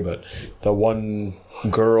selective story, but the one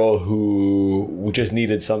girl who just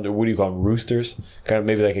needed something, what do you call them, roosters? Kind of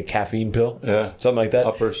maybe like a caffeine pill? Yeah. Something like that.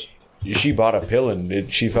 Uppers. She bought a pill and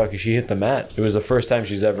she hit the mat. It was the first time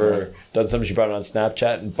she's ever done something. She brought it on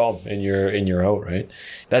Snapchat and boom, and you're out, right?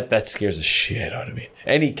 That scares the shit out of me.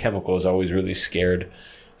 Any chemical has always really scared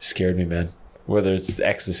me, man. Whether it's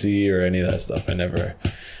ecstasy or any of that stuff, I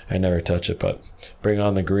never touch it, but bring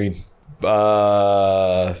on the green.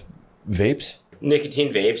 Vapes?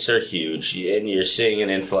 Nicotine vapes are huge, and you're seeing an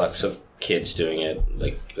influx of kids doing it.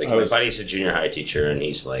 Like my buddy's a junior high teacher, and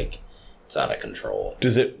he's like, it's out of control.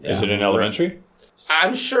 Is it in elementary?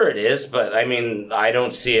 I'm sure it is, but I mean, I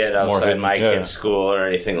don't see it outside my kid's school or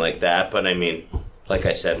anything like that. But I mean, like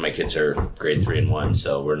I said, my kids are grade 3 and 1,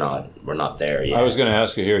 so we're not there yet. I was going to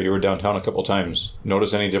ask you here. You were downtown a couple times.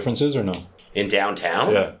 Notice any differences or no? In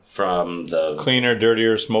downtown? Yeah. From the... Cleaner,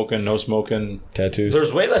 dirtier, smoking, no smoking. Tattoos?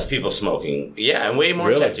 There's way less people smoking. Yeah, and way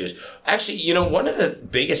more tattoos. Actually, one of the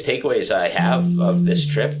biggest takeaways I have of this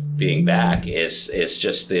trip being back is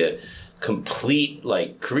just the complete...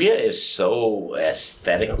 Like, Korea is so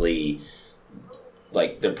aesthetically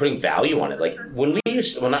like they're putting value on it. Like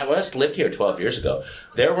when I lived here 12 years ago,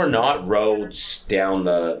 there were not roads down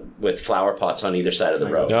with flower pots on either side of the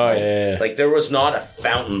road. Oh, right? yeah. Like there was not a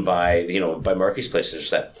fountain by Murphy's place. There's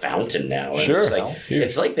that fountain now. And Sure.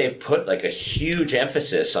 It's like they've put like a huge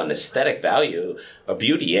emphasis on aesthetic value of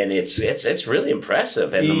beauty, and it's really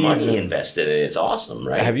impressive. And the money invested in it's awesome,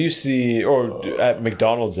 right? Have you seen at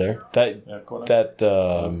McDonald's there that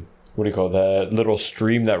what do you call it? That little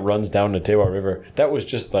stream that runs down the Tewa River? That was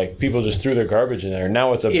just like people just threw their garbage in there.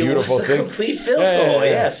 Now it's a beautiful it was thing. Complete filth. Yeah.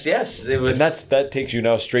 Yes, it was. And that takes you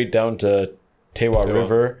now straight down to Tewa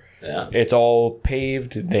River. Yeah. It's all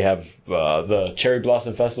paved. They have the cherry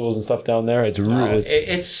blossom festivals and stuff down there.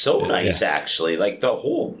 It's so nice, actually. Like the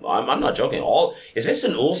whole, I'm not joking. Is this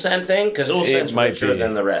an Ulsan thing? Because Ulsan's richer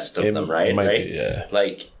than the rest of them, right? Right? Be, yeah.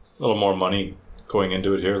 Like a little more money going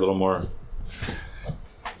into it here. A little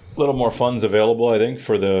more funds available, I think,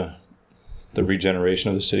 for the regeneration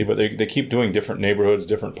of the city. But they keep doing different neighborhoods,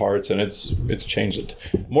 different parts, and it's changed it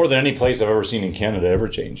more than any place I've ever seen in Canada ever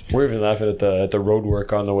changed. We're even laughing at the road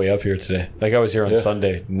work on the way up here today. Like I was here on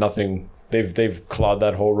Sunday, nothing. They've clawed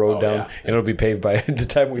that whole road down, and it'll be paved by the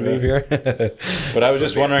time we leave here. But I was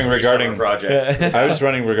just wondering regarding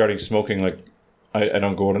smoking. Like I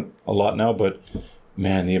don't go out a lot now, but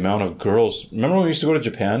man, the amount of girls. Remember when we used to go to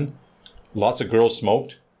Japan? Lots of girls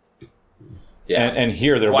smoked. Yeah, and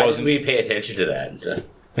here there Why wasn't. Why didn't we pay attention to that?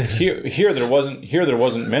 Here there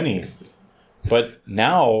wasn't many, but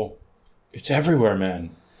now it's everywhere,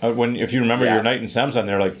 man. If you remember your night in Samson,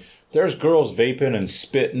 there's girls vaping and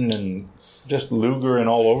spitting and just Luger and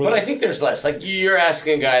all over. But I think there's less. Like you're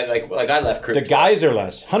asking a guy like I left Korea. The guys are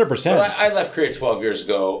less, 100%. I left Korea 12 years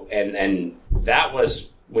ago, and that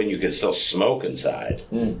was when you could still smoke inside.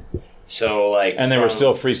 So and there were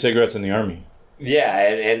still free cigarettes in the army. Yeah,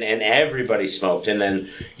 and everybody smoked, and then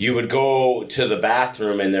you would go to the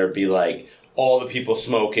bathroom, and there'd be like all the people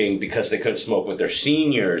smoking because they couldn't smoke with their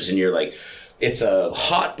seniors, and you're like, it's a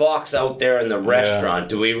hot box out there in the restaurant.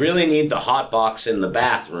 Do we really need the hot box in the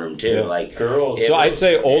bathroom too? Yeah. Like girls. So I'd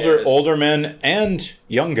say older men and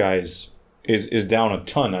young guys is down a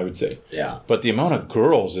ton. I would say. Yeah. But the amount of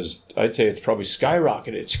girls I'd say it's probably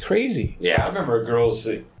skyrocketed. It's crazy. Yeah. I remember girls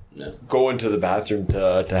go into the bathroom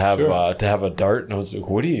to have a dart, and I was like,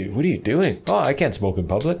 "What are you doing?" "Oh, I can't smoke in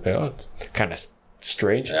public." Like, it's kind of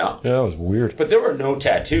strange. Yeah, it was weird. But there were no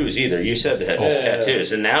tattoos either. You said they had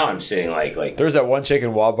tattoos, and now I'm seeing like there's that one chick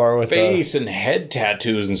in Wabar with face and head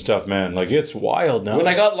tattoos and stuff, man. Like it's wild now. When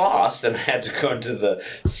I got lost and I had to go into the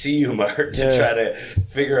CU Mart to try to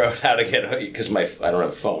figure out how to get because I don't have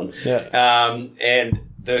a phone. Yeah. And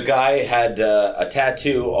the guy had a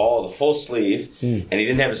tattoo, all the full sleeve, and he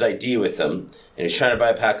didn't have his ID with him, and he was trying to buy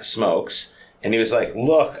a pack of smokes, and he was like,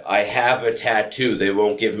 "Look, I have a tattoo. They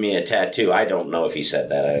won't give me a tattoo." I don't know if he said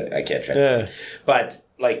that. I can't translate. But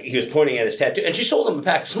like he was pointing at his tattoo, and she sold him a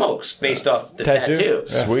pack of smokes based off the tattoo.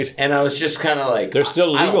 Yeah. Sweet. And I was just kind of like, they're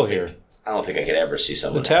still legal here. I don't think I could ever see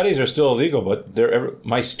someone. The tatties are still illegal, but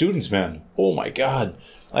my students, man. Oh my God,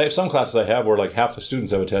 I have some classes I have where like half the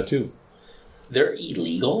students have a tattoo. They're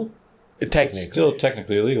illegal? Technically. It's still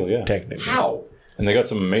technically illegal, yeah. Technically. How? And they got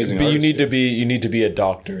some amazing But you need here. to be a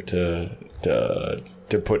doctor to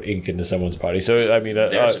put ink into someone's body. So I mean,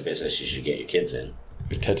 there's a business you should get your kids in.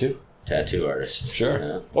 Tattoo artists. Sure.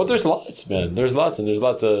 Yeah. Well, there's lots, man. There's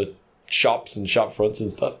lots of shops and shop fronts and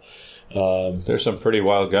stuff. There's some pretty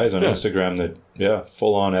wild guys on Instagram that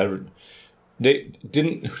full on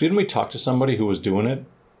didn't we talk to somebody who was doing it,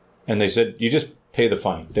 and they said you just pay the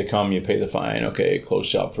fine. They come, you pay the fine. Okay, close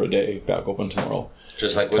shop for a day, back open tomorrow.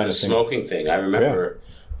 Just like with the smoking thing. I remember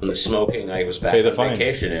when the smoking, I was back on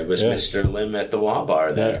vacation. It was Mr. Lim at the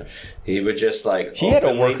Wabar there. Yeah. He would just he had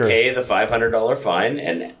a worker pay the $500 fine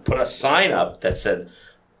and put a sign up that said,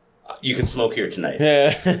 "You can smoke here tonight."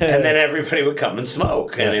 Yeah. And then everybody would come and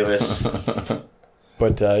smoke, and it was.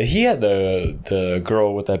 But he had the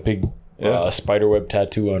girl with that big spiderweb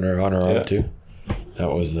tattoo on her arm too. That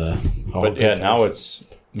was the. But now it's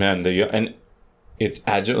and it's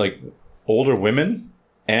agile, like older women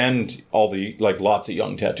and all the lots of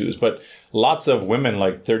young tattoos, but lots of women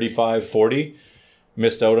like 35, 40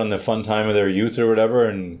 missed out on the fun time of their youth or whatever,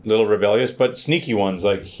 and little rebellious, but sneaky ones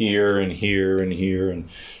like here and here and here,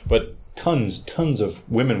 but tons of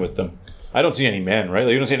women with them. I don't see any men, right?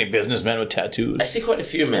 Like, you don't see any businessmen with tattoos. I see quite a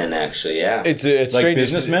few men, actually, yeah. It's like strange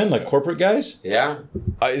businessmen, like corporate guys? Yeah.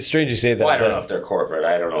 It's strange you say that. Well, I don't know if they're corporate.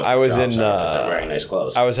 I don't know. I was in. They're wearing nice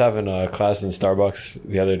clothes. I was having a class in Starbucks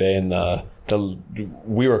the other day, and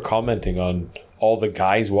we were commenting on all the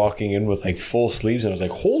guys walking in with like full sleeves, and I was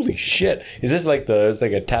like, "Holy shit! Is this like it's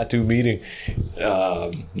like a tattoo meeting?"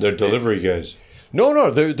 They're delivery guys.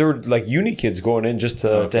 No, they're like uni kids going in just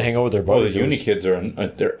to hang out with their Oh, buddies. the uni kids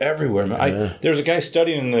they're everywhere, man. There was a guy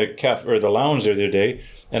studying in the cafe or the lounge the other day,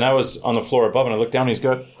 and I was on the floor above, and I looked down, and he's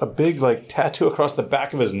got a big like tattoo across the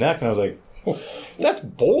back of his neck, and I was like, oh, that's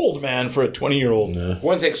bold, man, for a 20-year-old. Yeah.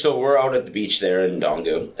 One thing, so we're out at the beach there in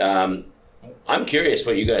Dongu. I'm curious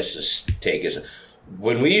what you guys' take is.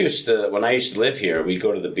 When I used to live here, we'd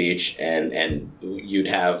go to the beach and you'd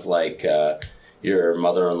have like your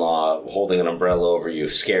mother-in-law holding an umbrella over you,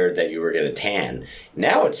 scared that you were going to tan.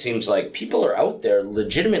 Now it seems like people are out there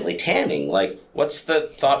legitimately tanning. Like, what's the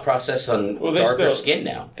thought process on darker skin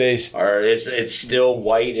now? Or is it still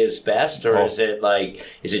white is best, or is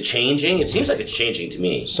it changing? It seems like it's changing to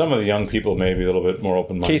me. Some of the young people may be a little bit more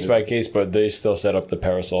open-minded. Case by case, but they still set up the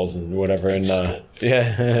parasols and whatever. And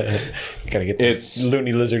yeah, gotta get those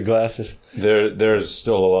loony lizard glasses. There's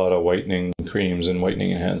still a lot of whitening creams and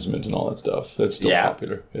whitening enhancement and all that stuff. That's still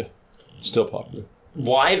popular. Yeah, still popular.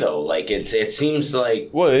 Why though? Like it seems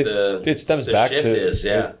like it stems back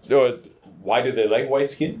to why do they like white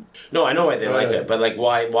skin? No, I know why they like it, but like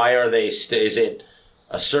why are they? Is it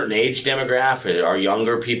a certain age demographic? Are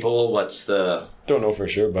younger people? What's the? Don't know for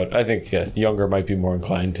sure, but I think younger might be more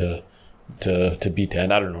inclined to be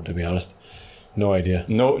tan. I don't know, to be honest. No idea.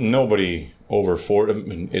 Nobody over 40. I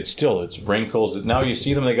mean, it's wrinkles. Now you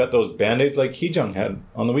see them. They got those band-aids like Heejung had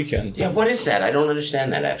on the weekend. Yeah, what is that? I don't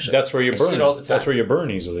understand that actually. That's where you burn. See it all the time. That's where you burn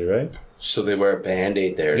easily, right? So they wear a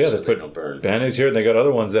band-aid there. Yeah, so they put don't burn. band-aids here, and they got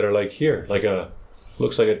other ones that are like here,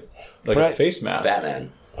 looks like a face mask.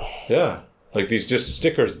 Batman. Yeah, like these just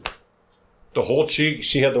stickers. The whole cheek.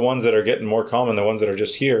 She had the ones that are getting more common, the ones that are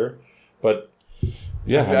just here. But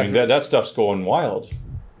yeah, I mean that stuff's going wild.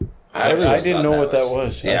 I didn't know what that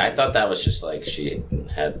was. Yeah, I thought that was just like she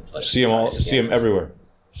had. Like, see them everywhere.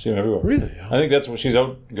 Really? I think that's when she's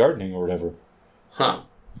out gardening or whatever. Huh?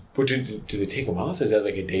 But do they take them off? Is that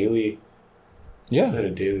like a daily? Yeah, is that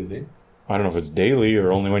a daily thing? I don't know if it's daily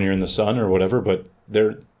or only when you're in the sun or whatever, but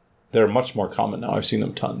they're much more common now. I've seen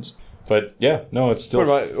them tons. But yeah, no, it's still.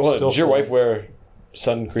 Does your wife wear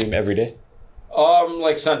sun cream every day?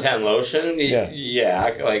 Like suntan lotion.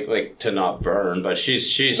 Yeah, like to not burn. But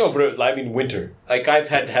she's no, but I mean winter. Like I've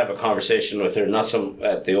had to have a conversation with her, not some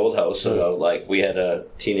at the old house about like we had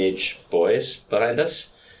teenage boys behind us.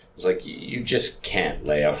 It's like you just can't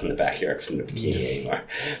lay out in the backyard in the bikini anymore.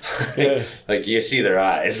 Like you see their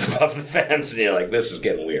eyes above the fence, and you're like, "This is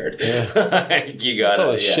getting weird." Yeah. You got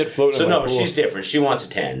all this shit floating. So no, she's different. She wants a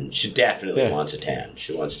tan. She definitely wants a tan.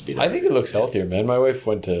 She wants to be. I think it looks healthier, man. My wife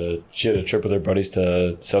she had a trip with her buddies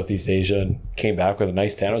to Southeast Asia and came back with a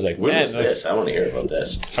nice tan. I was like, when was this? I want to hear about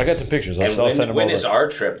this. I got some pictures. I'll send them over. When is our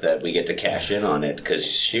trip that we get to cash in on it? Because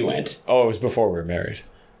she went. Oh, it was before we were married.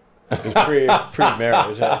 It was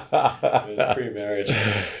pre-marriage. It was pre-marriage.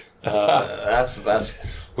 That's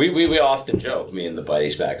we often joke, me and the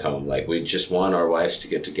buddies back home, like we just want our wives to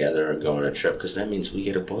get together and go on a trip because that means we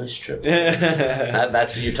get a boys' trip.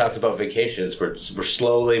 That's what you talked about vacations. We're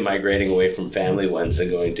slowly migrating away from family ones and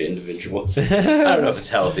going to individuals. I don't know if it's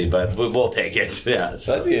healthy, but we'll take it. Yeah,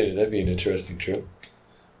 so. That'd be an interesting trip.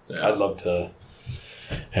 Yeah. I'd love to.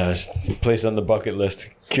 Yeah, it's a place on the bucket list.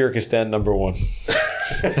 Kyrgyzstan #1.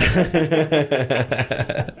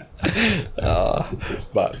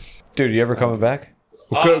 But dude, you ever coming back?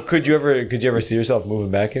 Could you ever see yourself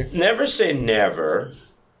moving back here? Never say never.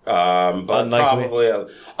 But unlikely. Probably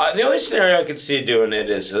the only scenario I could see doing it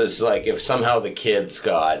is like if somehow the kids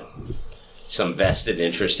got some vested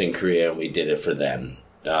interest in Korea and we did it for them.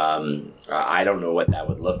 I don't know what that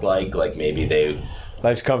would look like. Like maybe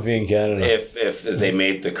life's comfy in Canada. If they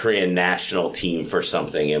made the Korean national team for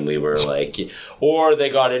something and we were like, or they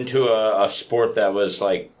got into a sport that was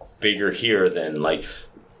like bigger here than like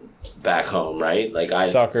back home, right? Like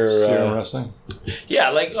soccer, wrestling. Yeah,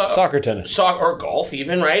 like soccer, tennis, or golf,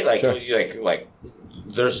 even, right? Like sure. like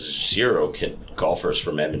there's zero golfers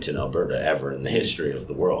from Edmonton, Alberta ever in the history of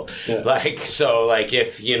the world. Yeah. Like so, like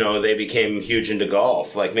if they became huge into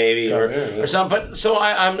golf, like maybe or something. But so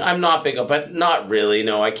I'm not big, but not really.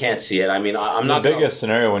 No, I can't see it. I mean, I'm not. The biggest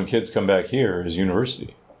scenario when kids come back here is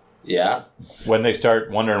university. Yeah. When they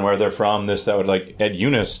start wondering where they're from, that would like at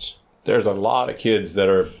Eunice, there's a lot of kids that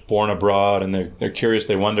are born abroad and they're curious.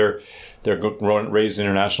 They wonder. They're raised in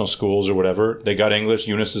international schools or whatever. They got English.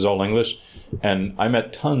 Eunice is all English. And I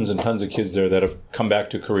met tons and tons of kids there that have come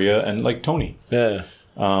back to Korea and like Tony. Yeah.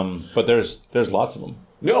 But there's lots of them.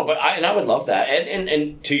 No, but I would love that.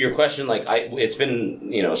 And to your question, like it's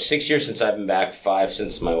been 6 years since I've been back, 5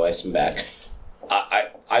 since my wife's been back.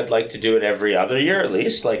 I'd like to do it every other year at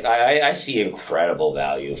least. Like I see incredible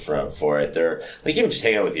value for it. They're like even just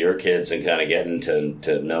hanging out with your kids and kind of getting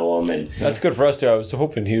to know them, and that's good for us too. I was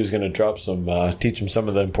hoping he was going to drop some, teach him some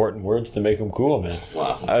of the important words to make him cool, man.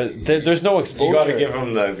 Wow. There's no exposure. You got to give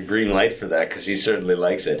him the green light for that because he certainly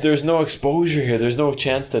likes it. There's no exposure here. There's no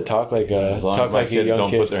chance to talk like a as long talk as my like kids a young don't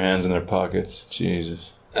kid. put their hands in their pockets.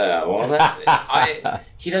 Jesus. Well, that's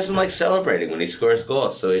he doesn't like celebrating when he scores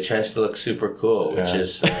goals, so he tries to look super cool, which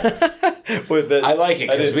is. I like it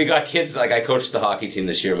because we got kids. Like I coached the hockey team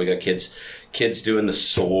this year, and we got kids doing the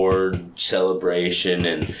sword celebration,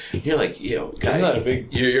 and you're like, guy, isn't that a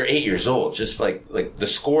big? You're 8 years old. Just like the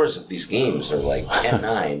scores of these games are like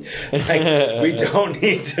 10-9. Like we don't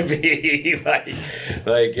need to be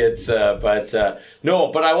like it's.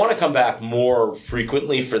 But I want to come back more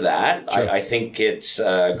frequently for that. Sure. I think it's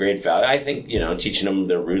great value. I think teaching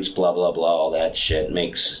them their roots, blah blah blah, all that shit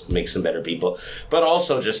makes them better people. But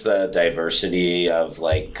also just the diversity of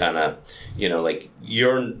like kind of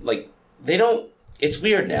you're like. They don't. It's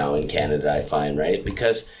weird now in Canada, I find, right?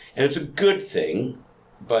 Because, and it's a good thing,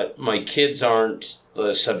 but my kids aren't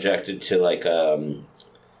subjected to like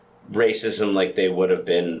racism like they would have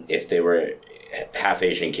been if they were half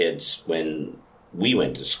Asian kids when we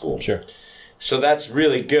went to school. Sure. So that's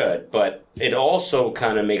really good, but it also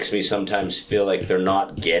kind of makes me sometimes feel like they're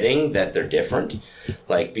not getting that they're different,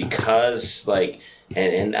 like because like,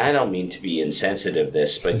 and I don't mean to be insensitive of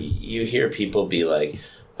this, but you hear people be like,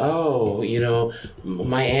 oh,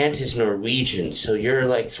 my aunt is Norwegian, so you're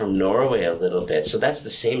like from Norway a little bit. So that's the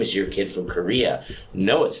same as your kid from Korea.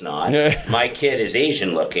 No, it's not. My kid is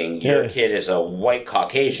Asian looking. Your kid is a white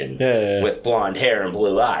Caucasian with blonde hair and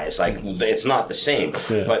blue eyes. Like, it's not the same.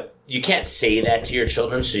 But you can't say that to your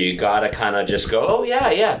children, so you gotta kind of just go, oh,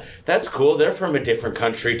 yeah, that's cool. They're from a different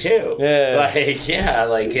country, too. But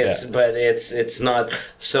it's not.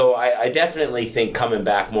 So I definitely think coming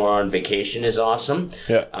back more on vacation is awesome.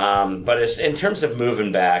 But it's, in terms of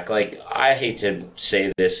moving back, like, I hate to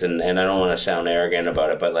say this, and I don't want to sound arrogant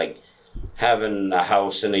about it, but, like, having a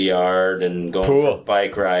house and a yard and going for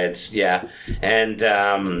bike rides, and,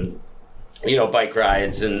 bike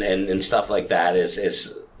rides and stuff like that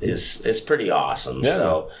is pretty awesome.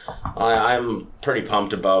 So I'm pretty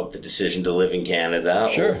pumped about the decision to live in Canada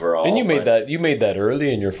overall. And you made that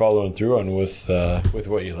early, and you're following through on with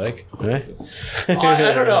what you like, right?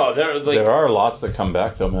 I don't know. There are lots that come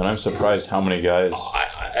back though, man. I'm surprised how many guys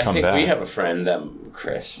I think back. We have a friend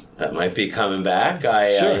Chris that might be coming back.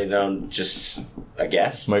 I don't just a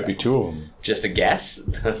guess. Might be two of them. Just a guess.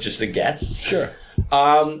 Just a guess. Sure.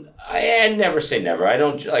 I never say never. I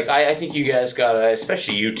don't like. I think you guys got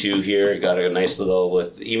especially you two here, got a nice little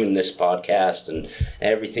with even this podcast and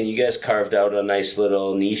everything. You guys carved out a nice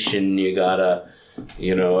little niche, and you got a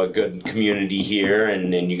good community here,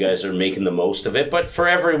 and you guys are making the most of it. But for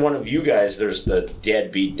every one of you guys, there's the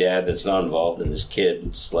deadbeat dad that's not involved in his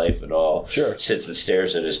kid's life at all. Sure. Sits and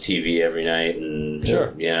stares at his TV every night, and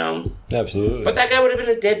Absolutely. But that guy would have been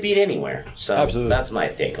a deadbeat anywhere. So absolutely. That's my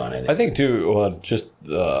take on it. I think too, just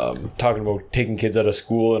talking about taking kids out of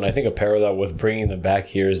school, and I think a parallel with bringing them back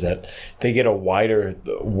here is that they get a wider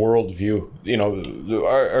world view.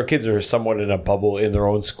 Our kids are somewhat in a bubble in their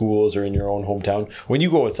own schools or in your own hometown. When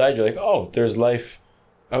you go outside, you're like, oh, there's life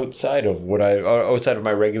outside of outside of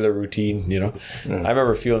my regular routine. I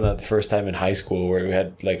remember feeling that the first time in high school where we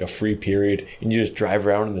had like a free period and you just drive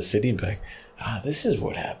around in the city and be like, this is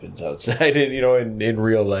what happens outside. In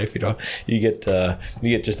real life, you get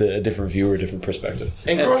just a different view or a different perspective.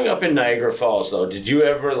 And growing up in Niagara Falls, though, did you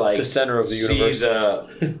ever the center of the universe?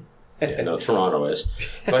 Toronto is.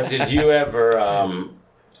 But did you ever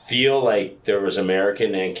feel like there was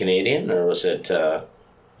American and Canadian, or was it? Oh,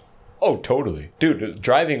 totally, dude.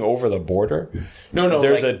 Driving over the border. No.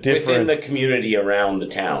 There's like a different within the community around the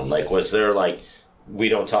town. Like, was there like? We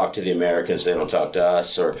don't talk to the Americans; they don't talk to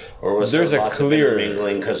us, or was there lots of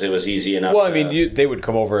intermingling because it was easy enough? Well, they would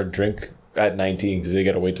come over and drink at 19 because they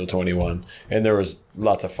got to wait till 21, and there was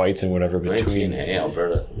lots of fights and whatever between. 19, hey,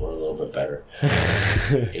 Alberta, we're a little bit better.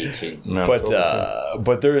 18,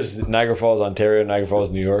 but there's Niagara Falls, Ontario, Niagara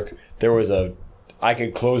Falls, New York. There was I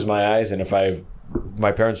could close my eyes, and if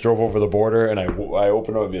my parents drove over the border, and I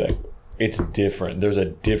opened up and be like, it's different. There's a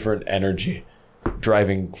different energy.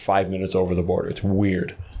 Driving 5 minutes over the border. It's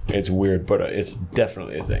weird, but it's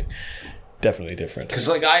definitely a thing. Definitely different. Because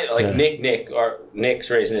Nick's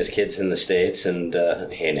raising his kids in the States, and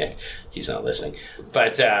hey Nick, he's not listening.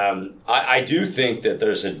 But I do think that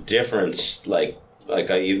there's a difference.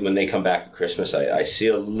 When they come back at Christmas, I see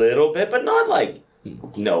a little bit, but not like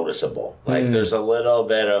noticeable. Like there's a little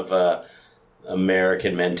bit of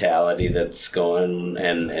American mentality that's going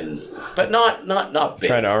but not big.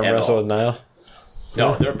 Trying to arm at wrestle all. with Niall.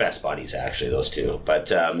 No, they're best buddies actually, those two. But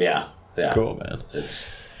yeah. Cool, man. It's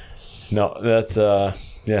That's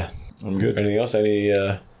yeah. I'm good. Anything else?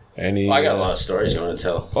 Any? well, I got a lot of stories you want to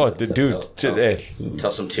tell. Oh, dude, hey,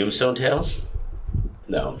 Tell some Tombstone tales?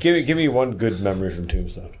 No. give me one good memory from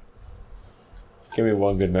Tombstone. Give me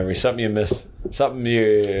one good memory. Something you miss. Something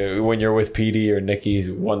you when you're with PD or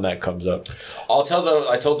Nikki. One that comes up. I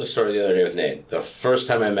told the story the other day with Nate. The first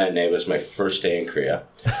time I met Nate was my first day in Korea.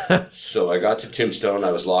 So I got to Tombstone.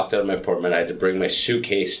 I was locked out of my apartment. I had to bring my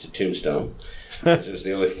suitcase to Tombstone. It was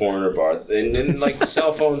the only foreigner bar. And like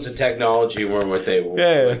cell phones and technology weren't what they were.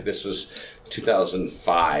 Yeah. Like this was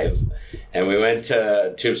 2005. And we went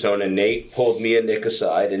to Tombstone, and Nate pulled me and Nick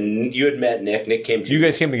aside. And you had met Nick. Nick came You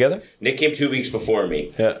guys came together? Nick came 2 weeks before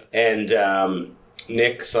me. Yeah. And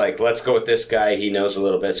Nick's like, let's go with this guy. He knows a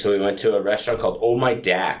little bit. So we went to a restaurant called Oh My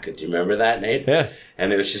Dak. Do you remember that, Nate? Yeah.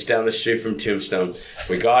 And it was just down the street from Tombstone.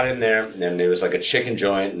 We got in there, and it was like a chicken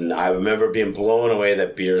joint. And I remember being blown away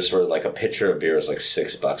that beers were like a pitcher of beer was like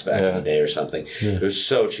 $6 back in the day or something. Yeah. It was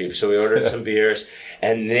so cheap. So we ordered some beers.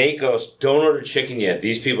 And Nate goes, don't order chicken yet.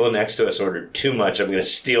 These people next to us ordered too much. I'm going to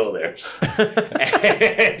steal theirs.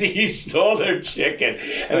 And he stole their chicken.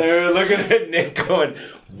 And they were looking at Nick going,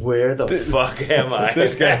 where the fuck am I?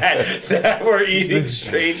 This guy. that we're eating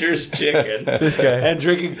strangers' chicken. This guy. And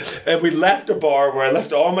drinking. And we left a bar where I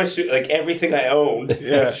left all my, like everything I owned.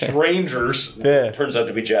 Yeah. Strangers. Yeah. Turns out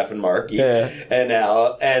to be Jeff and Marky. Yeah. And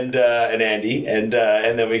Al. And Andy. And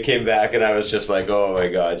then we came back, and I was just like, oh my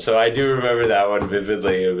God. So I do remember that one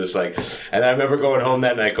vividly. It was like, and I remember going home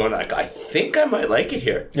that night going, like, I think I might like it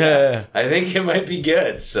here. Yeah. I think it might be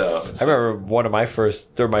good. So I remember my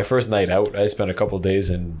first night out. I spent a couple of days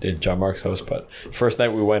in John Mark's house, but first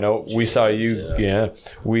night we went out, we saw you. Yeah,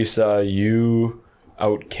 we saw you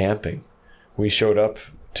out camping. We showed up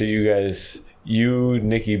to you guys. You,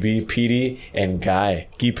 Nikki B, PD, and Guy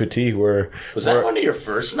Petit were. Was that one of your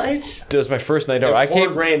first nights? It was my first night out. I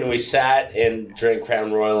came rain, and we sat and drank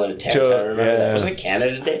Crown Royal in a tent. I remember that. Was it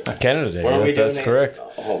Canada Day? Canada Day. That's correct.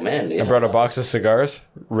 Oh man! Yeah. I brought a box of cigars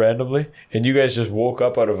randomly, and you guys just woke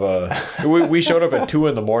up out of a. we showed up at 2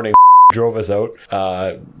 a.m. Drove us out.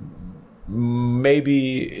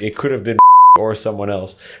 Maybe it could have been or someone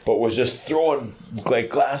else, but was just throwing like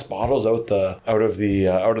glass bottles out of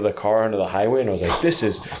the car onto the highway, and I was like,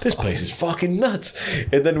 this place is fucking nuts.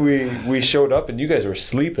 And then we showed up, and you guys were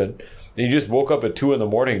sleeping. And you just woke up at 2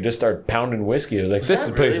 a.m. and just started pounding whiskey. I was like, "This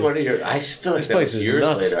is really one of your." I feel like that was years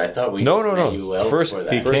later. I thought we no. You well first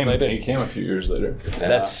night in. He came a few years later.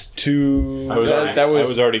 That's two. I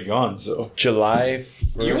was already gone. So July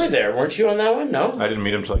 1st. You were there, weren't you, on that one? No, I didn't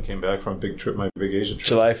meet him until I came back from my big Asia trip.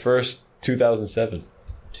 July 1st, 2007.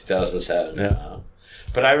 2007. Yeah. Wow.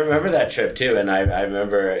 But I remember that trip too, and I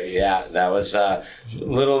remember, that was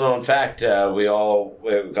little known fact. We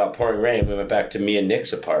got pouring rain. We went back to me and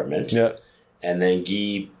Nick's apartment. Yeah. And then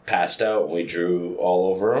Guy passed out, and we drew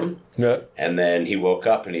all over him. Yeah. And then he woke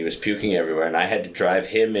up, and he was puking everywhere, and I had to drive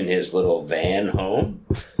him in his little van home.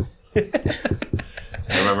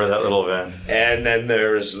 I remember that little van. And then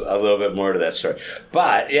there was a little bit more to that story.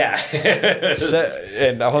 But, yeah.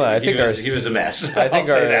 And hold on, I think he was a mess. I think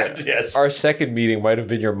yes. our second meeting might have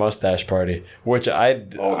been your mustache party, which I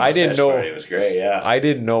didn't know. It was great, yeah. I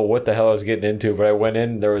didn't know what the hell I was getting into, but I went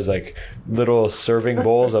in. There was like little serving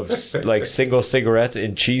bowls of like single cigarettes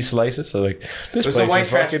and cheese slices. So like this was place a white is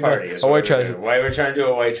trash fucking party. nuts. A white trash. Why we're trying to do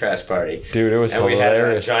a white trash party, dude? It was and hilarious. We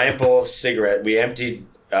had a giant bowl of cigarette. We emptied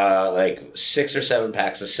like 6 or 7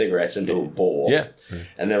 packs of cigarettes into a bowl. Yeah,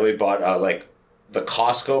 and then we bought like the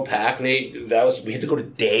Costco pack. Nate, we had to go to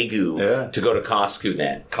Daegu to go to Costco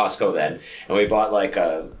then, and we bought like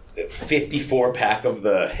a 54 pack of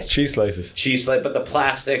the cheese slices. But the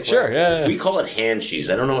plastic. Sure, yeah. We call it hand cheese.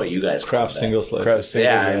 I don't know what you guys call it. Kraft single slices.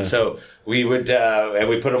 And so we would, and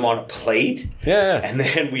we put them on a plate. Yeah. And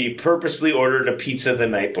then we purposely ordered a pizza the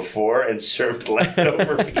night before and served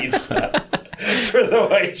leftover pizza for the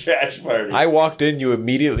white trash party. I walked in, you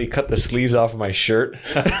immediately cut the sleeves off of my shirt.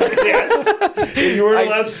 Yes. You weren't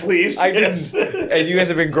allowed sleeves. I didn't. And you guys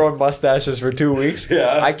have been growing mustaches for 2 weeks.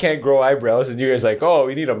 Yeah. I can't grow eyebrows, and you guys like, oh,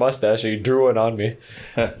 we need a mustache, and you drew it on me.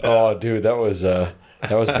 Oh, dude, that was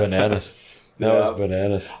bananas. That was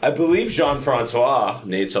bananas. I believe Jean-Francois,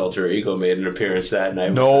 Nate's alter ego, made an appearance that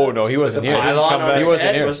night. No, he wasn't here. He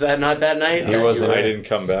wasn't here. Was that not that night? He wasn't. I didn't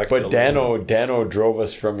come back. But Dano drove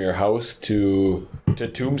us from your house to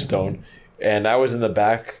Tombstone, and I was in the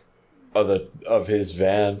back of his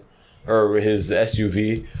van or his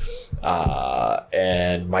SUV,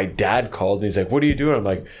 and my dad called and he's like, "What are you doing?" I'm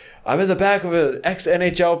like, I'm in the back of an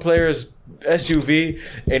ex-NHL player's SUV,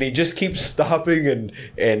 and he just keeps stopping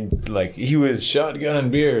and like he was Shotgun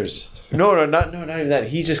and beers. not even that.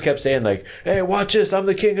 He just kept saying like, "Hey, watch this! I'm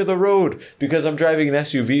the king of the road," because I'm driving an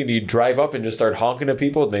SUV, and he'd drive up and just start honking at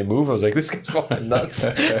people, and they move. I was like, "This guy's fucking nuts."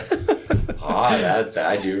 That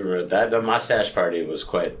I do remember that. The mustache party was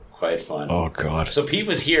quite fun. Oh God! So Pete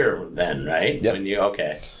was here then, right? Yep. When you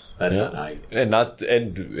okay? That's and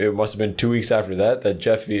it must have been 2 weeks after that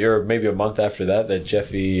Jeffy, or maybe a month after that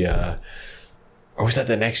Jeffy, or was that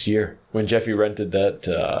the next year when Jeffy rented that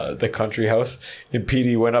the country house, and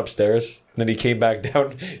Petey went upstairs, and then he came back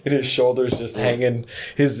down, and his shoulders just hanging,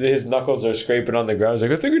 his knuckles are scraping on the ground. He's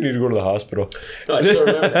like, I think I need to go to the hospital. No, I still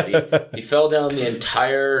remember that. He fell down the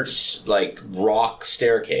entire like rock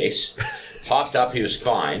staircase, popped up. He was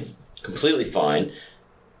fine, completely fine,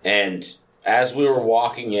 and as we were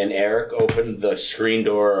walking in, Eric opened the screen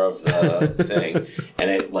door of the thing, and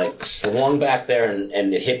it like swung back there, and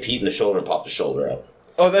it hit Pete in the shoulder and popped the shoulder out.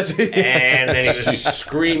 Oh, that's and then he was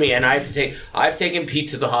screaming. And I've taken Pete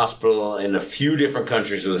to the hospital in a few different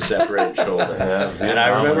countries with a separated shoulder. And I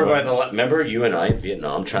remember remember you and I in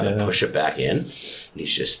Vietnam trying to push it back in. And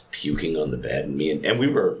he's just puking on the bed, and we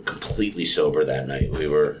were completely sober that night. We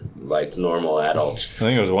were like normal adults. I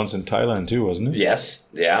think it was once in Thailand too, wasn't it? Yes,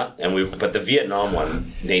 yeah, but the Vietnam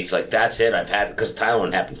one, Nate's like, that's it. I've had it, because the Thailand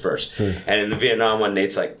one happened first, and in the Vietnam one,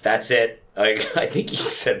 Nate's like, that's it. Like, I think he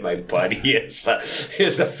said my buddy is a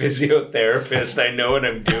physiotherapist. I know what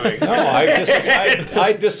I'm doing. No,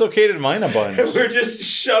 I dislocated mine a bunch. And we're just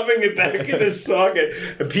shoving it back in his socket,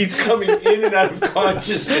 and Pete's coming in and out of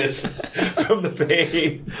consciousness from the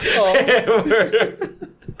pain.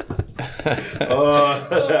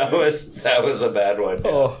 That was a bad one.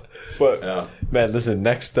 But man, listen.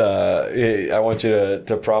 Next, I want you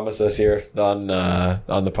to promise us here on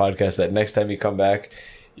the podcast that next time you come back,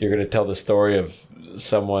 you're going to tell the story of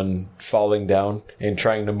someone falling down and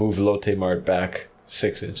trying to move Lotte Mart back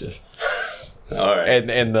 6 inches. All right.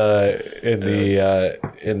 And the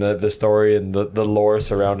story and the lore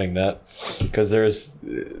surrounding that, because there's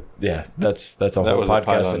that's a whole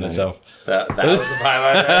podcast in itself. That was the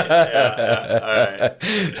pilot. Right? Yeah. All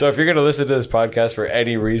right. So if you're going to listen to this podcast for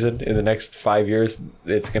any reason in the next 5 years,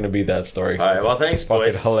 it's going to be that story. All right. Well, thanks,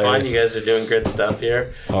 boys. It's fun. You guys are doing good stuff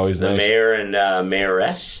here. Always the nice. Mayor and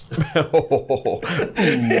mayoress.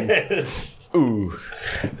 Ooh,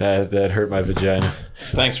 that hurt my vagina.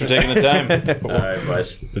 Thanks for taking the time. All right,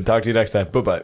 boys. Talk to you next time. Bye-bye.